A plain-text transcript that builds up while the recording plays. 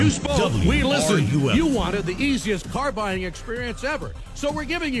spoke, we listened. You wanted the easiest car buying experience ever. So we're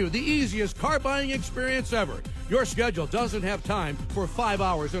giving you the easiest car buying experience ever. Your schedule doesn't have time for 5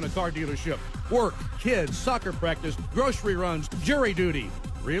 hours in a car dealership. Work, kids, soccer practice, grocery runs, jury duty.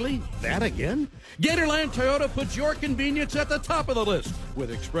 Really? That again? Gatorland Toyota puts your convenience at the top of the list. With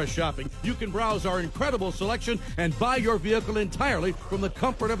Express Shopping, you can browse our incredible selection and buy your vehicle entirely from the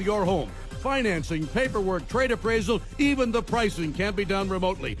comfort of your home. Financing, paperwork, trade appraisal, even the pricing can be done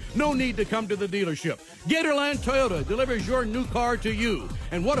remotely. No need to come to the dealership. Gatorland Toyota delivers your new car to you.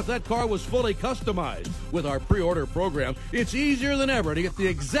 And what if that car was fully customized? With our pre-order program, it's easier than ever to get the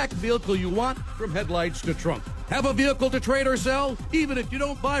exact vehicle you want, from headlights to trunk. Have a vehicle to trade or sell? Even if you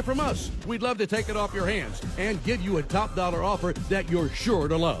don't buy from us, we'd love to take it off your hands and give you a top dollar offer that you're sure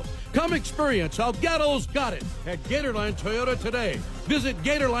to love. Come experience how Gatto's got it at Gatorland Toyota today. Visit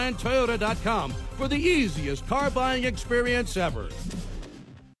GatorlandToyota.com for the easiest car buying experience ever.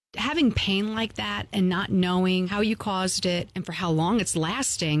 Having pain like that and not knowing how you caused it and for how long it's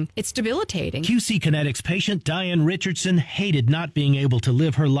lasting, it's debilitating. QC Kinetics patient Diane Richardson hated not being able to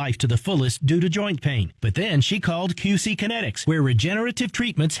live her life to the fullest due to joint pain. But then she called QC Kinetics, where regenerative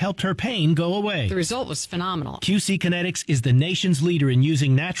treatments helped her pain go away. The result was phenomenal. QC Kinetics is the nation's leader in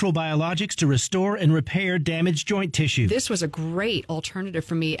using natural biologics to restore and repair damaged joint tissue. This was a great alternative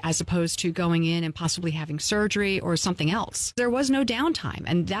for me as opposed to going in and possibly having surgery or something else. There was no downtime,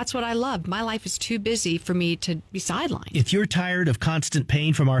 and that's what I loved. My life is too busy for me to be sidelined. If you're tired of constant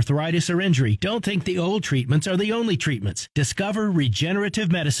pain from arthritis or injury, don't think the old treatments are the only treatments. Discover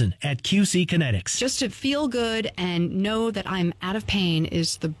regenerative medicine at QC Kinetics. Just to feel good and know that I'm out of pain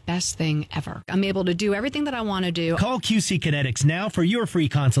is the best thing ever. I'm able to do everything that I want to do. Call QC Kinetics now for your free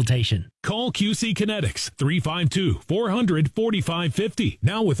consultation. Call QC Kinetics, 352-400-4550.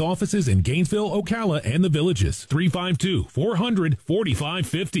 Now with offices in Gainesville, Ocala, and the Villages.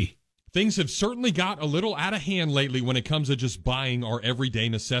 352-400-4550. Things have certainly got a little out of hand lately when it comes to just buying our everyday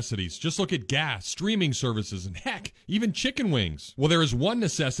necessities. Just look at gas, streaming services, and heck, even chicken wings. Well, there is one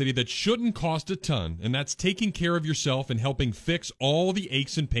necessity that shouldn't cost a ton, and that's taking care of yourself and helping fix all the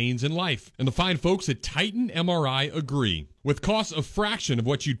aches and pains in life. And the fine folks at Titan MRI agree. With costs a fraction of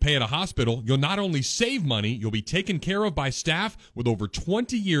what you'd pay at a hospital, you'll not only save money, you'll be taken care of by staff with over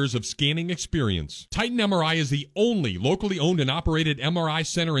 20 years of scanning experience. Titan MRI is the only locally owned and operated MRI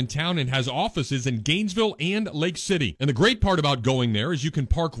center in town and has offices in Gainesville and Lake City. And the great part about going there is you can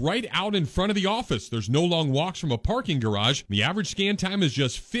park right out in front of the office. There's no long walks from a parking garage. The average scan time is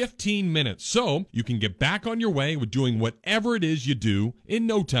just 15 minutes. So you can get back on your way with doing whatever it is you do in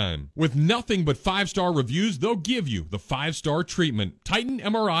no time. With nothing but 5-star reviews, they'll give you the 5-star treatment. Titan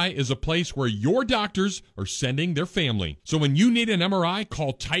MRI is a place where your doctors are sending their family. So when you need an MRI,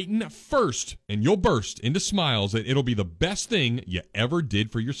 call Titan first, and you'll burst into smiles that it'll be the best thing you ever did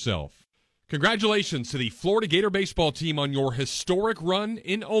for yourself. Congratulations to the Florida Gator baseball team on your historic run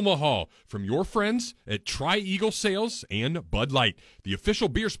in Omaha from your friends at Tri-Eagle Sales and Bud Light, the official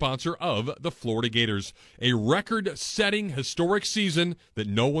beer sponsor of the Florida Gators. A record-setting historic season that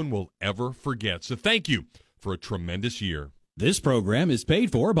no one will ever forget. So thank you for a tremendous year. This program is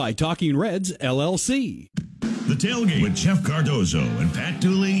paid for by Talking Reds, LLC. The Tailgate with Jeff Cardozo and Pat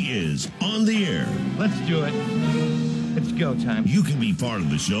Dooley is on the air. Let's do it. It's go time. You can be part of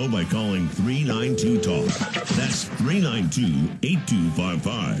the show by calling 392-TALK. That's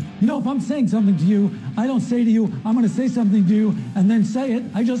 392-8255. You know, if I'm saying something to you, I don't say to you, I'm going to say something to you and then say it.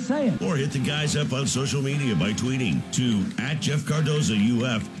 I just say it. Or hit the guys up on social media by tweeting to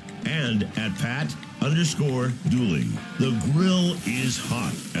 @JeffCardozoUF and @Pat_Dooley. The grill is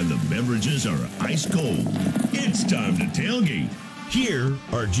hot and the beverages are ice cold. It's time to tailgate. Here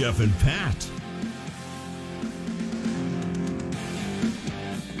are Jeff and Pat.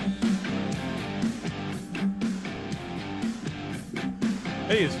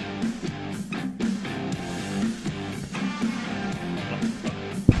 Hey,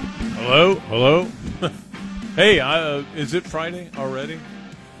 hello. Hey, is it Friday already?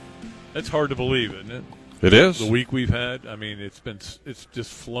 That's hard to believe, isn't it? It is. The week we've had. I mean, it's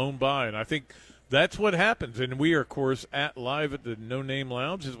just flown by, and I think that's what happens. And we are, of course, live at the No Name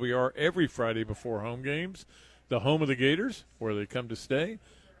Lounge, as we are every Friday before home games, the home of the Gators, where they come to stay.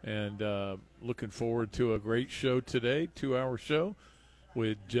 And looking forward to a great show today, 2-hour show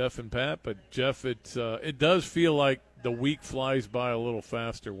with Jeff and Pat. But Jeff, it does feel like the week flies by a little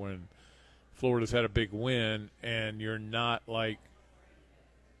faster when Florida's had a big win, and you're not like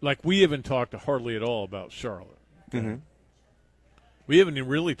we haven't talked hardly at all about Charlotte. Okay? Mm-hmm. We haven't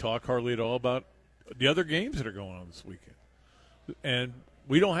really talked hardly at all about the other games that are going on this weekend, and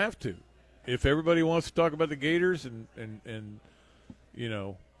we don't have to. If everybody wants to talk about the Gators and you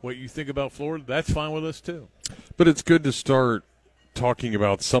know, what you think about Florida, that's fine with us too. But it's good to start talking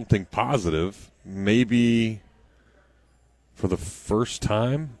about something positive, maybe for the first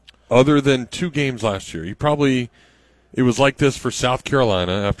time, other than 2 games last year. It was like this for South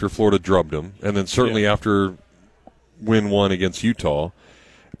Carolina after Florida drubbed them, and then certainly after win 1 against Utah.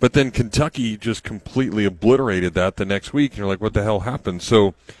 But then Kentucky just completely obliterated that the next week, and you're like, what the hell happened?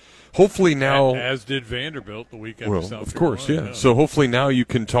 So hopefully now – As did Vanderbilt the week after South Carolina. Of course, yeah. So hopefully now you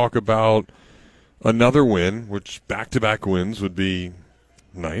can talk about another win, which back-to-back wins would be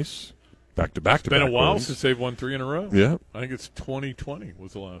nice. Back-to-back-to-back It's been a while wins. since they've won 3 in a row. Yeah. I think it's 2020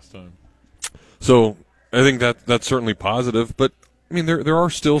 was the last time. So I think that's certainly positive. But, I mean, there are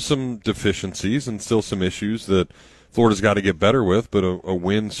still some deficiencies and still some issues that Florida's got to get better with, but a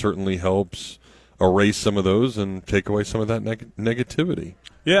win certainly helps erase some of those and take away some of that negativity.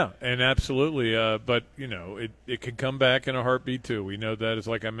 Yeah, and absolutely. But, it can come back in a heartbeat, too. We know that, as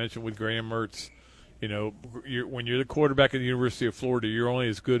like I mentioned with Graham Mertz. When you're the quarterback at the University of Florida, you're only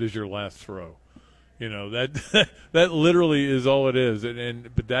as good as your last throw. That literally is all it is,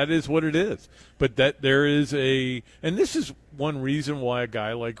 but that is what it is. But that there is and this is one reason why a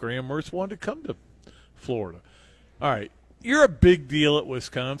guy like Graham Mertz wanted to come to Florida. All right, you're a big deal at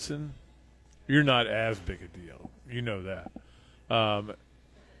Wisconsin. You're not as big a deal. You know that.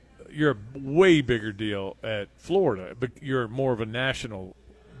 You're a way bigger deal at Florida, but you're more of a national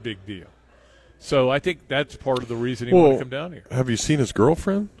big deal. So I think that's part of the reason he wanted to come down here. Have you seen his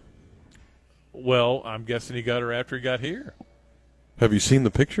girlfriend? Well, I'm guessing he got her after he got here. Have you seen the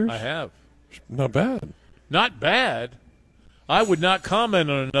pictures? I have. Not bad. Not bad. I would not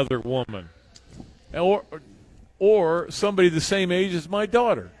comment on another woman. Or somebody the same age as my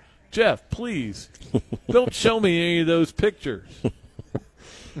daughter. Jeff, please, don't show me any of those pictures.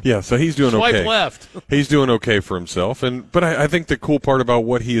 Yeah, so he's doing okay. Swipe left. He's doing okay for himself. But I think the cool part about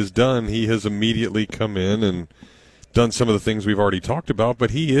what he has done, he has immediately come in and done some of the things we've already talked about,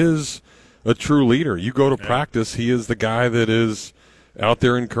 but he is a true leader. You go to practice, he is the guy that is out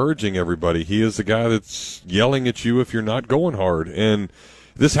there encouraging everybody. He is the guy that's yelling at you if you're not going hard. And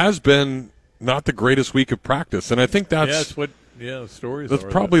this has been not the greatest week of practice, and I think that's the stories. That's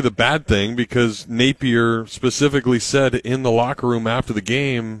probably the bad thing, because Napier specifically said in the locker room after the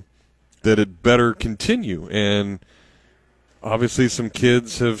game that it better continue. And obviously some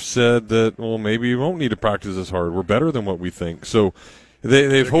kids have said that, well, maybe you won't need to practice as hard. We're better than what we think. So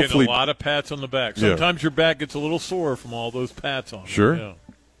they've hopefully getting a lot of pats on the back. Sometimes your back gets a little sore from all those pats on. Sure. Yeah.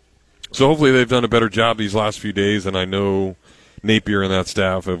 So hopefully they've done a better job these last few days, and I know Napier and that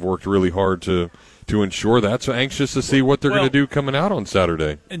staff have worked really hard to ensure that. So anxious to see what they're going to do coming out on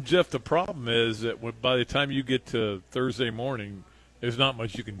Saturday. And, Jeff, the problem is that by the time you get to Thursday morning, there's not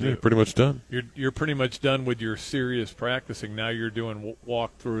much you can do. You're pretty much done. You're pretty much done with your serious practicing. Now you're doing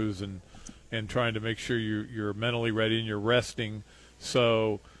walkthroughs and trying to make sure you're mentally ready and you're resting.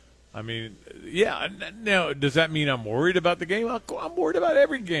 So, I mean, yeah. Now, does that mean I'm worried about the game? I'm worried about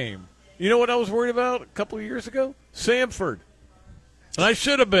every game. You know what I was worried about a couple of years ago? Samford. And I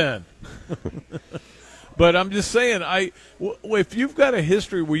should have been. But I'm just saying, if you've got a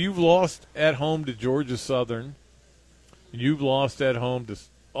history where you've lost at home to Georgia Southern, you've lost at home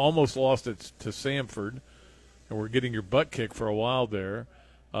almost lost it to Samford, and we're getting your butt kicked for a while there.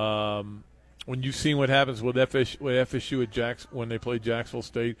 When you've seen what happens with FSU at when they play Jacksonville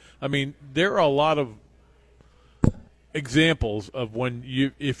State, I mean, there are a lot of examples of when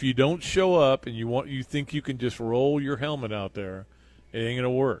if you don't show up and you think you can just roll your helmet out there, it ain't going to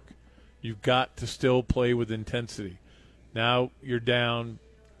work. You've got to still play with intensity. Now you're down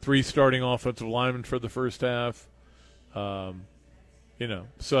 3 starting offensive linemen for the first half. So,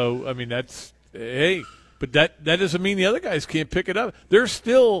 I mean, but that doesn't mean the other guys can't pick it up. They're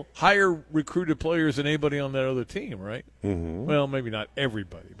still higher recruited players than anybody on that other team, right? Mm-hmm. Well, maybe not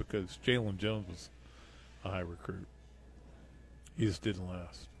everybody, because Jalen Jones was a high recruit. He just didn't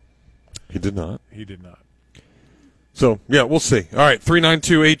last. He did not. He did not. So, yeah, we'll see. All right,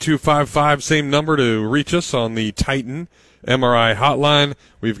 392-8255, same number to reach us on the Titan MRI hotline.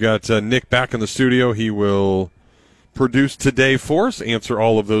 We've got Nick back in the studio. He will produce today for us, answer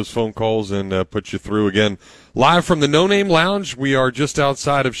all of those phone calls, and put you through again. Live from the No Name Lounge, we are just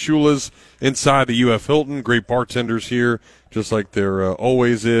outside of Shula's inside the UF Hilton. Great bartenders here, just like there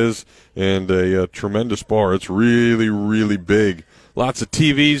always is, and a tremendous bar. It's really, really big. Lots of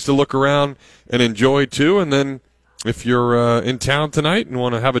TVs to look around and enjoy, too, and then if you're in town tonight and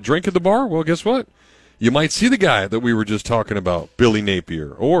want to have a drink at the bar, well, guess what? You might see the guy that we were just talking about, Billy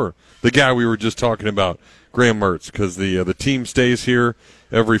Napier, or the guy we were just talking about, Graham Mertz, because the team stays here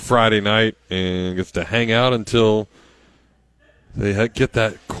every Friday night and gets to hang out until They get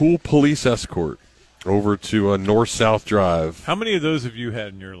that cool police escort over to North-South Drive. How many of those have you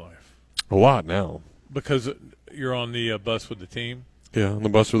had in your life? A lot now. Because you're on the bus with the team? Yeah, on the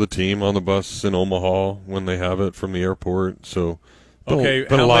bus with the team, on the bus in Omaha when they have it from the airport. So,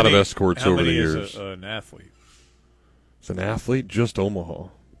 been a lot of escorts over the years. How many is an athlete? It's an athlete, just Omaha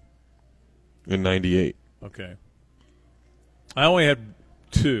in 98. Okay. I only had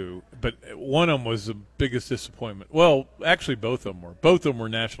 2, but one of them was the biggest disappointment. Well, actually, both of them were. Both of them were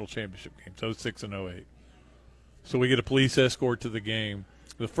national championship games, 06 and 08. So we get a police escort to the game.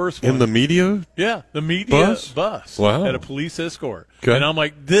 The first one. In the media? Yeah, the media bus. Wow. Had a police escort. Okay. And I'm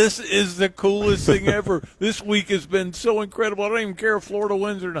like, this is the coolest thing ever. This week has been so incredible. I don't even care if Florida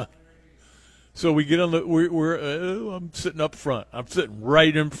wins or not. So we get on the I'm sitting up front. I'm sitting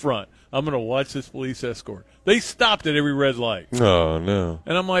right in front. I'm going to watch this police escort. They stopped at every red light. Oh, no.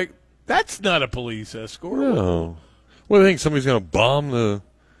 And I'm like, that's not a police escort. No. What do you think? Somebody's going to bomb the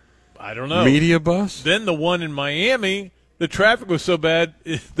I don't know. Media bus? Then the one in Miami, the traffic was so bad,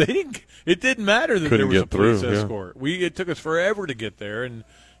 it didn't matter that there was a police escort. Yeah. It took us forever to get there, and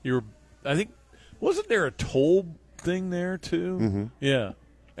I think, wasn't there a toll thing there too? Mm-hmm. Yeah.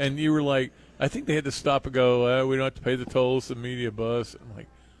 And you were like, I think they had to stop and go, we don't have to pay the tolls, the media bus. I'm like,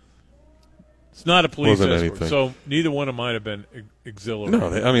 it's not a police escort. Anything. So neither one of mine have been exhilarating.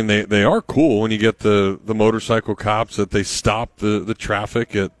 No, they are cool when you get the motorcycle cops that they stop the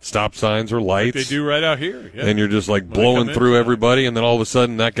traffic at stop signs or lights. Like they do right out here. Yeah. And you're just like blowing through everybody, and then all of a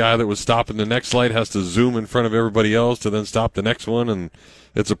sudden that guy that was stopping the next light has to zoom in front of everybody else to then stop the next one, and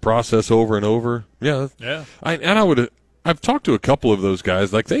it's a process over and over. Yeah. Yeah. I've talked to a couple of those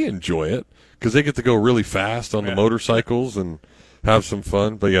guys. Like, they enjoy it because they get to go really fast on the motorcycles and have some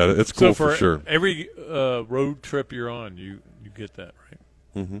fun. But, yeah, it's cool for sure. Every road trip you're on, you get that, right?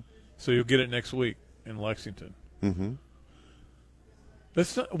 Mm-hmm. So you'll get it next week in Lexington. Mm-hmm.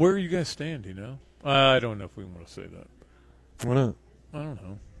 That's not, where are you guys stand, you know? I don't know if we want to say that. Why not? I don't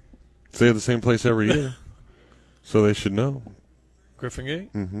know. Stay at the same place every year. So they should know. Griffin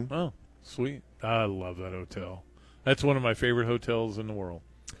Gate? Mm-hmm. Oh, sweet. I love that hotel. That's one of my favorite hotels in the world.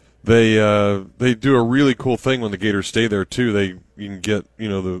 They do a really cool thing when the Gators stay there too. You can get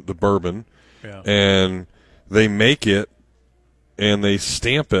the bourbon, and they make it and they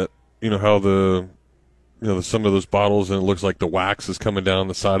stamp it. You know how some of those bottles, and it looks like the wax is coming down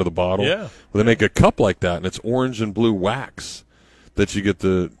the side of the bottle. Yeah. Well, they make a cup like that, and it's orange and blue wax that you get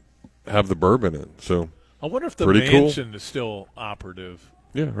to have the bourbon in. So I wonder if the pretty mansion cool. is still operative.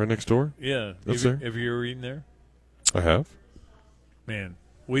 Yeah, right next door. Yeah, That's have there. you ever eaten there? I have. Man,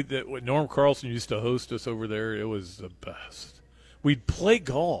 Norm Carlson used to host us over there. It was the best. We'd play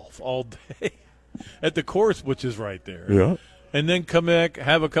golf all day at the course, which is right there. Yeah. And then come back,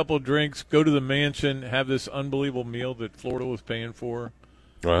 have a couple of drinks, go to the mansion, have this unbelievable meal that Florida was paying for.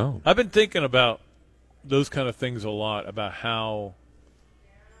 Wow. I've been thinking about those kind of things a lot, about how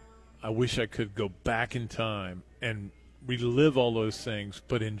I wish I could go back in time and relive all those things,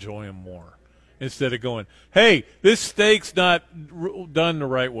 but enjoy them more. Instead of going, hey, this steak's not done the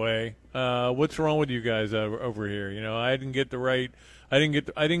right way. What's wrong with you guys over here? I didn't get the right.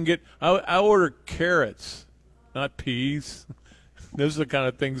 I ordered carrots, not peas. Those are the kind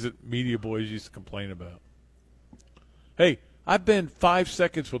of things that media boys used to complain about. Hey, I've been 5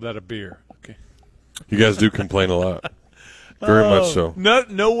 seconds without a beer. Okay. You guys do complain a lot. Very much so.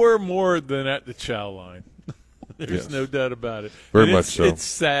 Nowhere more than at the chow line. There's no doubt about it. Very much so. It's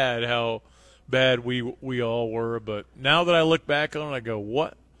sad how bad we all were, but now that I look back on it, I go,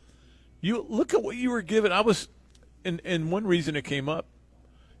 what? You look at what you were given. I was, and one reason it came up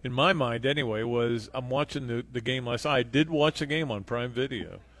in my mind anyway was I'm watching the game last night. I did watch the game on Prime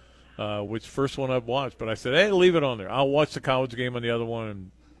Video, which first one I've watched, but I said, hey, leave it on there. I'll watch the college game on the other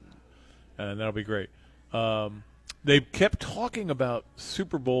one, and that'll be great. They kept talking about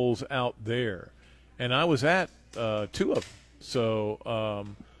Super Bowls out there, and I was at 2 of them.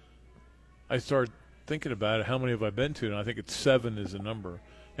 So I started thinking about it. How many have I been to? And I think it's 7 is the number.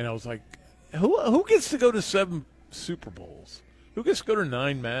 And I was like, who gets to go to 7 Super Bowls? Who gets to go to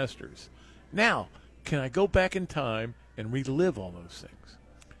 9 Masters? Now, can I go back in time and relive all those things?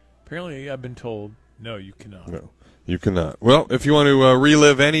 Apparently, I've been told, no, you cannot. No, you cannot. Well, if you want to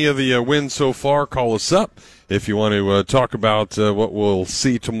relive any of the wins so far, call us up. If you want to talk about what we'll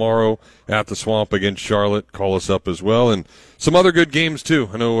see tomorrow at the Swamp against Charlotte, call us up as well. And some other good games, too.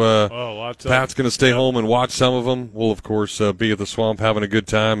 I know Pat's going to stay home and watch some of them. We'll, of course, be at the Swamp having a good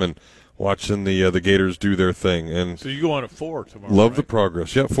time and watching the Gators do their thing. And so you go on at 4 tomorrow, love right? the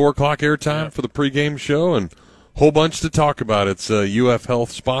progress. Yeah, 4 o'clock airtime for the pregame show and a whole bunch to talk about. It's UF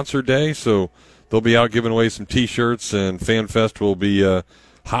Health Sponsor Day, so they'll be out giving away some T-shirts, and FanFest will be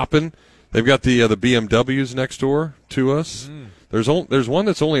hopping. They've got the BMWs next door to us. There's one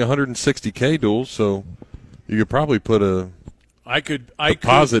that's only 160K dual, so you could probably put a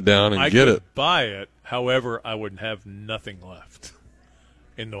deposit down and get it. I could buy it. However, I would have nothing left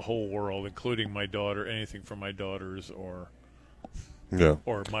in the whole world, including my daughter, anything from my daughters or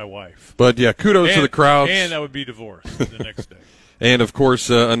my wife. But, yeah, kudos to the crowds. And I would be divorced the next day. And, of course,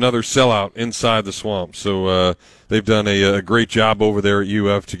 another sellout inside the Swamp. So they've done a great job over there at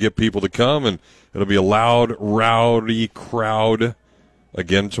UF to get people to come, and it'll be a loud, rowdy crowd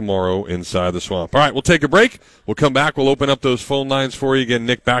again tomorrow inside the Swamp. All right, we'll take a break. We'll come back. We'll open up those phone lines for you. Again,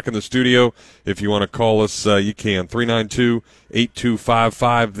 Nick back in the studio. If you want to call us, you can.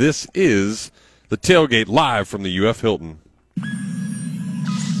 392-8255. This is the Tailgate live from the UF Hilton.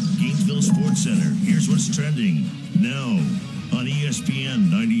 Gainesville Sports Center. Here's what's trending now on ESPN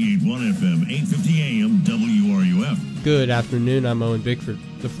 98.1 FM, 850 AM, WRUF. Good afternoon, I'm Owen Bickford.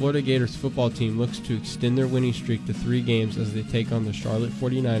 The Florida Gators football team looks to extend their winning streak to 3 games as they take on the Charlotte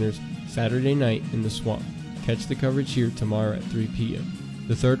 49ers Saturday night in the Swamp. Catch the coverage here tomorrow at 3 p.m.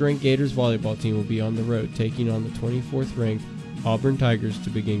 The third-ranked Gators volleyball team will be on the road taking on the 24th-ranked Auburn Tigers to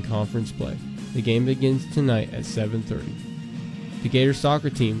begin conference play. The game begins tonight at 7:30. The Gators soccer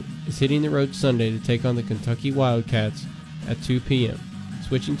team is hitting the road Sunday to take on the Kentucky Wildcats at 2 p.m.,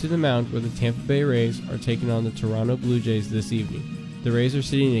 switching to the mound where the Tampa Bay Rays are taking on the Toronto Blue Jays this evening. The Rays are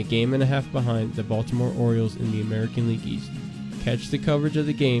sitting a game and a half behind the Baltimore Orioles in the American League East. Catch the coverage of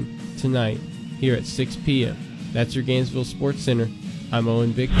the game tonight here at 6 p.m. That's your Gainesville Sports Center. I'm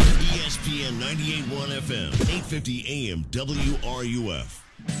Owen Bickford. ESPN 98.1 FM, 850 AM, WRUF.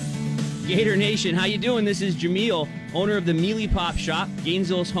 Gator Nation, how you doing? This is Jameel, owner of the Mealy Pop Shop,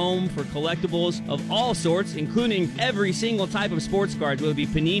 Gainesville's home for collectibles of all sorts, including every single type of sports cards, whether it be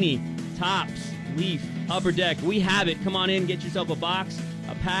Panini, Topps, Leaf, Upper Deck. We have it. Come on in, get yourself a box,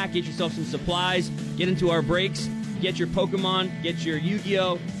 a pack, get yourself some supplies, get into our breaks, get your Pokemon, get your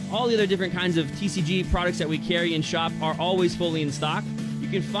Yu-Gi-Oh! All the other different kinds of TCG products that we carry and shop are always fully in stock. You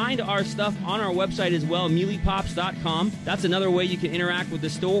can find our stuff on our website as well, mealypops.com. That's another way you can interact with the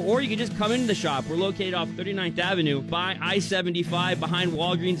store, or you can just come into the shop. We're located off 39th Avenue by I-75 behind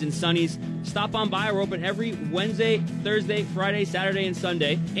Walgreens and Sonny's. Stop on by. We're open every Wednesday, Thursday, Friday, Saturday, and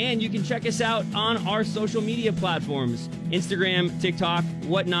Sunday. And you can check us out on our social media platforms, Instagram, TikTok,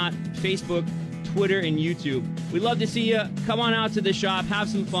 whatnot, Facebook, Twitter, and YouTube. We'd love to see you. Come on out to the shop. Have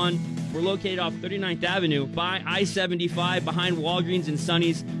some fun. We're located off 39th Avenue by I-75 behind Walgreens and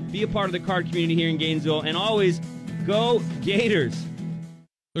Sonny's. Be a part of the card community here in Gainesville. And always, go Gators!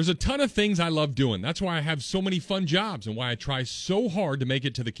 There's a ton of things I love doing. That's why I have so many fun jobs and why I try so hard to make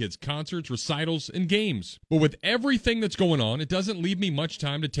it to the kids' concerts, recitals, and games. But with everything that's going on, it doesn't leave me much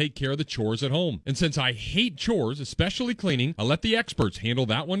time to take care of the chores at home. And since I hate chores, especially cleaning, I let the experts handle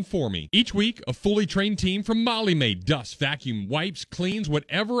that one for me. Each week, a fully trained team from Molly Maid dusts, vacuum, wipes, cleans,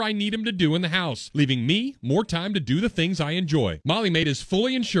 whatever I need them to do in the house, leaving me more time to do the things I enjoy. Molly Maid is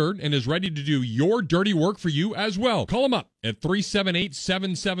fully insured and is ready to do your dirty work for you as well. Call them up at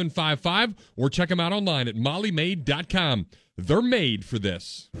 378-7755 or check them out online at mollymaid.com. They're made for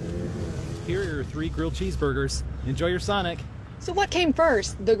this. Here are your 3 grilled cheeseburgers. Enjoy your Sonic. So what came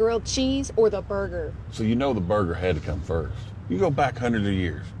first, the grilled cheese or the burger? So you know the burger had to come first. You go back hundreds of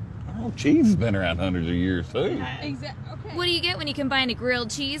years. Oh, cheese has been around hundreds of years, too. Exactly. Okay. What do you get when you combine a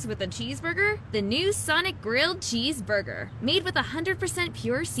grilled cheese with a cheeseburger? The new Sonic Grilled Cheeseburger. Made with 100%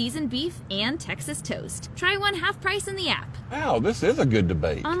 pure seasoned beef and Texas toast. Try one half price in the app. Wow, this is a good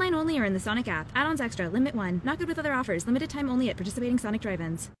debate. Online only or in the Sonic app. Add-ons extra. Limit 1. Not good with other offers. Limited time only at participating Sonic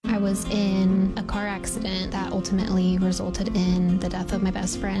drive-ins. I was in a car accident that ultimately resulted in the death of my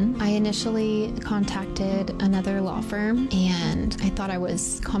best friend. I initially contacted another law firm and I thought I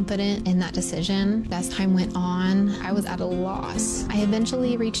was confident in that decision. As time went on, I was at a loss. I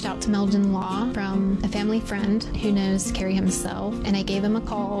eventually reached out to Meldon Law from a family friend who knows Kerry himself, and I gave him a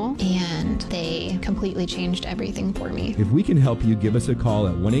call and they completely changed everything for me. If we can help you, give us a call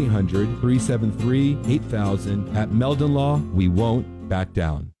at 1-800-373-8000. At Meldon Law, we won't back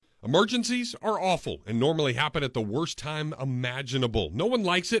down. Emergencies are awful and normally happen at the worst time imaginable. No one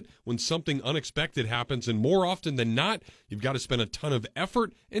likes it when something unexpected happens, and more often than not, you've got to spend a ton of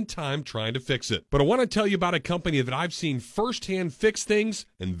effort and time trying to fix it. But I want to tell you about a company that I've seen firsthand fix things,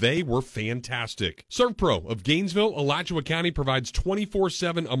 and they were fantastic. ServPro of Gainesville, Alachua County provides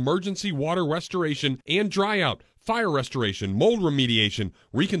 24/7 emergency water restoration and dry out fire restoration, mold remediation,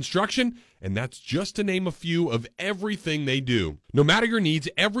 reconstruction, and that's just to name a few of everything they do. No matter your needs,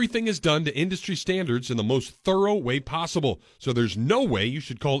 everything is done to industry standards in the most thorough way possible. So there's no way you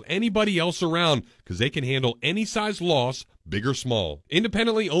should call anybody else around, because they can handle any size loss, big or small.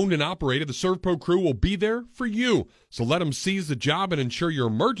 Independently owned and operated, the ServPro crew will be there for you. So let them seize the job and ensure your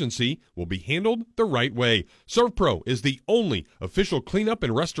emergency will be handled the right way. ServPro is the only official cleanup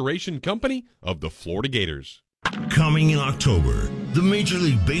and restoration company of the Florida Gators. Coming in October, the Major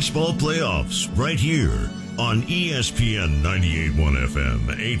League Baseball playoffs right here on ESPN 98.1 FM,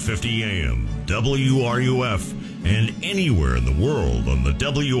 850 AM, WRUF, and anywhere in the world on the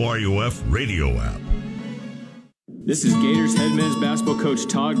WRUF radio app. This is Gators head men's basketball coach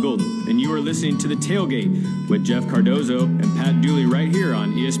Todd Golden, and you are listening to The Tailgate with Jeff Cardozo and Pat Dooley right here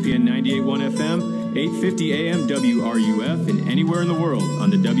on ESPN 98.1 FM, 850 AM, WRUF, and anywhere in the world on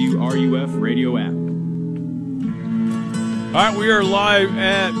the WRUF radio app. All right, we are live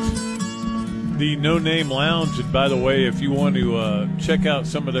at the No Name Lounge. And by the way, if you want to check out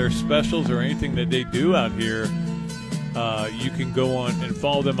some of their specials or anything that they do out here, you can go on and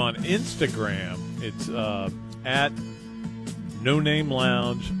follow them on Instagram. It's at No Name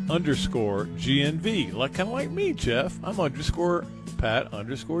Lounge _GNV. Kind of like me, Jeff. I'm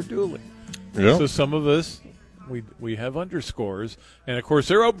 _Pat Dooley. Yeah. So some of us, we have underscores. And, of course,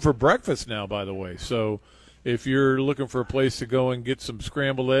 they're open for breakfast now, by the way. So if you're looking for a place to go and get some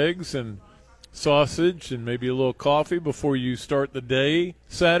scrambled eggs and sausage and maybe a little coffee before you start the day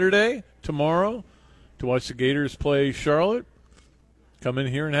Saturday, tomorrow, to watch the Gators play Charlotte, come in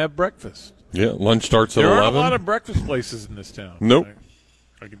here and have breakfast. Yeah, lunch starts at 11. There aren't a lot of breakfast places in this town. Nope.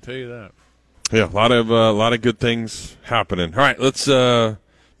 I can tell you that. Yeah, a lot of good things happening. All right, let's talk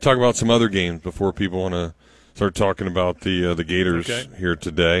about some other games before people want to start talking about the Gators here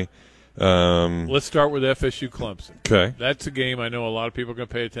today. Let's start with FSU Clemson. Okay. That's a game I know a lot of people are going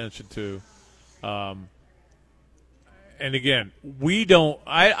to pay attention to. And again,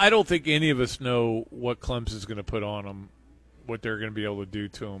 I don't think any of us know what Clemson's going to put on them, what they're going to be able to do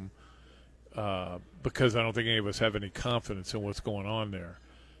to them, because I don't think any of us have any confidence in what's going on there.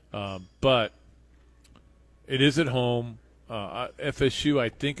 But it is at home. FSU, I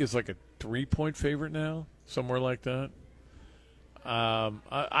think, is like a 3-point favorite now, somewhere like that.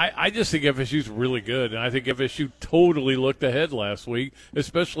 I just think FSU's really good, and I think FSU totally looked ahead last week,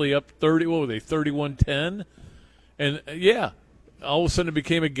 especially up 30. What were they, 31-10? And all of a sudden it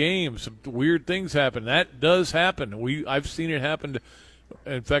became a game. Some weird things happened. That does happen. I've seen it happen.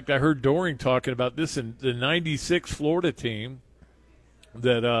 In fact, I heard Doring talking about this in the '96 Florida team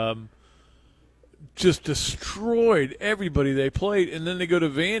that just destroyed everybody they played, and then they go to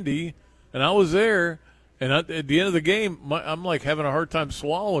Vandy, and I was there. And at the end of the game, I'm like having a hard time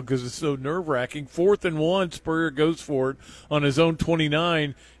swallowing because it's so nerve-wracking. 4th and 1, Spurrier goes for it on his own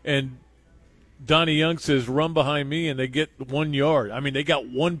 29, and Donnie Young says, run behind me, and they get 1 yard. I mean, they got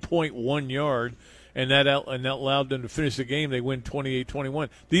 1.1 yard, and that allowed them to finish the game. They win 28-21.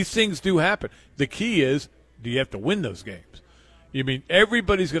 These things do happen. The key is, do you have to win those games? You mean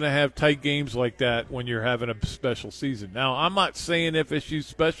everybody's going to have tight games like that when you're having a special season. Now, I'm not saying FSU's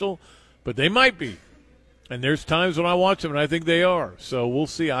special, but they might be. And there's times when I watch them, and I think they are. So we'll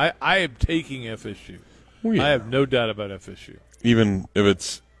see. I am taking FSU. Oh, yeah. I have no doubt about FSU. Even if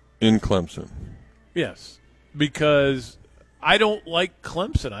it's in Clemson. Yes, because I don't like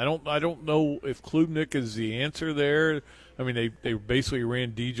Clemson. I don't know if Klubnik is the answer there. I mean, they basically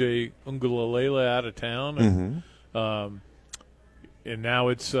ran DJ Ungulalela out of town, and now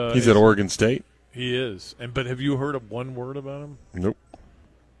it's he's at Oregon State. He is. But have you heard of one word about him? Nope.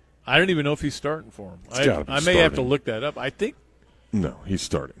 I don't even know if he's starting for him. I may have to look that up. I think. No, he's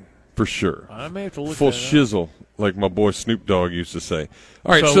starting for sure. I may have to look full that shizzle, like my boy Snoop Dogg used to say.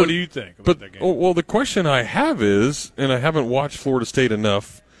 All right, so what do you think about that game? Well, the question I have is, and I haven't watched Florida State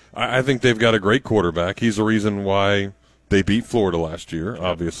enough, I think they've got a great quarterback. He's the reason why they beat Florida last year,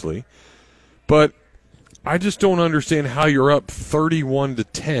 obviously. But I just don't understand how you're up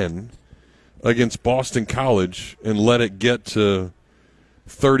 31-10 against Boston College and let it get to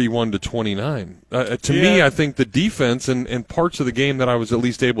 31-29. To me, I think the defense and parts of the game that I was at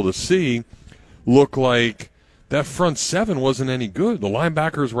least able to see look like that front seven wasn't any good. The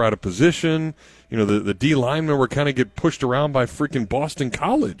linebackers were out of position. You know, the D linemen were kind of get pushed around by freaking Boston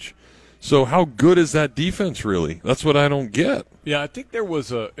College. So how good is that defense really? That's what I don't get. Yeah, I think there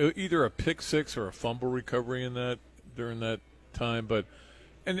was either a pick six or a fumble recovery in that during that time, but.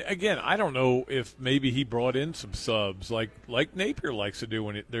 And, again, I don't know if maybe he brought in some subs like Napier likes to do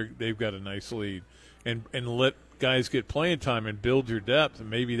when they've got a nice lead and let guys get playing time and build your depth.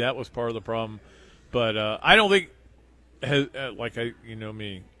 And maybe that was part of the problem But I don't think you know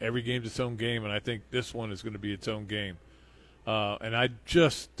me, every game's its own game, and I think this one is going to be its own game. And I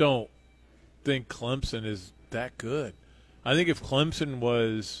just don't think Clemson is that good. I think if Clemson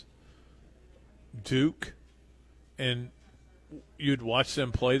was Duke and you'd watch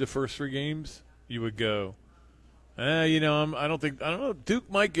them play the first 3 games, you would go, I don't know.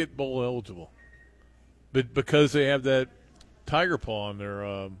 Duke might get bowl eligible, but because they have that tiger paw on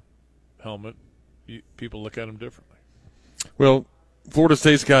their helmet, people look at them differently. Well, Florida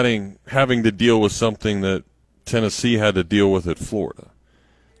State's having to deal with something that Tennessee had to deal with at Florida.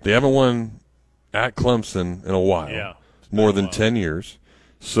 They haven't won at Clemson in a while, more than 10 years.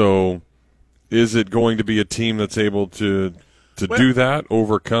 So is it going to be a team that's able to do that,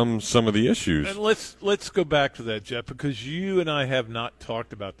 overcome some of the issues? And let's go back to that, Jeff, because you and I have not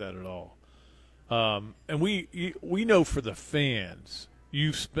talked about that at all. And we know for the fans,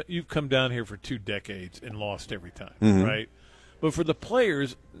 you've come down here for 2 decades and lost every time, right? But for the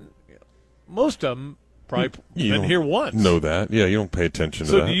players, most of them probably been here once. Know that. Yeah, you don't pay attention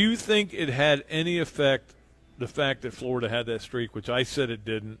to that. So do you think it had any effect, the fact that Florida had that streak, which I said it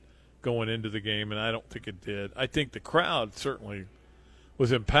didn't going into the game, and I don't think it did. I think the crowd certainly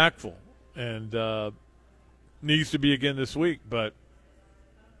was impactful and needs to be again this week, but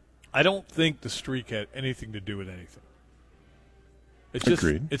I don't think the streak had anything to do with anything. It's just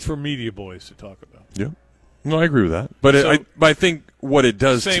Agreed. It's for media boys to talk about. Yeah. No, I agree with that. But I think what it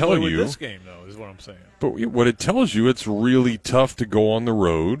does same tell way you. With this game, though, is what I'm saying. But what it tells you, it's really tough to go on the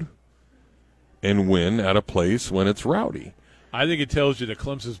road and win at a place when it's rowdy. I think it tells you that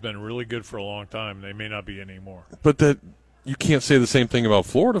Clemson's been really good for a long time. They may not be anymore. But that you can't say the same thing about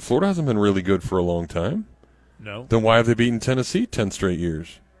Florida. Florida hasn't been really good for a long time. No. Then why have they beaten Tennessee 10 straight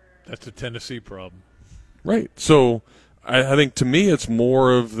years? That's a Tennessee problem. Right. So I think to me it's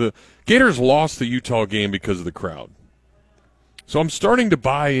more of the Gators lost the Utah game because of the crowd. So I'm starting to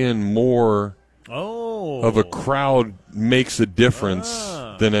buy in more of a crowd makes a difference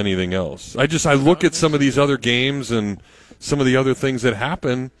than anything else. I look at some of these other games and some of the other things that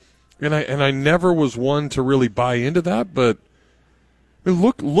happen, and I never was one to really buy into that, but I mean,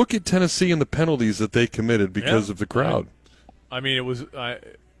 look at Tennessee and the penalties that they committed because of the crowd. I mean, it was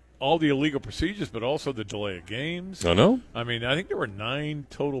all the illegal procedures, but also the delay of games. I know. I mean, I think there were 9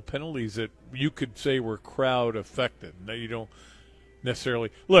 total penalties that you could say were crowd affected. That you don't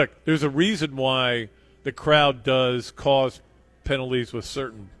necessarily look. There's a reason why the crowd does cause penalties with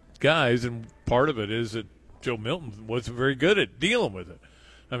certain guys, and part of it is that Joe Milton wasn't very good at dealing with it.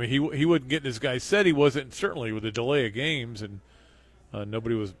 I mean, he wasn't getting his guys set. He wasn't certainly with the delay of games, and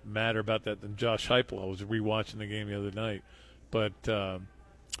nobody was madder about that than Josh Heupel. I was rewatching the game the other night, but.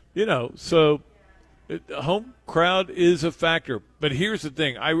 So home crowd is a factor. But here's the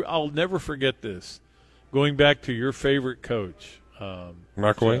thing. I'll never forget this. Going back to your favorite coach.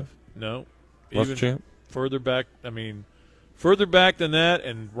 McElwain? No. Muschamp? Further back than that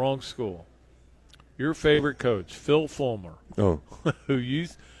and wrong school. Your favorite coach, Phil Fulmer. Oh. who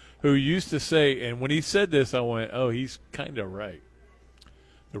used to say, and when he said this, I went, oh, he's kind of right.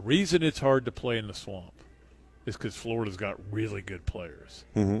 The reason it's hard to play in the swamp is because Florida's got really good players.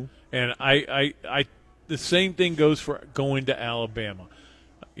 Mm-hmm. And I the same thing goes for going to Alabama.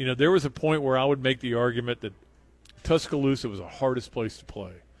 There was a point where I would make the argument that Tuscaloosa was the hardest place to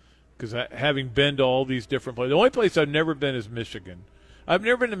play because having been to all these different places. The only place I've never been is Michigan. I've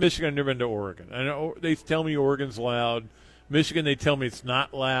never been to Michigan. I've never been to Oregon. I know they tell me Oregon's loud. Michigan, they tell me it's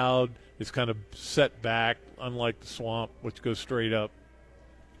not loud. It's kind of set back, unlike the swamp, which goes straight up.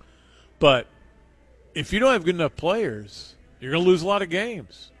 But if you don't have good enough players, you're going to lose a lot of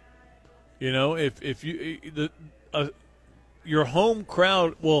games. If your home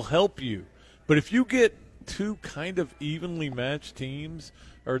crowd will help you, but if you get 2 kind of evenly matched teams,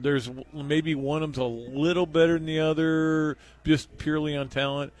 or there's maybe one of them's a little better than the other, just purely on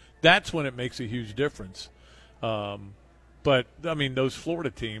talent, that's when it makes a huge difference. But I mean, those Florida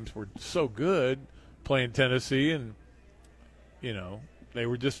teams were so good playing Tennessee, and they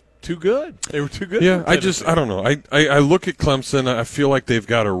were just too good. They were too good. Yeah, I don't know. I look at Clemson. I feel like they've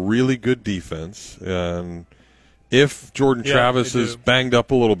got a really good defense. And if Jordan Travis is banged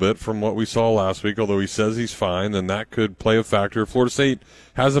up a little bit from what we saw last week, although he says he's fine, then that could play a factor. Florida State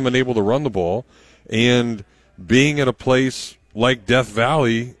hasn't been able to run the ball. And being at a place like Death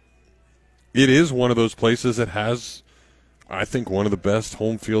Valley, it is one of those places that has, I think, one of the best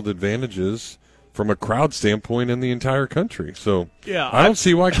home field advantages from a crowd standpoint in the entire country. So I don't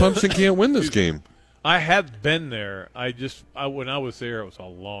see why Clemson can't win this game. I have been there. When I was there, it was a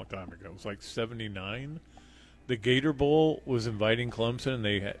long time ago. It was like 79. the Gator Bowl was inviting Clemson,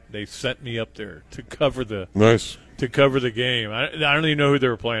 and they sent me up there to cover the game. I don't even know who they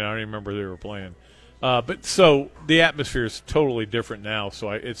were playing. I don't even remember who they were playing. But so the atmosphere is totally different now,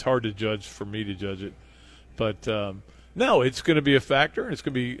 so it's hard to judge for me to judge it. But no, it's going to be a factor. It's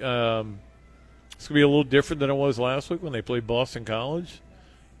going to be a little different than it was last week when they played Boston College.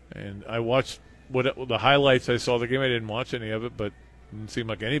 And I watched the highlights. I saw the game. I didn't watch any of it, but it didn't seem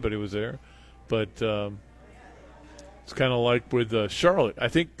like anybody was there. But it's kind of like with Charlotte. I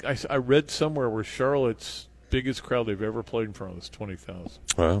think I read somewhere where Charlotte's biggest crowd they've ever played in front of is 20,000.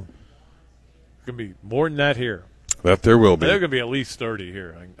 Wow. It's going to be more than that here. That there will be. They're going to be at least 30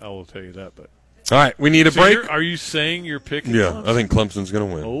 here. I will tell you that. But all right, we need a break. Are you saying you're picking Clemson? I think Clemson's going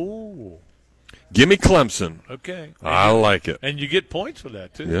to win. Oh. Give me Clemson. Okay. I like it. And you get points for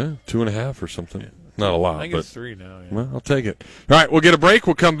that, too. Yeah, 2.5 or something. Yeah. Not a lot. I think it's 3 now. Yeah. Well, I'll take it. All right, we'll get a break.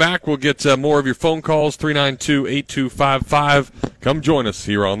 We'll come back. We'll get more of your phone calls, 392-8255. Come join us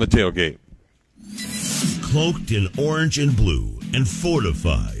here on The Tailgate. Cloaked in orange and blue and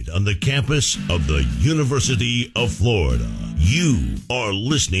fortified on the campus of the University of Florida. You are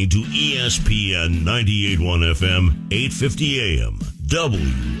listening to ESPN 98.1 FM, 850 AM,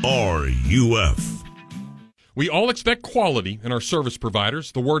 WRUF. We all expect quality in our service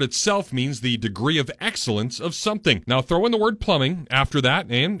providers. The word itself means the degree of excellence of something. Now throw in the word plumbing after that,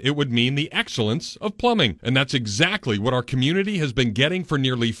 and it would mean the excellence of plumbing. And that's exactly what our community has been getting for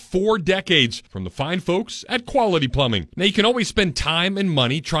nearly 4 decades from the fine folks at Quality Plumbing. Now you can always spend time and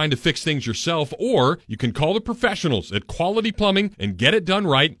money trying to fix things yourself, or you can call the professionals at Quality Plumbing and get it done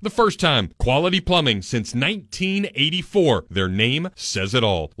right the first time. Quality Plumbing since 1984. Their name says it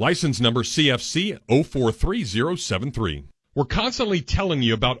all. License number CFC 043073. We're constantly telling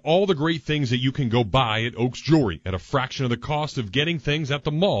you about all the great things that you can go buy at Oaks Jewelry at a fraction of the cost of getting things at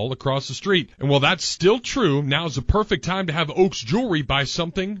the mall across the street. And while that's still true, now's the perfect time to have Oaks Jewelry buy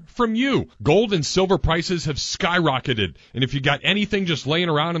something from you. Gold and silver prices have skyrocketed. And if you got anything just laying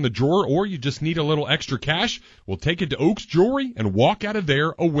around in the drawer or you just need a little extra cash, we'll take it to Oaks Jewelry and walk out of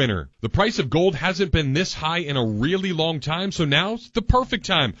there a winner. The price of gold hasn't been this high in a really long time, so now's the perfect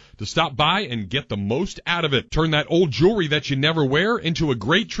time to stop by and get the most out of it. Turn that old jewelry that you never wear into a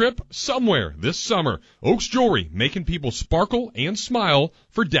great trip somewhere this summer. Oaks Jewelry, making people sparkle and smile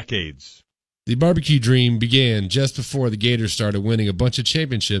for decades. The barbecue dream began just before the Gators started winning a bunch of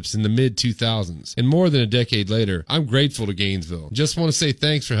championships in the mid-2000s. And more than a decade later, I'm grateful to Gainesville. Just want to say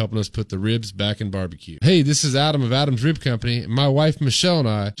thanks for helping us put the ribs back in barbecue. Hey, this is Adam of Adam's Rib Company, and my wife Michelle and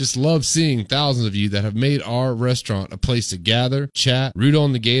I just love seeing thousands of you that have made our restaurant a place to gather, chat, root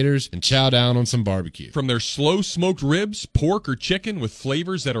on the Gators, and chow down on some barbecue. From their slow smoked ribs, pork or chicken with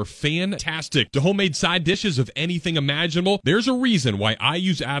flavors that are fantastic, to homemade side dishes of anything imaginable, there's a reason why I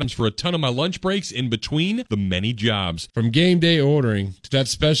use Adam's for a ton of my lunch breaks in between the many jobs. From game day ordering to that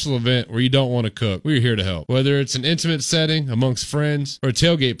special event where you don't want to cook, we're here to help. Whether it's an intimate setting amongst friends or a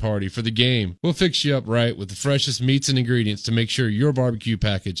tailgate party for the game, we'll fix you up right with the freshest meats and ingredients to make sure your barbecue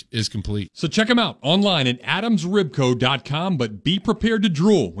package is complete. So check them out online at adamsribco.com, but be prepared to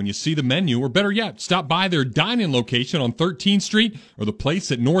drool when you see the menu, or better yet, stop by their dine-in location on 13th Street or the place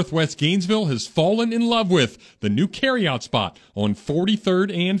that Northwest Gainesville has fallen in love with, the new carryout spot on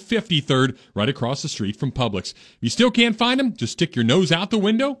 43rd and 53rd, right across the street from Publix. If you still can't find them, just stick your nose out the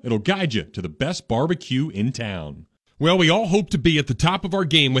window. It'll guide you to the best barbecue in town. Well, we all hope to be at the top of our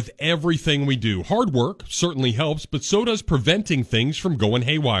game with everything we do. Hard work certainly helps, but so does preventing things from going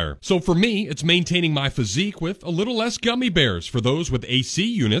haywire. So for me, it's maintaining my physique with a little less gummy bears. For those with AC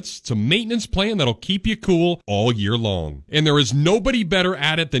units, it's a maintenance plan that'll keep you cool all year long. And there is nobody better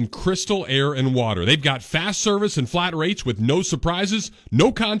at it than Crystal Air and Water. They've got fast service and flat rates with no surprises,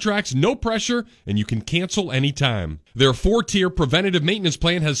 no contracts, no pressure, and you can cancel anytime. Their 4-tier preventative maintenance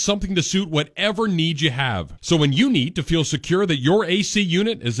plan has something to suit whatever need you have. So when you need to feel secure that your AC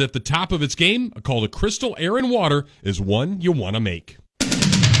unit is at the top of its game, a call to Crystal Air and Water is one you want to make.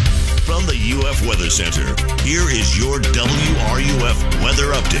 From the UF Weather Center, here is your WRUF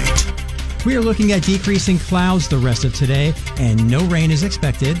weather update. We are looking at decreasing clouds the rest of today, and no rain is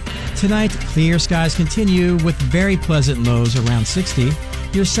expected. Tonight, clear skies continue with very pleasant lows around 60.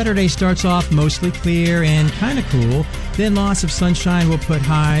 Your Saturday starts off mostly clear and kind of cool. Then lots of sunshine will put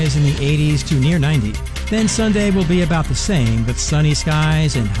highs in the 80s to near 90. Then Sunday will be about the same, with sunny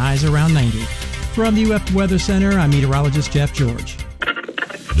skies and highs around 90. From the UF Weather Center, I'm meteorologist Jeff George.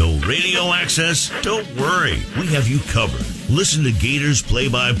 No radio access? Don't worry. We have you covered. Listen to Gators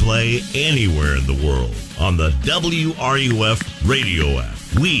play-by-play anywhere in the world on the WRUF radio app.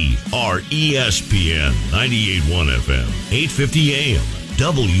 We are ESPN 98.1 FM, 850 AM,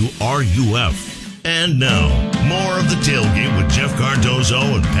 WRUF. And now, more of the Tailgate with Jeff Cardozo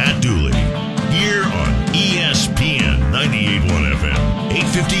and Pat Dooley. Here on ESPN 98.1 FM,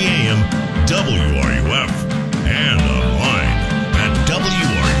 850 AM, WRUF, and online at WRUF.com.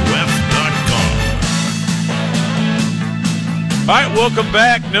 All right, welcome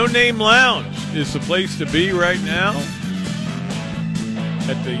back. No Name Lounge is the place to be right now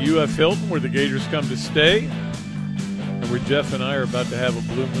at the UF Hilton, where the Gators come to stay, and where Jeff and I are about to have a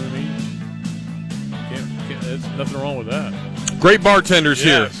Blue Moon each. There's nothing wrong with that. Great bartenders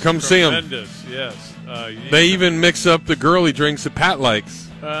here. Come see them. Tremendous, yes. They even mix up the girly drinks that Pat likes.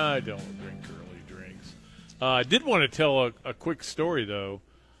 I don't drink girly drinks. I did want to tell a quick story, though,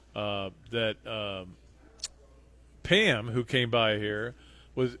 that Pam, who came by here,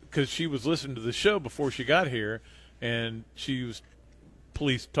 was because she was listening to the show before she got here, and she was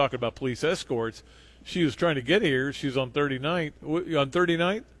talking about police escorts. She was trying to get here. She was on 39th. On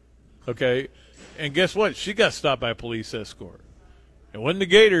 39th? Okay. And guess what? She got stopped by a police escort. It wasn't the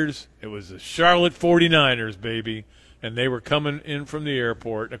Gators. It was the Charlotte 49ers, baby. And they were coming in from the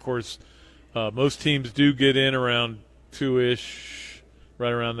airport. And, of course, most teams do get in around 2-ish,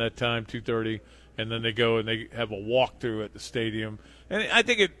 right around that time, 2:30. And then they go and they have a walkthrough at the stadium. And I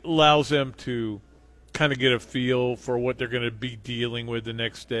think it allows them to kind of get a feel for what they're going to be dealing with the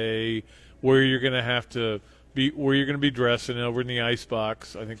next day, where you're going to have to – where you're going to be dressing over in the ice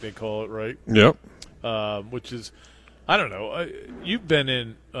box, I think they call it, right? Yep. Which is, I don't know. You've been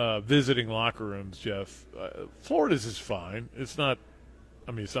in visiting locker rooms, Jeff. Florida's is fine. It's not.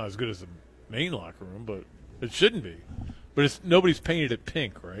 I mean, it's not as good as the main locker room, but it shouldn't be. But nobody's painted it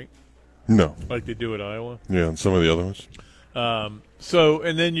pink, right? No. Like they do at Iowa. Yeah, and some of the other ones. So,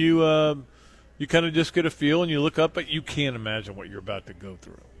 and then you kind of just get a feel, and you look up, but you can't imagine what you're about to go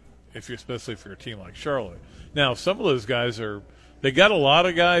through. Especially for a team like Charlotte. Now, some of those guys they got a lot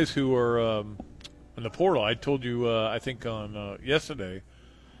of guys who are in the portal. I told you, I think on yesterday,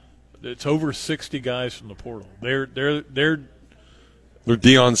 it's over 60 guys from the portal. They're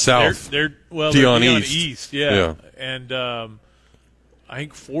Dion South. They're Dion East. Yeah. And I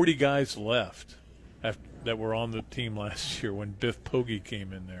think 40 guys left that were on the team last year when Biff Poggi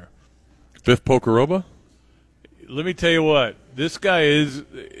came in there. Biff Pocoroba? Let me tell you what, this guy is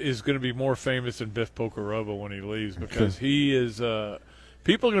going to be more famous than Biff Pocoroba when he leaves, because he is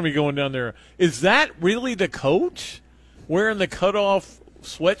people are going to be going down there. Is that really the coach wearing the cutoff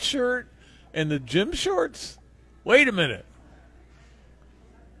sweatshirt and the gym shorts? Wait a minute.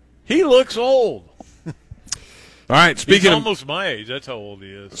 He looks old. All right, he's almost my age. That's how old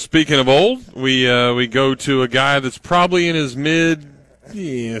he is. Speaking of old, we go to a guy that's probably in his mid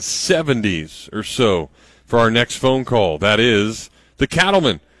 70s or so for our next phone call. That is the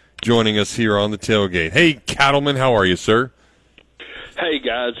Cattleman joining us here on the tailgate. Hey, Cattleman, how are you, sir? Hey,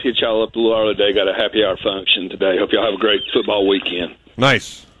 guys. Hit y'all up a little early today. Got a happy hour function today. Hope y'all have a great football weekend.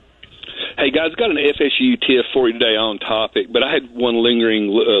 Nice. Hey, guys, got an FSU TIF for you today on topic, but I had one lingering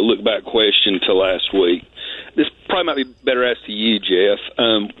look-back question to last week. This probably might be better asked to you, Jeff.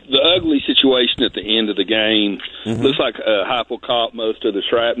 The ugly situation at the end of the game, looks like Heupel caught most of the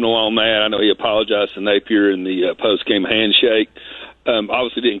shrapnel on that. I know he apologized to Napier in the post-game handshake.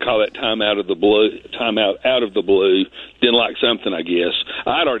 Obviously didn't call that timeout out of the blue. Didn't like something, I guess.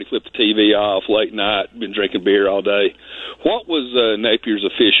 I'd already flipped the TV off late night, been drinking beer all day. What was Napier's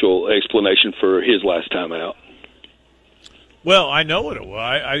official explanation for his last timeout? Well, I know what it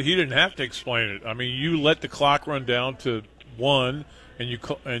was. He didn't have to explain it. I mean, you let the clock run down to 1, and you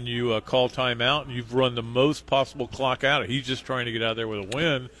call timeout, and you've run the most possible clock out. He's just trying to get out there with a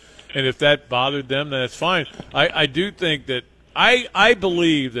win, and if that bothered them, then that's fine. I do think that I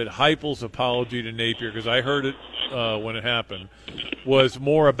believe that Heupel's apology to Napier, because I heard it when it happened, was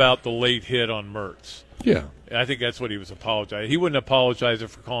more about the late hit on Mertz. Yeah. I think that's what he was apologizing. He wouldn't apologize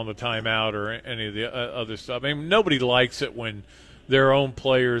for calling the timeout or any of the other stuff. I mean, nobody likes it when their own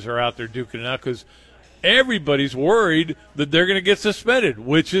players are out there duking it out, because everybody's worried that they're going to get suspended,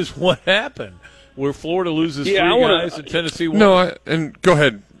 which is what happened, where Florida loses 3 guys and Tennessee won. No, and go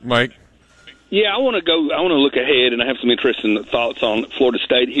ahead, Mike. Yeah, I want to look ahead, and I have some interesting thoughts on Florida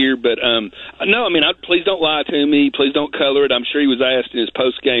State here. But no, I mean, please don't lie to me. Please don't color it. I'm sure he was asked in his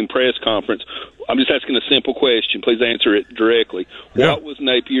post-game press conference. I'm just asking a simple question. Please answer it directly. Yeah. What was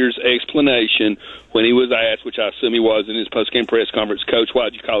Napier's explanation when he was asked, which I assume he was in his post-game press conference, Coach, why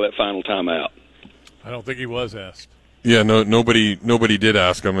did you call that final timeout? I don't think he was asked. Yeah, nobody did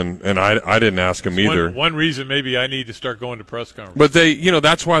ask him, and I didn't ask him either. One reason maybe I need to start going to press conferences. But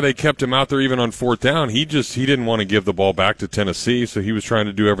that's why they kept him out there even on 4th down. He didn't want to give the ball back to Tennessee, so he was trying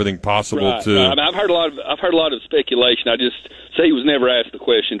to do everything possible to. Right. I mean, I've heard a lot of speculation. So he was never asked the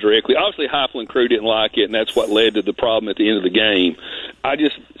question directly. Obviously, Heupel and crew didn't like it, and that's what led to the problem at the end of the game.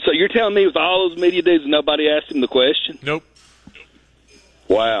 So you're telling me with all those media dudes, nobody asked him the question? Nope.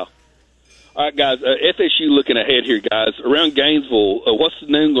 Wow. All right, guys, FSU looking ahead here, guys. Around Gainesville, what's the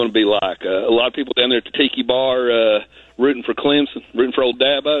noon going to be like? A lot of people down there at the Tiki Bar rooting for Clemson, rooting for old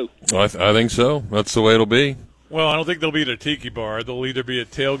Dabo. I think so. That's the way it'll be. Well, I don't think they'll be at a Tiki Bar. They'll either be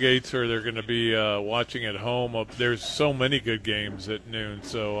at tailgates or they're going to be watching at home. There's so many good games at noon,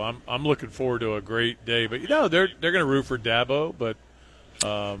 so I'm looking forward to a great day. But they're going to root for Dabo. But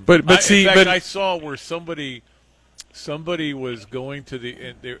I saw where somebody was going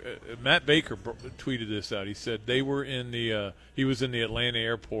to Matt Baker tweeted this out. He said they were he was in the Atlanta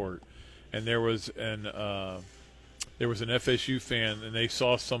airport, and there was an FSU fan, and they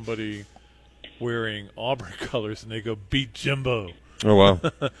saw somebody wearing Auburn colors, and they go, beat Jimbo. Oh, wow.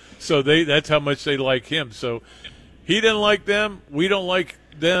 So that's how much they like him. So he didn't like them. We don't like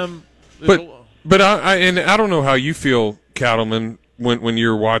them. But I don't know how you feel, Cattleman, when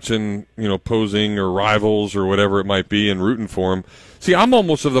you're watching, posing or rivals or whatever it might be and rooting for them. See, I'm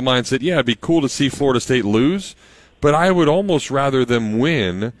almost of the mindset, it'd be cool to see Florida State lose, but I would almost rather them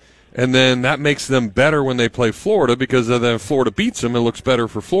win. And then that makes them better when they play Florida because then if Florida beats them, it looks better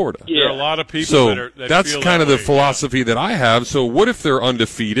for Florida. Yeah. There are a lot of people that's kind of the philosophy that I have. So what if they're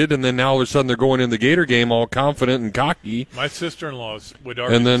undefeated and then now all of a sudden they're going in the Gator game all confident and cocky? My sister-in-law would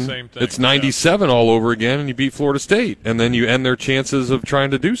argue the same thing. It's 97 all over again and you beat Florida State. And then you end their chances of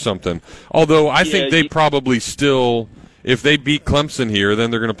trying to do something. Although I think they probably still, if they beat Clemson here,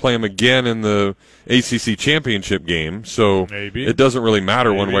 then they're going to play them again in the ACC championship game. So it doesn't really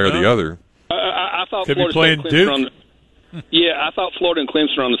matter one way or the other. I thought Could Florida be playing State Duke. I thought Florida and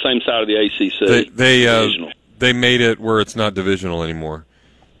Clemson are on the same side of the ACC. They made it where it's not divisional anymore.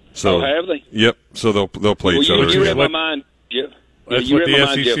 So have they? Yep. So they'll play each other. You read my mind, Jeff. That's what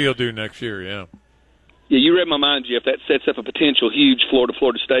the SEC will do next year. Yeah. Yeah, you read my mind, Jeff. That sets up a potential huge Florida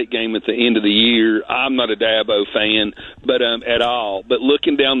State game at the end of the year. I'm not a Dabo fan, but at all. But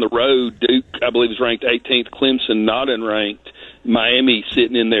looking down the road, Duke, I believe, is ranked 18th. Clemson not unranked. Miami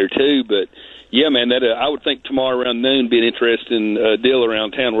sitting in there too. But yeah, man, that I would think tomorrow around noon be an interesting deal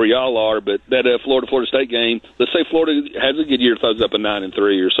around town where y'all are. But that Florida State game, let's say Florida has a good year, throws up a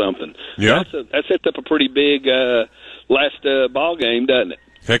 9-3 or something. Yeah, that sets up a pretty big last ball game, doesn't it?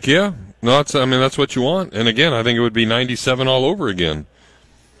 Heck yeah. No, that's what you want. And again, I think it would be 97 all over again.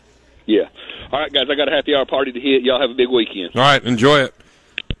 Yeah. All right, guys, I got a happy hour party to hit. Y'all have a big weekend. All right, enjoy it.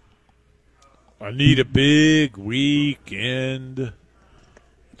 I need a big weekend.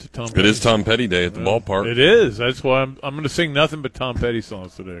 It is Tom Petty Day at the ballpark. It is. That's why I'm going to sing nothing but Tom Petty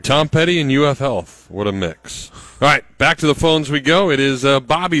songs today. Tom Petty and UF Health. What a mix. All right, back to the phones we go. It is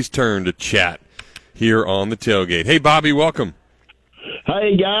Bobby's turn to chat here on the tailgate. Hey, Bobby, welcome.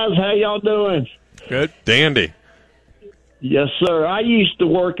 Hey, guys, how y'all doing? Good. Dandy. Yes, sir. I used to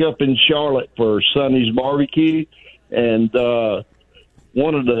work up in Charlotte for Sonny's Barbecue, and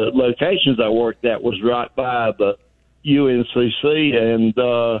one of the locations I worked at was right by the UNCC, and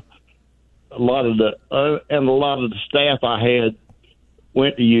a lot of the staff I had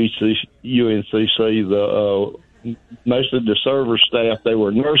went to UNCC. Most of the server staff, they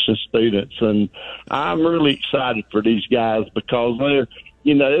were nursing students, and I'm really excited for these guys because they're,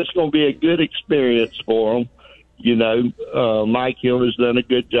 it's going to be a good experience for them. Mike Hill has done a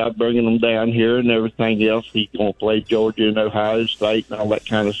good job bringing them down here and everything else. He's going to play Georgia and Ohio State and all that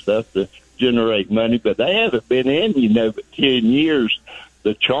kind of stuff to generate money, but they haven't been in, but 10 years.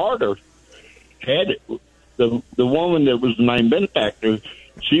 The charter had it. The woman that was the main benefactor,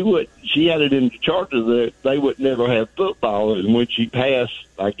 she had it in the charter that they would never have football, and when she passed,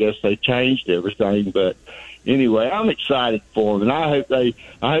 I guess they changed everything. But anyway, I'm excited for them, and I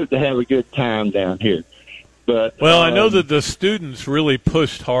hope they have a good time down here. But I know that the students really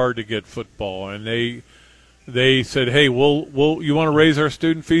pushed hard to get football, and they said, "Hey, we'll you want to raise our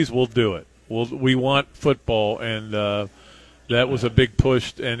student fees? We'll do it. We want football," and that was a big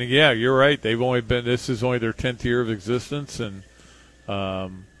push. And yeah, you're right. This is only their 10th year of existence, and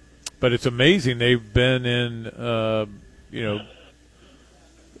but it's amazing they've been in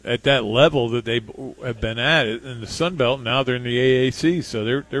at that level that they have been at in the Sun Belt. Now they're in the AAC, so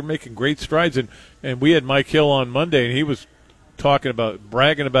they're making great strides. And we had Mike Hill on Monday, and he was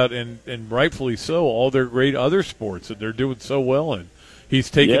bragging about, and rightfully so, all their great other sports that they're doing so well in.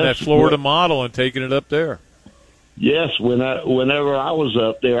 He's taking that Florida model and taking it up there. Yes, whenever I was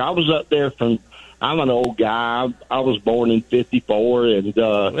up there from. I'm an old guy. I was born in '54, and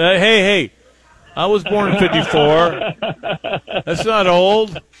hey, I was born in 54. That's not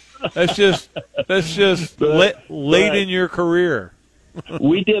old. That's just late in your career.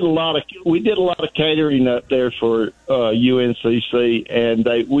 we did a lot of catering up there for UNCC,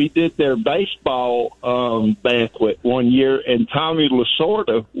 and we did their baseball banquet one year, and Tommy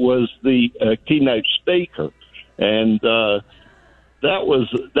Lasorda was the keynote speaker, and that was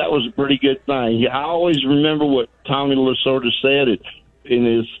a pretty good thing. I always remember what Tommy Lasorda said in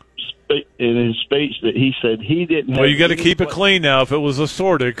his speech, that he said he didn't. Well, you got to keep it clean now. If it was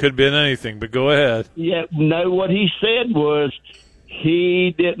Lasorda, it could have been anything. But go ahead. Yeah, no. What he said was,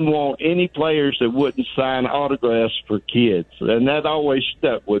 he didn't want any players that wouldn't sign autographs for kids, and that always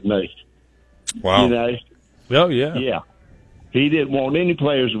stuck with me. Wow. You know? Oh, yeah. Yeah. He didn't want any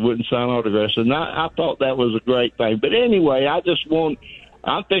players that wouldn't sign autographs, and I thought that was a great thing. But anyway, I'm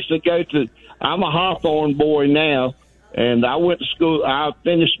fixing to go to – I'm a Hawthorne boy now, and I went to school. I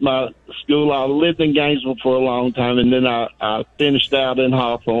finished my school. I lived in Gainesville for a long time, and then I finished out in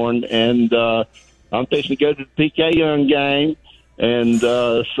Hawthorne, and I'm fixing to go to the PK Young game and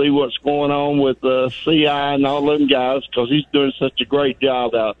see what's going on with CI and all them guys, because he's doing such a great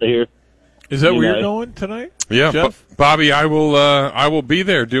job out there. Is that where you're going tonight? Yeah, Jeff? Bobby, I will be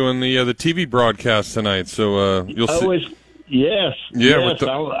there doing the TV broadcast tonight. So you'll see. Yes. Yeah.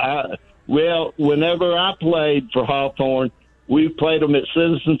 Yes. Well, whenever I played for Hawthorne, we played them at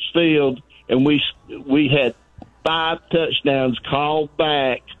Citizens Field, and we had 5 touchdowns called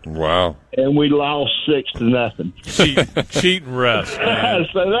back. Wow. And we lost 6-0. Cheat and rest. Man.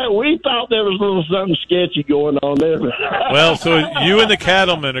 So we thought there was a little something sketchy going on there. Well, so you and the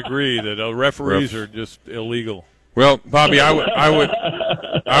cattlemen agree that referees are just illegal. Well, Bobby,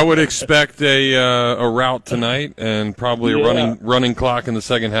 I would expect a rout tonight, and probably a running clock in the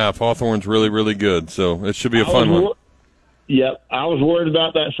second half. Hawthorne's really, really good, so it should be a fun one. Yep, I was worried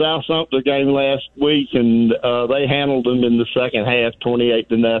about that South Sumter game last week, and they handled them in the second half,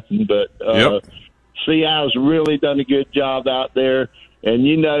 28-0. But CI has really done a good job out there. And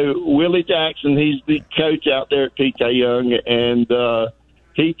Willie Jackson, he's the coach out there at PK Young, and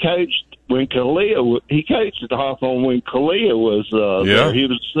he coached when he coached at Hawthorne when Kalia was there. He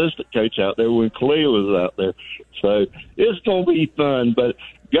was assistant coach out there when Kalia was out there. So it's going to be fun. But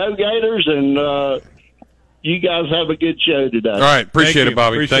go Gators, and you guys have a good show today. All right. Appreciate it,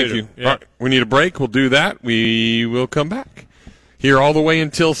 Bobby. Thank you. Yeah. All right, we need a break. We'll do that. We will come back here all the way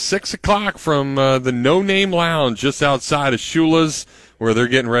until 6 o'clock from the No Name Lounge just outside of Shula's, where they're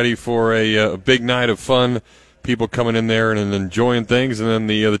getting ready for a big night of fun. People coming in there and enjoying things, and then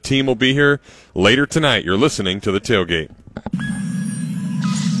the team will be here later tonight. You're listening to The Tailgate.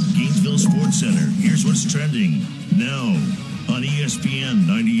 Gainesville Sports Center. Here's what's trending now on ESPN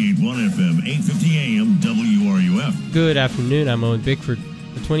 98.1 FM, 850 AM, WRUF. Good afternoon. I'm Owen Bickford.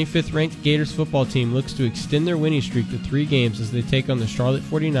 The 25th ranked Gators football team looks to extend their winning streak to 3 games as they take on the Charlotte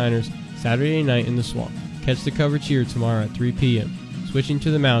 49ers Saturday night in the Swamp. Catch the coverage here tomorrow at 3 p.m. Switching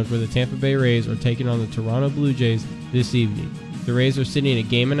to the mound, where the Tampa Bay Rays are taking on the Toronto Blue Jays this evening. The Rays are sitting a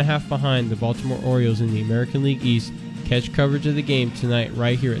game and a half behind the Baltimore Orioles in the American League East. Catch coverage of the game tonight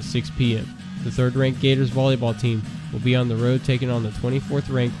right here at 6 p.m. The third-ranked Gators volleyball team will be on the road taking on the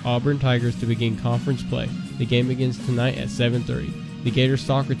 24th-ranked Auburn Tigers to begin conference play. The game begins tonight at 7:30. The Gators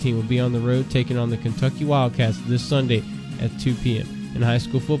soccer team will be on the road taking on the Kentucky Wildcats this Sunday at 2 p.m. In high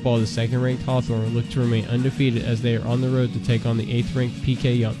school football, the second-ranked Hawthorne will look to remain undefeated as they are on the road to take on the 8th-ranked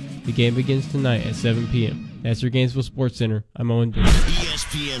PK Young. The game begins tonight at 7 p.m. That's your Gainesville Sports Center. I'm Owen Bickford.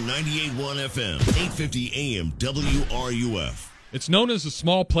 ESPN 98.1 FM, 850 AM, WRUF. It's known as a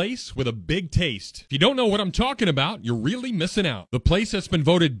small place with a big taste. If you don't know what I'm talking about, you're really missing out. The place that's been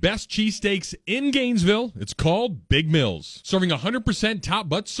voted best cheesesteaks in Gainesville, it's called Big Mills. Serving 100% top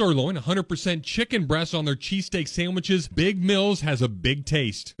butt sirloin, 100% chicken breast on their cheesesteak sandwiches, Big Mills has a big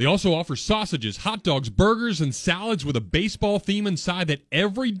taste. They also offer sausages, hot dogs, burgers, and salads with a baseball theme inside that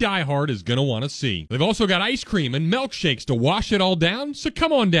every diehard is going to want to see. They've also got ice cream and milkshakes to wash it all down, so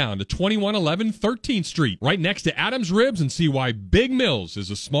come on down to 2111 13th Street, right next to Adam's Ribs, and see why Big Mills is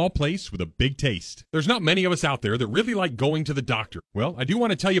a small place with a big taste. There's not many of us out there that really like going to the doctor. Well, I do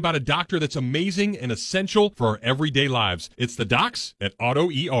want to tell you about a doctor that's amazing and essential for our everyday lives. It's the docs at Auto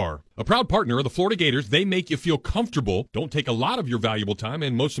ER. A proud partner of the Florida Gators, they make you feel comfortable, don't take a lot of your valuable time,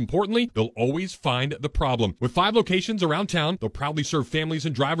 and most importantly, they'll always find the problem. With 5 locations around town, they'll proudly serve families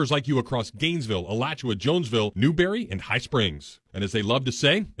and drivers like you across Gainesville, Alachua, Jonesville, Newberry, and High Springs. And as they love to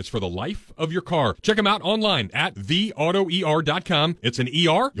say, it's for the life of your car. Check them out online at theautoer.com. It's an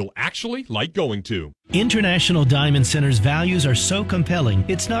ER you'll actually like going to. International Diamond Center's values are so compelling,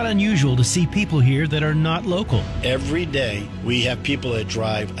 it's not unusual to see people here that are not local. Every day, we have people that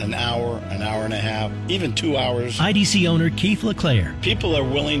drive an hour and a half, even 2 hours. IDC owner Keith LeClaire. People are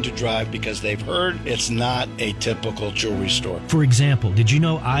willing to drive because they've heard it's not a typical jewelry store. For example, did you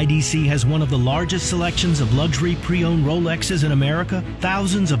know IDC has one of the largest selections of luxury pre-owned Rolexes in America?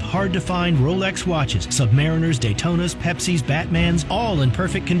 Thousands of hard-to-find Rolex watches, Submariners, Daytonas, Pepsis, Batmans, all in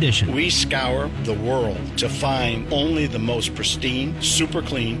perfect condition. We scour the world to find only the most pristine, super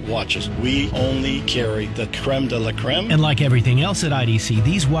clean watches. We only carry the creme de la creme. And like everything else at IDC,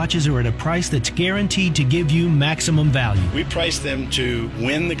 these watches are at a price that's guaranteed to give you maximum value. We price them to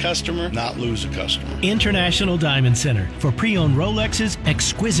win the customer, not lose a customer. International Diamond Center for pre-owned Rolexes,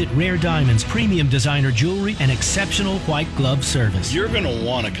 exquisite rare diamonds, premium designer jewelry, and exceptional white glove service. You're going to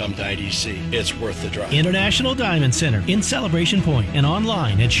want to come to IDC. It's worth the drive. International Diamond Center in Celebration Point and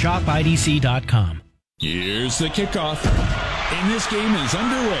online at shopidc.com. Here's the kickoff, and this game is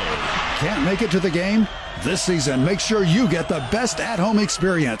underway. Can't make it to the game? This season, make sure you get the best at-home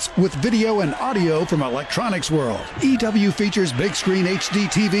experience with video and audio from Electronics World. EW features big screen HD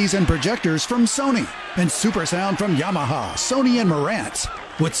TVs and projectors from Sony and super sound from Yamaha, Sony, and Marantz,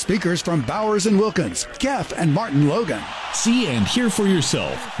 with speakers from Bowers & Wilkins, Geff, and Martin Logan. See and hear for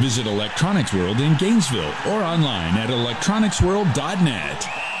yourself. Visit Electronics World in Gainesville or online at electronicsworld.net.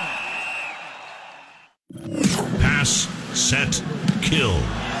 Pass, set, kill.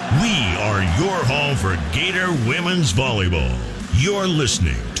 We are your home for Gator Women's Volleyball. You're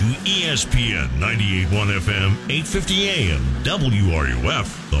listening to ESPN 98.1 FM, 850 AM,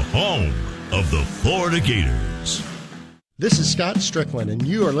 WRUF, the home of the Florida Gators. This is Scott Strickland, and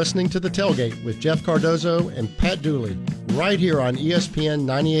you are listening to The Tailgate with Jeff Cardozo and Pat Dooley, right here on ESPN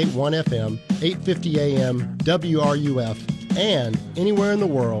 98.1 FM, 850 AM, WRUF, and anywhere in the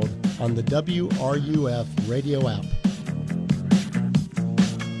world on the WRUF radio app.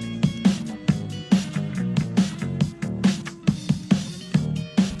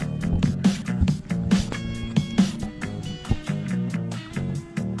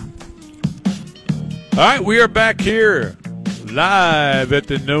 All right, we are back here live at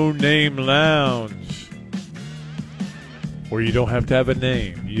the No Name Lounge, where you don't have to have a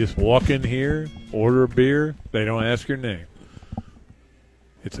name. You just walk in here, order a beer, they don't ask your name.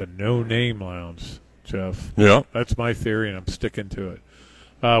 It's a no-name lounge, Jeff. Yeah. That's my theory, and I'm sticking to it.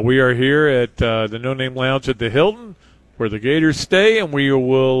 We are here at the No-Name Lounge at the Hilton, where the Gators stay, and we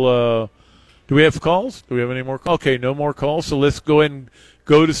will do we have calls? Do we have any more calls? Okay, no more calls, so let's go ahead and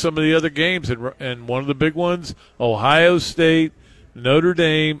go to some of the other games. And one of the big ones, Ohio State, Notre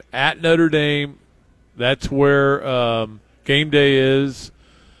Dame, at Notre Dame. That's where game day is.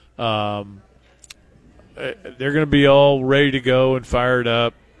 They're going to be all ready to go and fired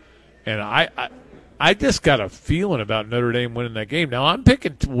up. And I just got a feeling about Notre Dame winning that game. Now, I'm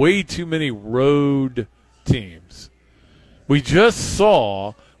picking way too many road teams. We just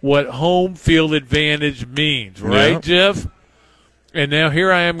saw what home field advantage means, right, Jeff? And now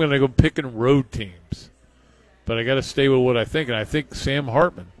here I am going to go picking road teams. But I got to stay with what I think, and I think Sam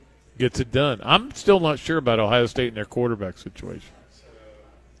Hartman gets it done. I'm still not sure about Ohio State and their quarterback situation.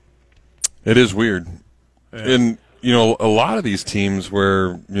 It is weird. Yeah. And, a lot of these teams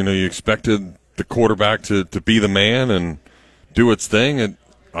where, you expected the quarterback to be the man and do its thing, and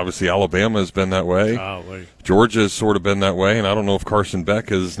obviously Alabama has been that way. Georgia has sort of been that way, and I don't know if Carson Beck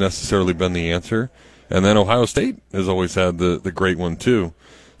has necessarily been the answer. And then Ohio State has always had the great one, too.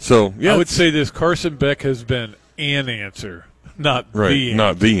 So, yeah. I would say this, Carson Beck has been an answer, not the answer.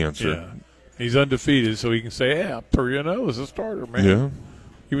 Not the answer. Yeah. He's undefeated, so he can say, yeah, as a starter, man. Yeah.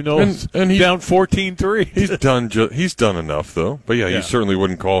 Even though he's down 14-3. He's done enough, though. But, yeah, you certainly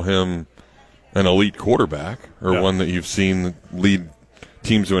wouldn't call him an elite quarterback or one that you've seen lead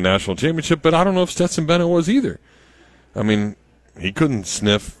teams to a national championship. But I don't know if Stetson Bennett was either. I mean, he couldn't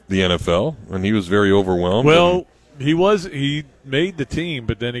sniff the NFL, and he was very overwhelmed. Well, he made the team,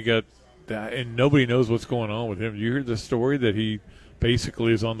 but then he got – and nobody knows what's going on with him. You heard the story that he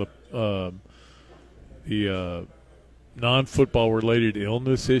basically is on the non-football related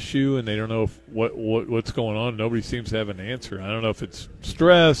illness issue, and they don't know what's going on. Nobody seems to have an answer. I don't know if it's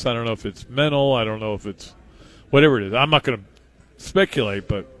stress. I don't know if it's mental. I don't know if it's whatever it is. I'm not going to speculate,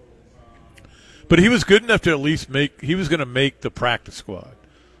 but he was good enough to at least he was going to make the practice squad.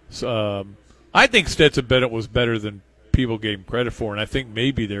 So, I think Stetson Bennett was better than people gave him credit for, and I think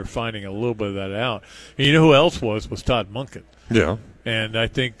maybe they're finding a little bit of that out. And you know who else was Todd Monken. Yeah. And I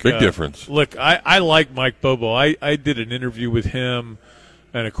think big difference. Look, I like Mike Bobo. I did an interview with him,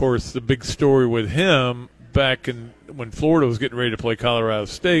 and of course the big story with him back when Florida was getting ready to play Colorado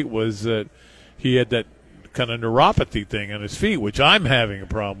State was that he had that kind of neuropathy thing on his feet, which I'm having a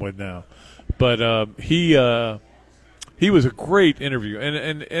problem with now. But he was a great interview,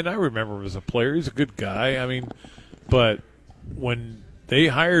 and I remember him as a player. He's a good guy. I mean, but when they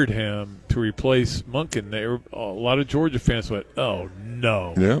hired him to replace Monken, a lot of Georgia fans went, "Oh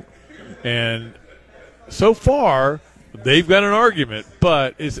no!" Yeah. And so far, they've got an argument,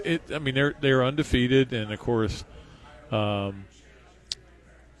 but I mean, they're undefeated, and of course,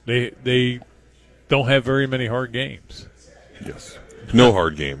 they don't have very many hard games. Yes. No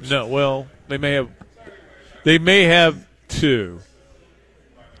hard games. No. Well, they may have two.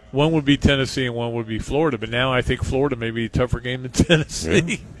 One would be Tennessee and one would be Florida, but now I think Florida may be a tougher game than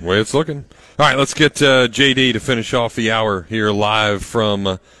Tennessee. Yeah, way it's looking. All right, let's get JD to finish off the hour here live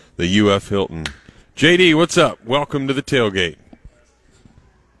from the UF Hilton. JD, what's up? Welcome to the tailgate.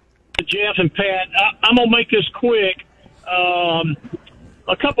 Jeff and Pat, I'm going to make this quick.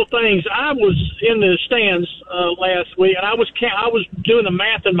 A couple things. I was in the stands last week, and I was doing the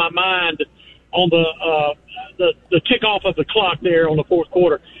math in my mind on the tick off of the clock there on the fourth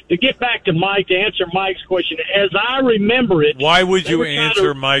quarter. To get back to Mike, to answer Mike's question, as I remember it. Why would you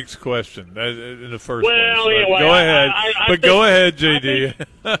answer Mike's question in the first place? Anyway, go ahead. Go ahead, JD.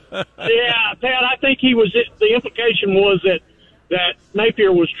 Yeah, Pat, I think the implication was that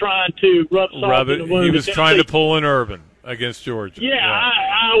Napier was trying to rub salt in the wound. He was trying to pull an Urban against Georgia. Yeah.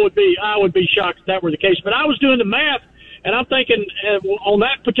 I would be shocked if that were the case. But I was doing the math, and I'm thinking on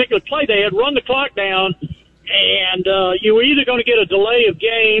that particular play, they had run the clock down, and you were either going to get a delay of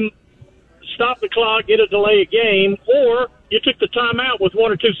game, stop the clock, get a delay of game, or you took the timeout with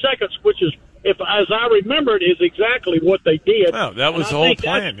 1 or 2 seconds, which is, as I remember it, is exactly what they did. Wow, that was the whole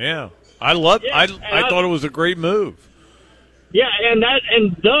plan. Yeah, I thought it was a great move. Yeah, and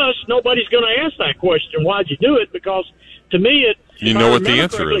thus nobody's going to ask that question. Why'd you do it? Because to me, you know what the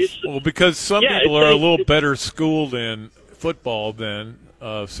answer is. Well, because some people are a little better schooled in football than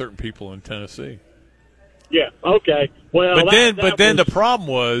certain people in Tennessee. Yeah. Okay. Well, but then the problem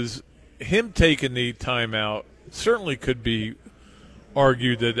was him taking the timeout. Certainly could be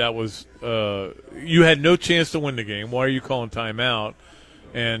argued that was you had no chance to win the game. Why are you calling timeout?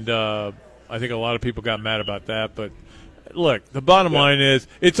 And I think a lot of people got mad about that, but. Look, the bottom line is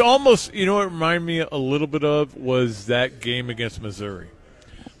it's almost, you know what it reminded me a little bit of was that game against Missouri,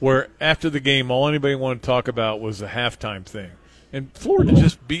 where after the game all anybody wanted to talk about was the halftime thing. And Florida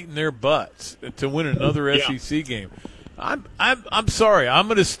just beating their butts to win another SEC game. I'm sorry. I'm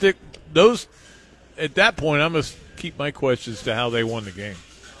going to stick those – at that point, I'm going to keep my questions to how they won the game.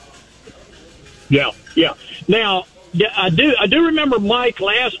 Yeah. Now, I do remember Mike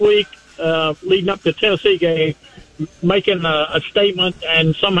last week leading up to the Tennessee game – making a statement,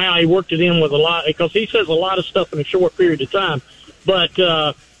 and somehow he worked it in with a lot, because he says a lot of stuff in a short period of time, but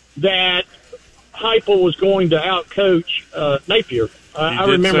that Heupel was going to outcoach Napier. I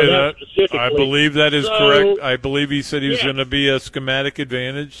remember that specifically. I believe that is correct. I believe he said he was going to be a schematic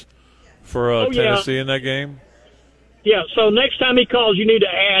advantage for Tennessee in that game. Yeah, so next time he calls, you need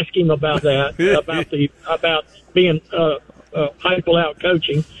to ask him about that, about being Heupel out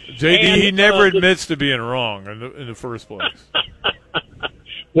coaching. JD, he never admits to being wrong in the first place.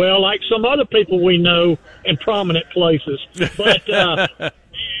 Well, like some other people we know in prominent places. But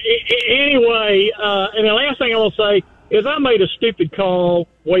anyway, and the last thing I will say is I made a stupid call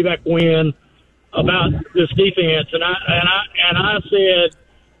way back when about this defense, and I said,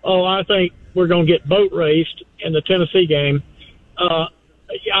 I think we're going to get boat raced in the Tennessee game. I'm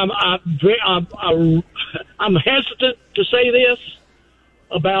hesitant to say this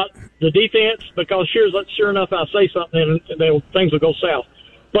about the defense because sure enough, I'll say something and things will go south.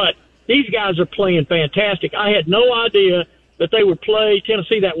 But these guys are playing fantastic. I had no idea that they would play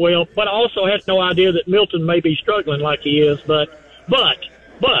Tennessee that well, but I also had no idea that Milton may be struggling like he is. But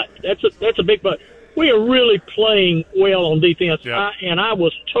that's a big but. We are really playing well on defense, and I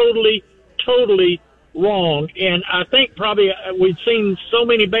was totally wrong. And I think probably we've seen so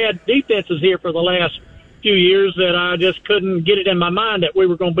many bad defenses here for the last few years that I just couldn't get it in my mind that we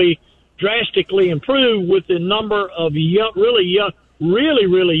were going to be drastically improved with the number of really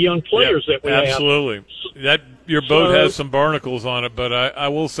young players that we have. Absolutely. That your boat has some barnacles on it, but I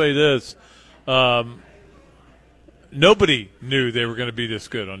will say this. Nobody knew they were going to be this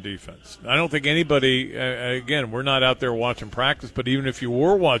good on defense. I don't think anybody, again, we're not out there watching practice, but even if you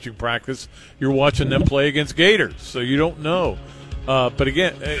were watching practice, you're watching them play against Gators, so you don't know. But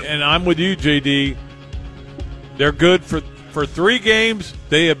again, and I'm with you, JD, they're good for 3 games.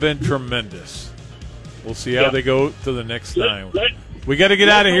 They have been tremendous. We'll see how they go to the next time. We got to get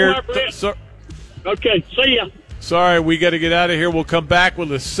out of here. Okay, see ya. Sorry, we got to get out of here. We'll come back with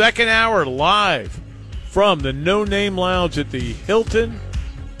the second hour live from the No Name Lounge at the Hilton.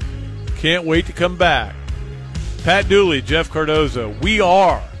 Can't wait to come back. Pat Dooley, Jeff Cardozo, we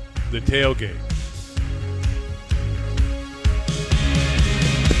are the Tailgate.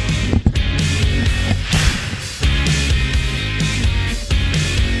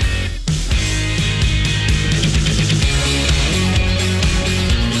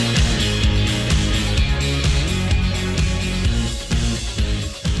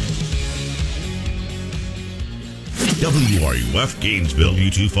 WRUF Gainesville,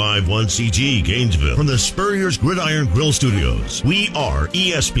 U251CG Gainesville. From the Spurrier's Gridiron Grill Studios, we are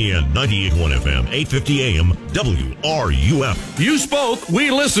ESPN 98.1 FM, 850 AM, WRUF. You spoke, we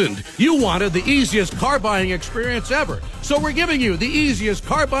listened. You wanted the easiest car buying experience ever. So we're giving you the easiest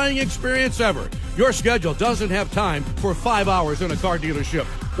car buying experience ever. Your schedule doesn't have time for 5 hours in a car dealership.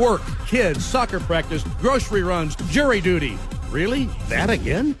 Work, kids, soccer practice, grocery runs, jury duty. Really? That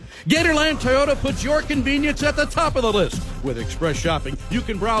again? Gatorland Toyota puts your convenience at the top of the list. With Express Shopping, you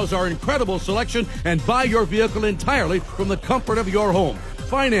can browse our incredible selection and buy your vehicle entirely from the comfort of your home.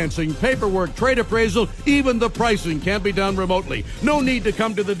 Financing, paperwork, trade appraisal, even the pricing can be done remotely. No need to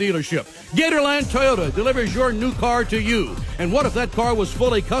come to the dealership. Gatorland Toyota delivers your new car to you. And what if that car was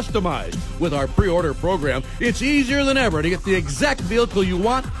fully customized? With our pre-order program, it's easier than ever to get the exact vehicle you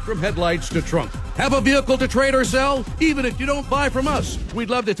want, from headlights to trunk. Have a vehicle to trade or sell? Even if you don't buy from us, we'd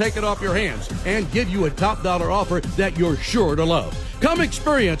love to take it off your hands and give you a top dollar offer that you're sure to love. Come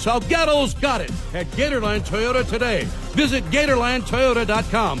experience how Gatto's got it at Gatorland Toyota today. Visit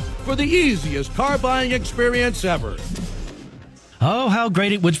GatorlandToyota.com for the easiest car buying experience ever. Oh, how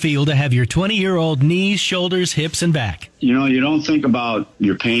great it would feel to have your 20-year-old knees, shoulders, hips, and back. You know, you don't think about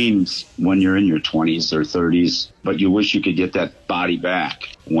your pains when you're in your 20s or 30s, but you wish you could get that body back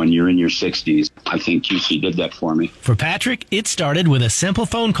when you're in your 60s. I think QC did that for me. For Patrick, it started with a simple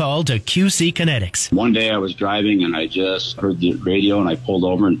phone call to QC Kinetics. One day I was driving and I just heard the radio and I pulled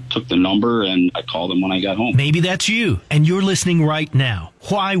over and took the number and I called them when I got home. Maybe that's you and you're listening right now.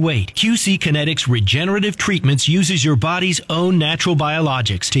 Why wait? QC Kinetics Regenerative Treatments uses your body's own natural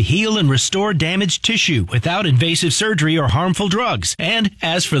biologics to heal and restore damaged tissue without invasive surgery or harmful drugs. And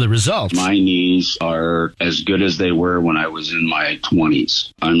as for the results, my knees are as good as they were when I was in my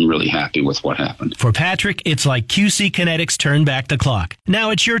 20s. I'm really happy with what happened. For Patrick, it's like QC Kinetics turned back the clock. Now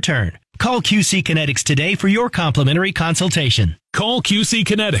it's your turn. Call QC Kinetics today for your complimentary consultation. Call QC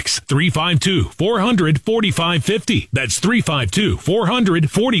Kinetics, 352-400-4550. That's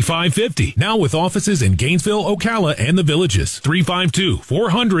 352-400-4550. Now with offices in Gainesville, Ocala, and the Villages.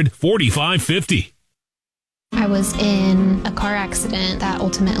 352-400-4550. I was in a car accident that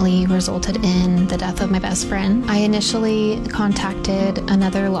ultimately resulted in the death of my best friend. I initially contacted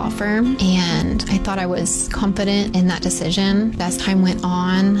another law firm and I thought I was confident in that decision. As time went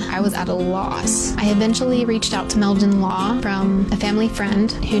on, I was at a loss. I eventually reached out to Meldon Law from a family friend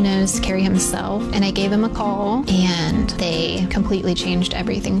who knows Kerry himself, and I gave him a call and they completely changed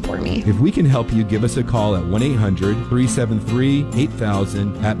everything for me. If we can help you, give us a call at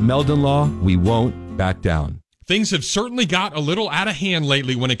 1-800-373-8000. At Meldon Law, we won't back down. Things have certainly got a little out of hand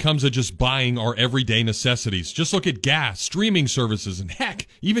lately when it comes to just buying our everyday necessities. Just look at gas, streaming services, and heck,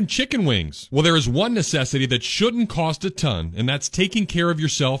 even chicken wings. Well, there is one necessity that shouldn't cost a ton, and that's taking care of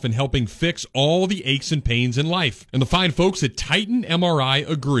yourself and helping fix all the aches and pains in life. And the fine folks at Titan MRI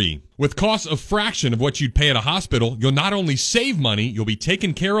agree. With costs a fraction of what you'd pay at a hospital, you'll not only save money, you'll be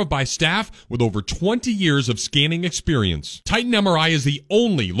taken care of by staff with over 20 years of scanning experience. Titan MRI is the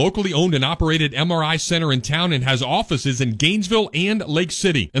only locally owned and operated MRI center in town and has offices in Gainesville and Lake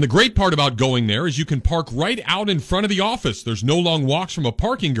City. And the great part about going there is you can park right out in front of the office. There's no long walks from a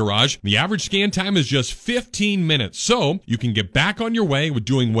parking garage. The average scan time is just 15 minutes, so you can get back on your way with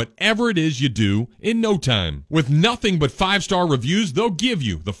doing whatever it is you do in no time. With nothing but 5-star reviews, they'll give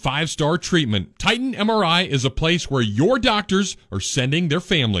you the 5-star treatment. Titan MRI is a place where your doctors are sending their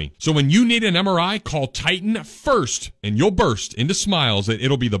family. So when you need an MRI, call Titan first, and you'll burst into smiles that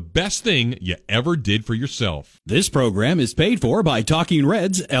it'll be the best thing you ever did for yourself. This program is paid for by Talking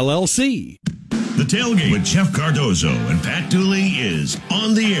Reds, LLC. The Tailgate with Jeff Cardozo and Pat Dooley is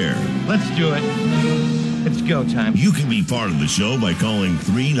on the air. Let's do it. It's go time. You can be part of the show by calling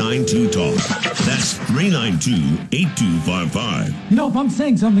 392-TALK. That's 392-8255. You know, if I'm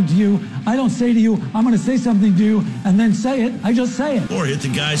saying something to you, I don't say to you, I'm going to say something to you, and then say it. I just say it. Or hit the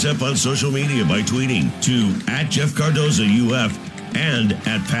guys up on social media by tweeting to @JeffCardozoUF and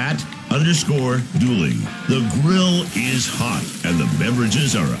 @Pat_Dooley. The grill is hot and the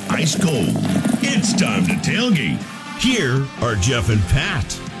beverages are ice cold. It's time to tailgate. Here are Jeff and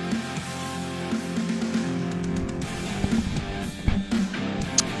Pat.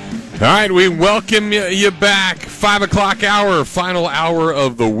 All right, we welcome you back. 5 o'clock hour, final hour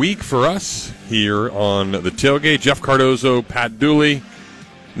of the week for us here on the Tailgate. Jeff Cardozo, Pat Dooley.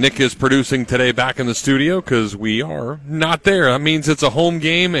 Nick is producing today back in the studio because we are not there. That means it's a home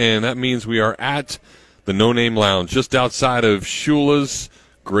game, and that means we are at the No Name Lounge just outside of Shula's.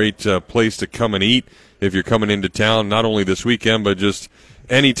 Great place to come and eat if you're coming into town, not only this weekend, but just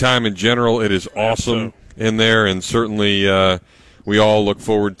any time in general. It is awesome in there, and certainly we all look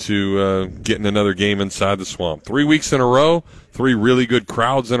forward to getting another game inside the Swamp. 3 weeks in a row, 3 really good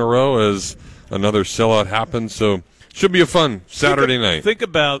crowds in a row as another sellout happens. So should be a fun Saturday night. Think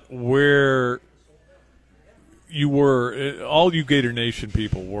about where you were, all you Gator Nation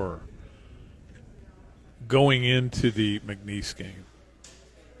people were, going into the McNeese game.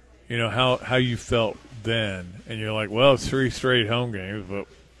 You know, how you felt then. And you're like, well, it's 3 straight home games, but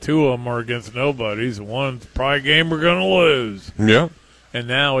 2 of them are against nobodies, and one's probably a game we're going to lose. Yeah. And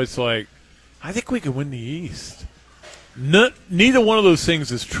now it's like, I think we can win the East. Neither one of those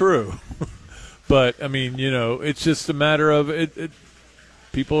things is true. But, I mean, you know, it's just a matter of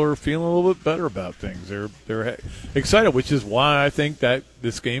people are feeling a little bit better about things. They're excited, which is why I think that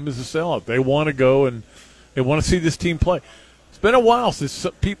this game is a sellout. They want to go and they want to see this team play. It's been a while since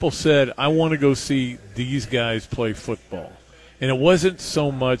people said, I want to go see these guys play football. And it wasn't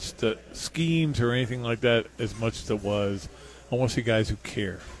so much the schemes or anything like that as much as it was, I want to see guys who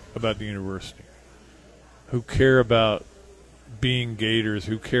care about the university, who care about being Gators,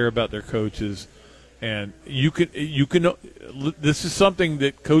 who care about their coaches. And you can. This is something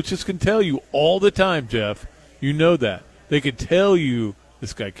that coaches can tell you all the time, Jeff. You know that. They can tell you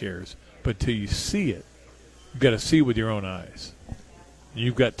this guy cares. But till you see it, you've got to see it with your own eyes.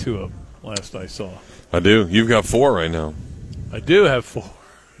 You've got 2 of them, last I saw. I do. You've got 4 right now. I do have 4.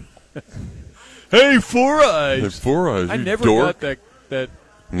 Hey, 4 eyes. Hey, 4 eyes. I never dork. got that.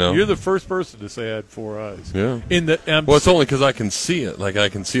 No. You're the first person to say I had 4 eyes. Yeah. Well, it's only because I can see it. Like, I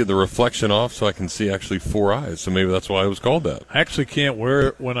can see the reflection off, so I can see actually 4 eyes. So maybe that's why it was called that. I actually can't wear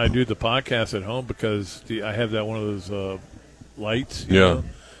it when I do the podcast at home because I have that one of those lights. You know,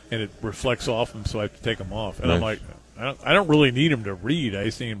 and it reflects off them, so I have to take them off. And nice. I'm like, I don't really need them to read. I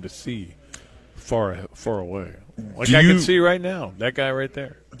just need them to see far away. Like I can see right now, that guy right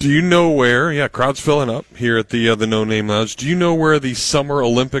there. Do you know where? Yeah, crowd's filling up here at the No Name Lounge. Do you know where the Summer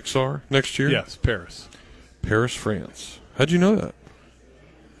Olympics are next year? Yes, Paris. Paris, France. How'd you know that?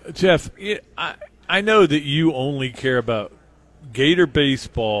 Jeff, I know that you only care about Gator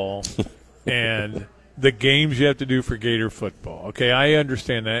baseball and the games you have to do for Gator football. Okay, I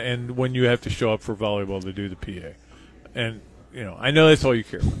understand that. And when you have to show up for volleyball to do the PA. And, you know, I know that's all you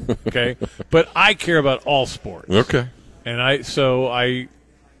care about, okay? But I care about all sports. Okay. And I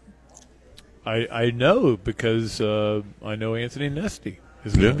know because I know Anthony Nesty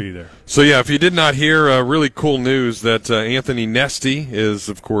is going to be there. So, yeah, if you did not hear, really cool news that Anthony Nesty is,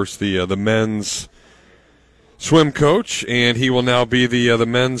 of course, the men's swim coach, and he will now be the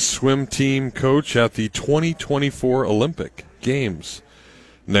men's swim team coach at the 2024 Olympic Games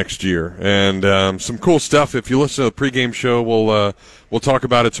next year. And some cool stuff. If you listen to the pregame show, we'll talk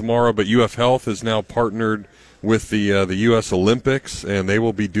about it tomorrow, but UF Health is now partnered with the U.S. Olympics, and they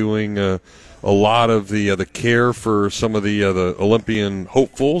will be doing a lot of the care for some of the Olympian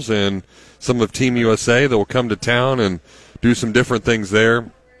hopefuls and some of Team USA that will come to town and do some different things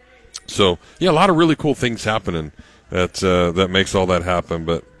there. So, yeah, a lot of really cool things happening that makes all that happen.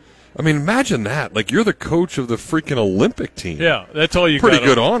 But, I mean, imagine that. Like, you're the coach of the freaking Olympic team. Yeah, that's all you got. Pretty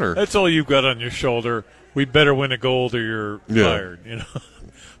good honor. That's all you've got on your shoulder. We better win a gold or you're fired, you know.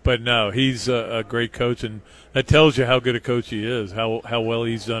 But, no, he's a great coach, and that tells you how good a coach he is, how well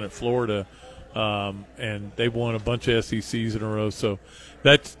he's done at Florida. And they've won a bunch of SECs in a row, so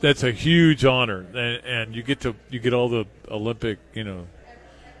that's a huge honor. And you get all the Olympic, you know,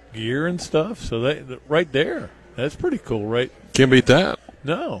 gear and stuff. So that right there, that's pretty cool, right? Can't beat that.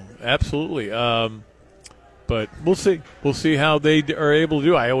 No, absolutely. But we'll see. We'll see how they are able to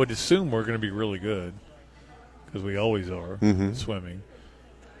do. I would assume we're going to be really good because we always are in swimming.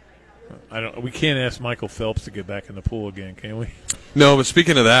 We can't ask Michael Phelps to get back in the pool again, can we? No, but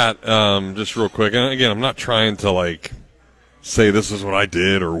speaking of that, just real quick, and again, I'm not trying to like say this is what I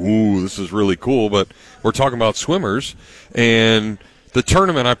did or ooh, this is really cool, but we're talking about swimmers and the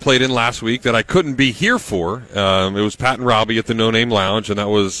tournament I played in last week that I couldn't be here for. It was Pat and Robbie at the No Name Lounge, and that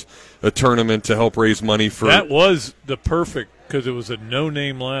was a tournament to help raise money for. That was the perfect because it was a No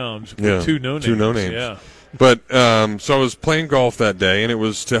Name Lounge with 2 no names. 2 no names. Yeah. But so I was playing golf that day, and it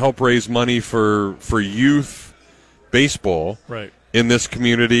was to help raise money for youth baseball. Right. in this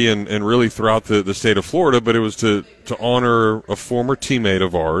community and really throughout the state of Florida, but it was to honor a former teammate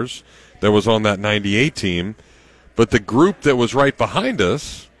of ours that was on that 98 team. But the group that was right behind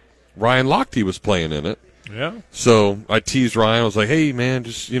us, Ryan Lochte was playing in it. Yeah. So I teased Ryan. I was like, hey, man,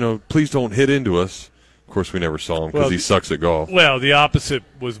 just, please don't hit into us. Of course, we never saw him because he sucks at golf. Well, the opposite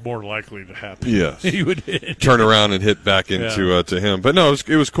was more likely to happen. Yes. He would hit. Turn around and hit back into to him. But, no,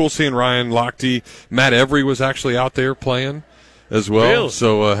 it was cool seeing Ryan Lochte. Matt Every was actually out there playing as well. Really?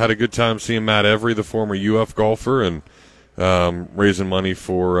 So had a good time seeing Matt Every, the former UF golfer, and raising money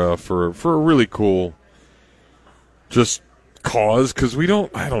for a really cool just cause, because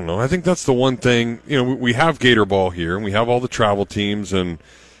I don't know. I think that's the one thing, we have Gator Ball here, and we have all the travel teams, and,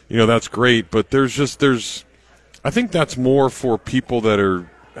 that's great, but I think that's more for people that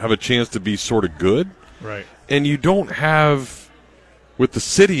have a chance to be sort of good. Right. And you don't have, with the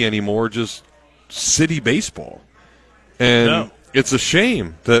city anymore, just city baseball. And it's a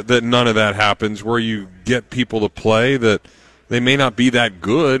shame that none of that happens, where you get people to play that they may not be that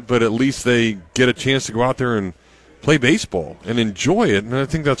good, but at least they get a chance to go out there and play baseball and enjoy it. And I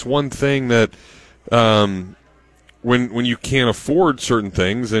think that's one thing that when you can't afford certain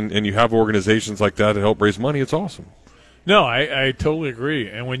things and you have organizations like that to help raise money, it's awesome. No, I totally agree.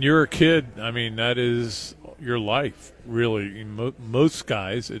 And when you're a kid, I mean, that is your life, really. Most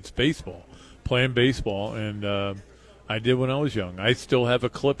guys, it's baseball, playing baseball. And I did when I was young. I still have a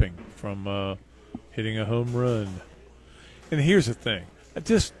clipping from hitting a home run. And here's the thing.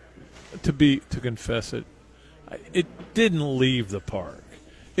 Just to confess it, it didn't leave the park.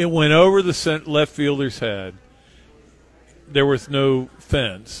 It went over the left fielder's head. There was no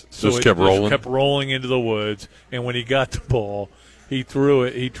fence, so it kept rolling into the woods. And when he got the ball, he threw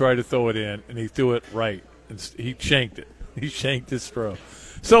it. He tried to throw it in, and he threw it right. And he shanked it. He shanked his throw.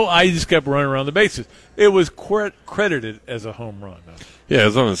 So I just kept running around the bases. It was credited as a home run. Yeah,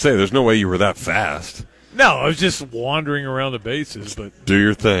 as I'm going to say, there's no way you were that fast. No, I was just wandering around the bases. But do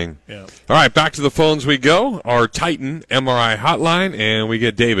your thing. Yeah. All right, back to the phones we go. Our Titan MRI hotline, and we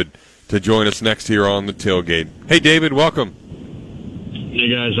get David to join us next here on the tailgate. Hey, David, welcome. Hey,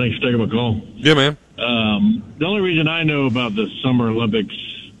 guys, thanks for taking my call. Yeah, man. The only reason I know about the Summer Olympics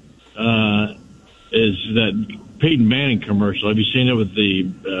is that Peyton Manning commercial. Have you seen it with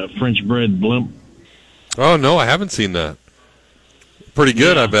the French bread blimp? Oh, no, I haven't seen that. Pretty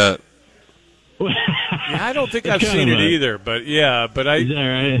good, I bet. Yeah, I don't think I've seen it either, but I. Is that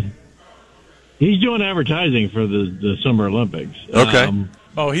right? He's doing advertising for the Summer Olympics. Okay.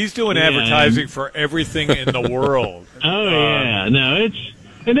 He's doing advertising for everything in the world. Yeah, no,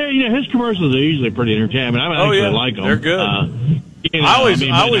 and his commercials are usually pretty entertaining. I actually like them. They're good. I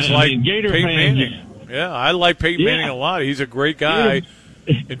always like Gator Peyton fans. Manning. Yeah, I like Peyton Manning a lot. He's a great guy.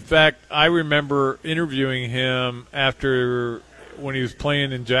 In fact, I remember interviewing him when he was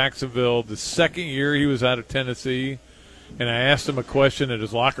playing in Jacksonville the second year he was out of Tennessee, and I asked him a question at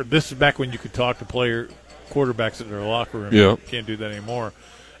his locker. This is back when you could talk to quarterbacks in their locker room. Yeah. You can't do that anymore.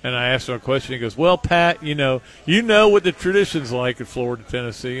 And I asked him a question. He goes, well, Pat, you know what the tradition's like in Florida,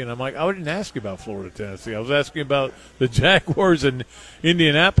 Tennessee. And I'm like, I didn't ask you about Florida, Tennessee. I was asking about the Jaguars in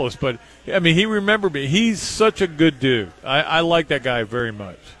Indianapolis. But, I mean, he remembered me. He's such a good dude. I like that guy very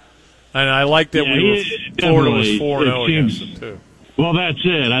much. And I like that Florida was 4-0 against him, too. Well, that's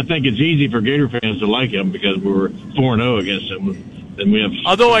it. I think it's easy for Gator fans to like him because we were 4-0 against him. And we have.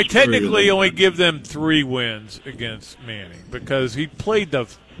 Although I technically only give them 3 wins against Manning because he played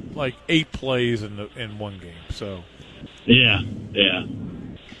 8 plays in one game. So. Yeah.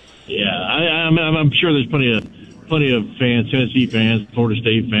 I'm sure there's plenty of fans, Tennessee fans, Florida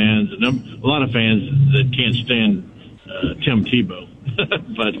State fans, and a lot of fans that can't stand Tim Tebow.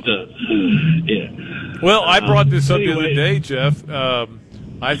 But yeah. Well, I brought this up the other day, Jeff.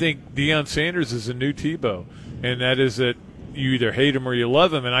 I think Deion Sanders is a new Tebow, and that is that you either hate him or you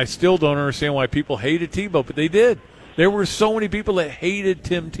love him. And I still don't understand why people hated Tebow, but they did. There were so many people that hated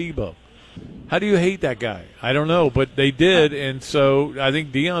Tim Tebow. How do you hate that guy? I don't know, but they did, and so I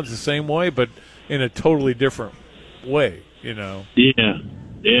think Deion's the same way, but in a totally different way. Yeah.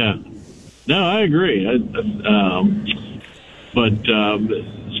 No, I agree. But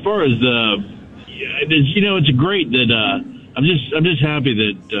as far as it's great that I'm just happy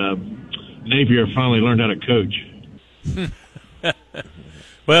that Napier finally learned how to coach.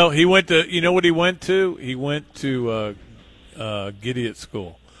 Well, he went to. You know what he went to? He went to Gideon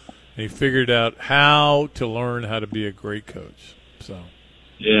School. And he figured out how to learn how to be a great coach. So.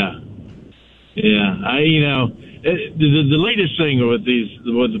 Yeah. The latest thing with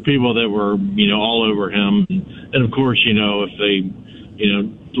the people that were all over him, and of course if they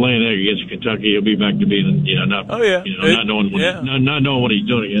lay an egg against Kentucky, he'll be back to being, not knowing what he's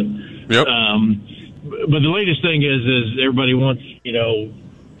doing again. Yep. But the latest thing is everybody wants,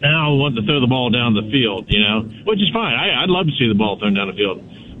 now want to throw the ball down the field, which is fine. I'd love to see the ball thrown down the field.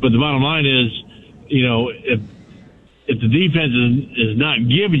 But the bottom line is, if the defense is not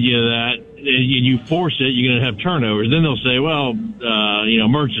giving you that, and you force it, you're going to have turnovers. Then they'll say, well,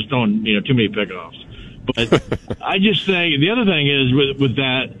 Mertz is throwing, too many pickoffs. But I just think the other thing is with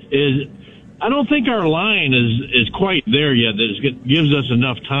that is I don't think our line is quite there yet that gives us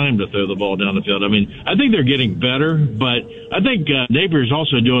enough time to throw the ball down the field. I mean, I think they're getting better, but I think Napier's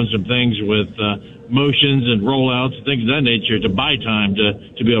also doing some things with motions and rollouts and things of that nature to buy time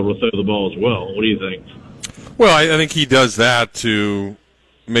to be able to throw the ball as well. What do you think? Well, I think he does that to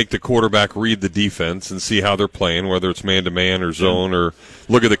make the quarterback read the defense and see how they're playing, whether it's man-to-man or zone or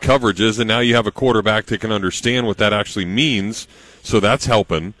look at the coverages, and now you have a quarterback that can understand what that actually means, so that's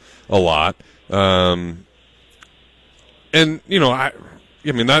helping a lot. And,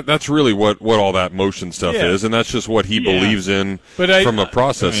 that's really what all that motion stuff is, and that's just what he believes in from a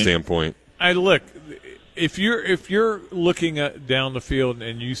process standpoint. Look, if you're looking down the field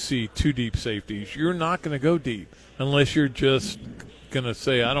and you see two deep safeties, you're not going to go deep unless you're just going to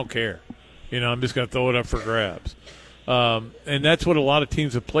say, I don't care. I'm just going to throw it up for grabs. And that's what a lot of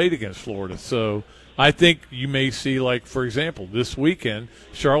teams have played against Florida. So I think you may see, like, for example, this weekend,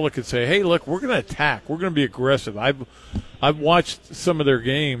 Charlotte could say, hey, look, we're going to attack. We're going to be aggressive. I've watched some of their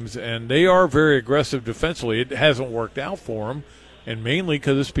games, and they are very aggressive defensively. It hasn't worked out for them, and mainly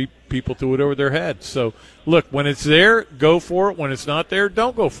because people threw it over their heads. So, look, when it's there, go for it. When it's not there,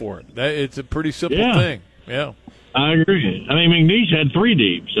 don't go for it. It's a pretty simple thing. Yeah. I agree. I mean, McNeese had 3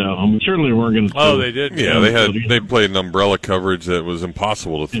 deep, so I'm certainly weren't going to. Oh, they did. Yeah, they played an umbrella coverage that was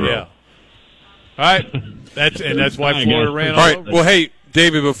impossible to throw. Yeah. All right, that's why Florida ran. All right. Well, hey,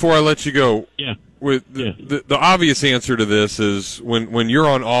 David, before I let you go, with the obvious answer to this is when you're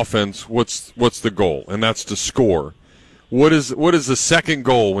on offense, what's the goal? And that's to score. What is the second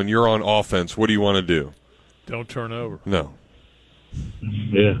goal when you're on offense? What do you want to do? Don't turn over. No.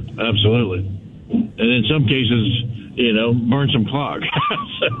 Yeah, absolutely. And in some cases, burn some clock.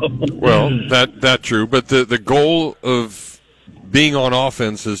 Well, that true. But the goal of being on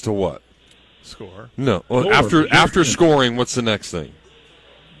offense is to what? Score. No. Well, after scoring, what's the next thing?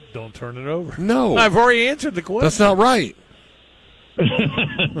 Don't turn it over. No. I've already answered the question. That's not right.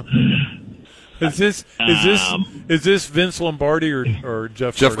 Is this Vince Lombardi or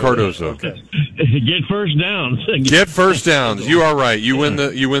Jeff Cardozo? Okay. Get first downs. Get first downs. You are right. You win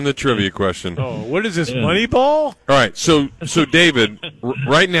the trivia question. Oh, what is this, Moneyball? All right. So David,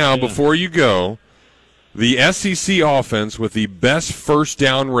 right now before you go, the SEC offense with the best first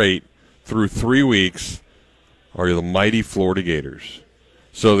down rate through 3 weeks are the mighty Florida Gators.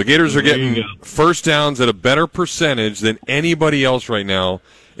 So the Gators are getting first downs at a better percentage than anybody else right now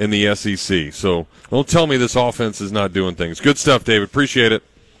in the SEC. So don't tell me this offense is not doing things. Good stuff, David. Appreciate it.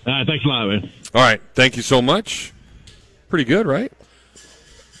 All right, thanks a lot, man. All right, thank you so much. Pretty good, right?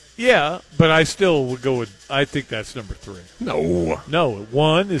 Yeah, but I still would go with, I think that's number 3. No.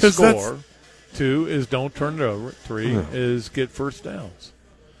 1 is score. 2 is don't turn it over. 3 is get first downs.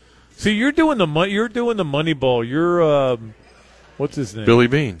 See, you're doing the money ball. You're what's his name? Billy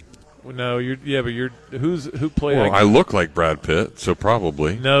Bean. No, who played? Well, I look like Brad Pitt, so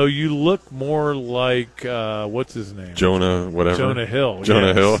probably. No, you look more like what's his name? Jonah Hill.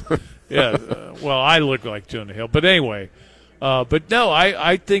 Jonah Hill. Yeah. Well, I look like Jonah Hill, but anyway. But no,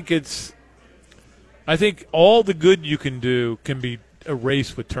 I think I think all the good you can do can be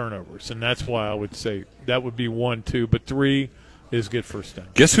erased with turnovers, and that's why I would say that would be 1, 2, but 3 is get first down.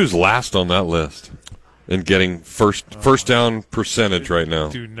 Guess who's last on that list in getting first down percentage right now?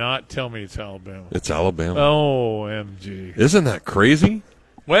 Do not tell me it's Alabama. It's Alabama. Oh, MG. Isn't that crazy?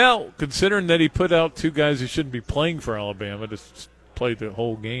 Well, considering that he put out 2 guys who shouldn't be playing for Alabama to play the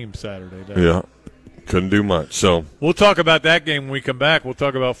whole game Saturday. Yeah, couldn't do much. So we'll talk about that game when we come back. We'll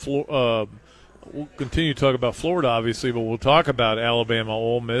talk about we'll continue to talk about Florida, obviously, but we'll talk about Alabama,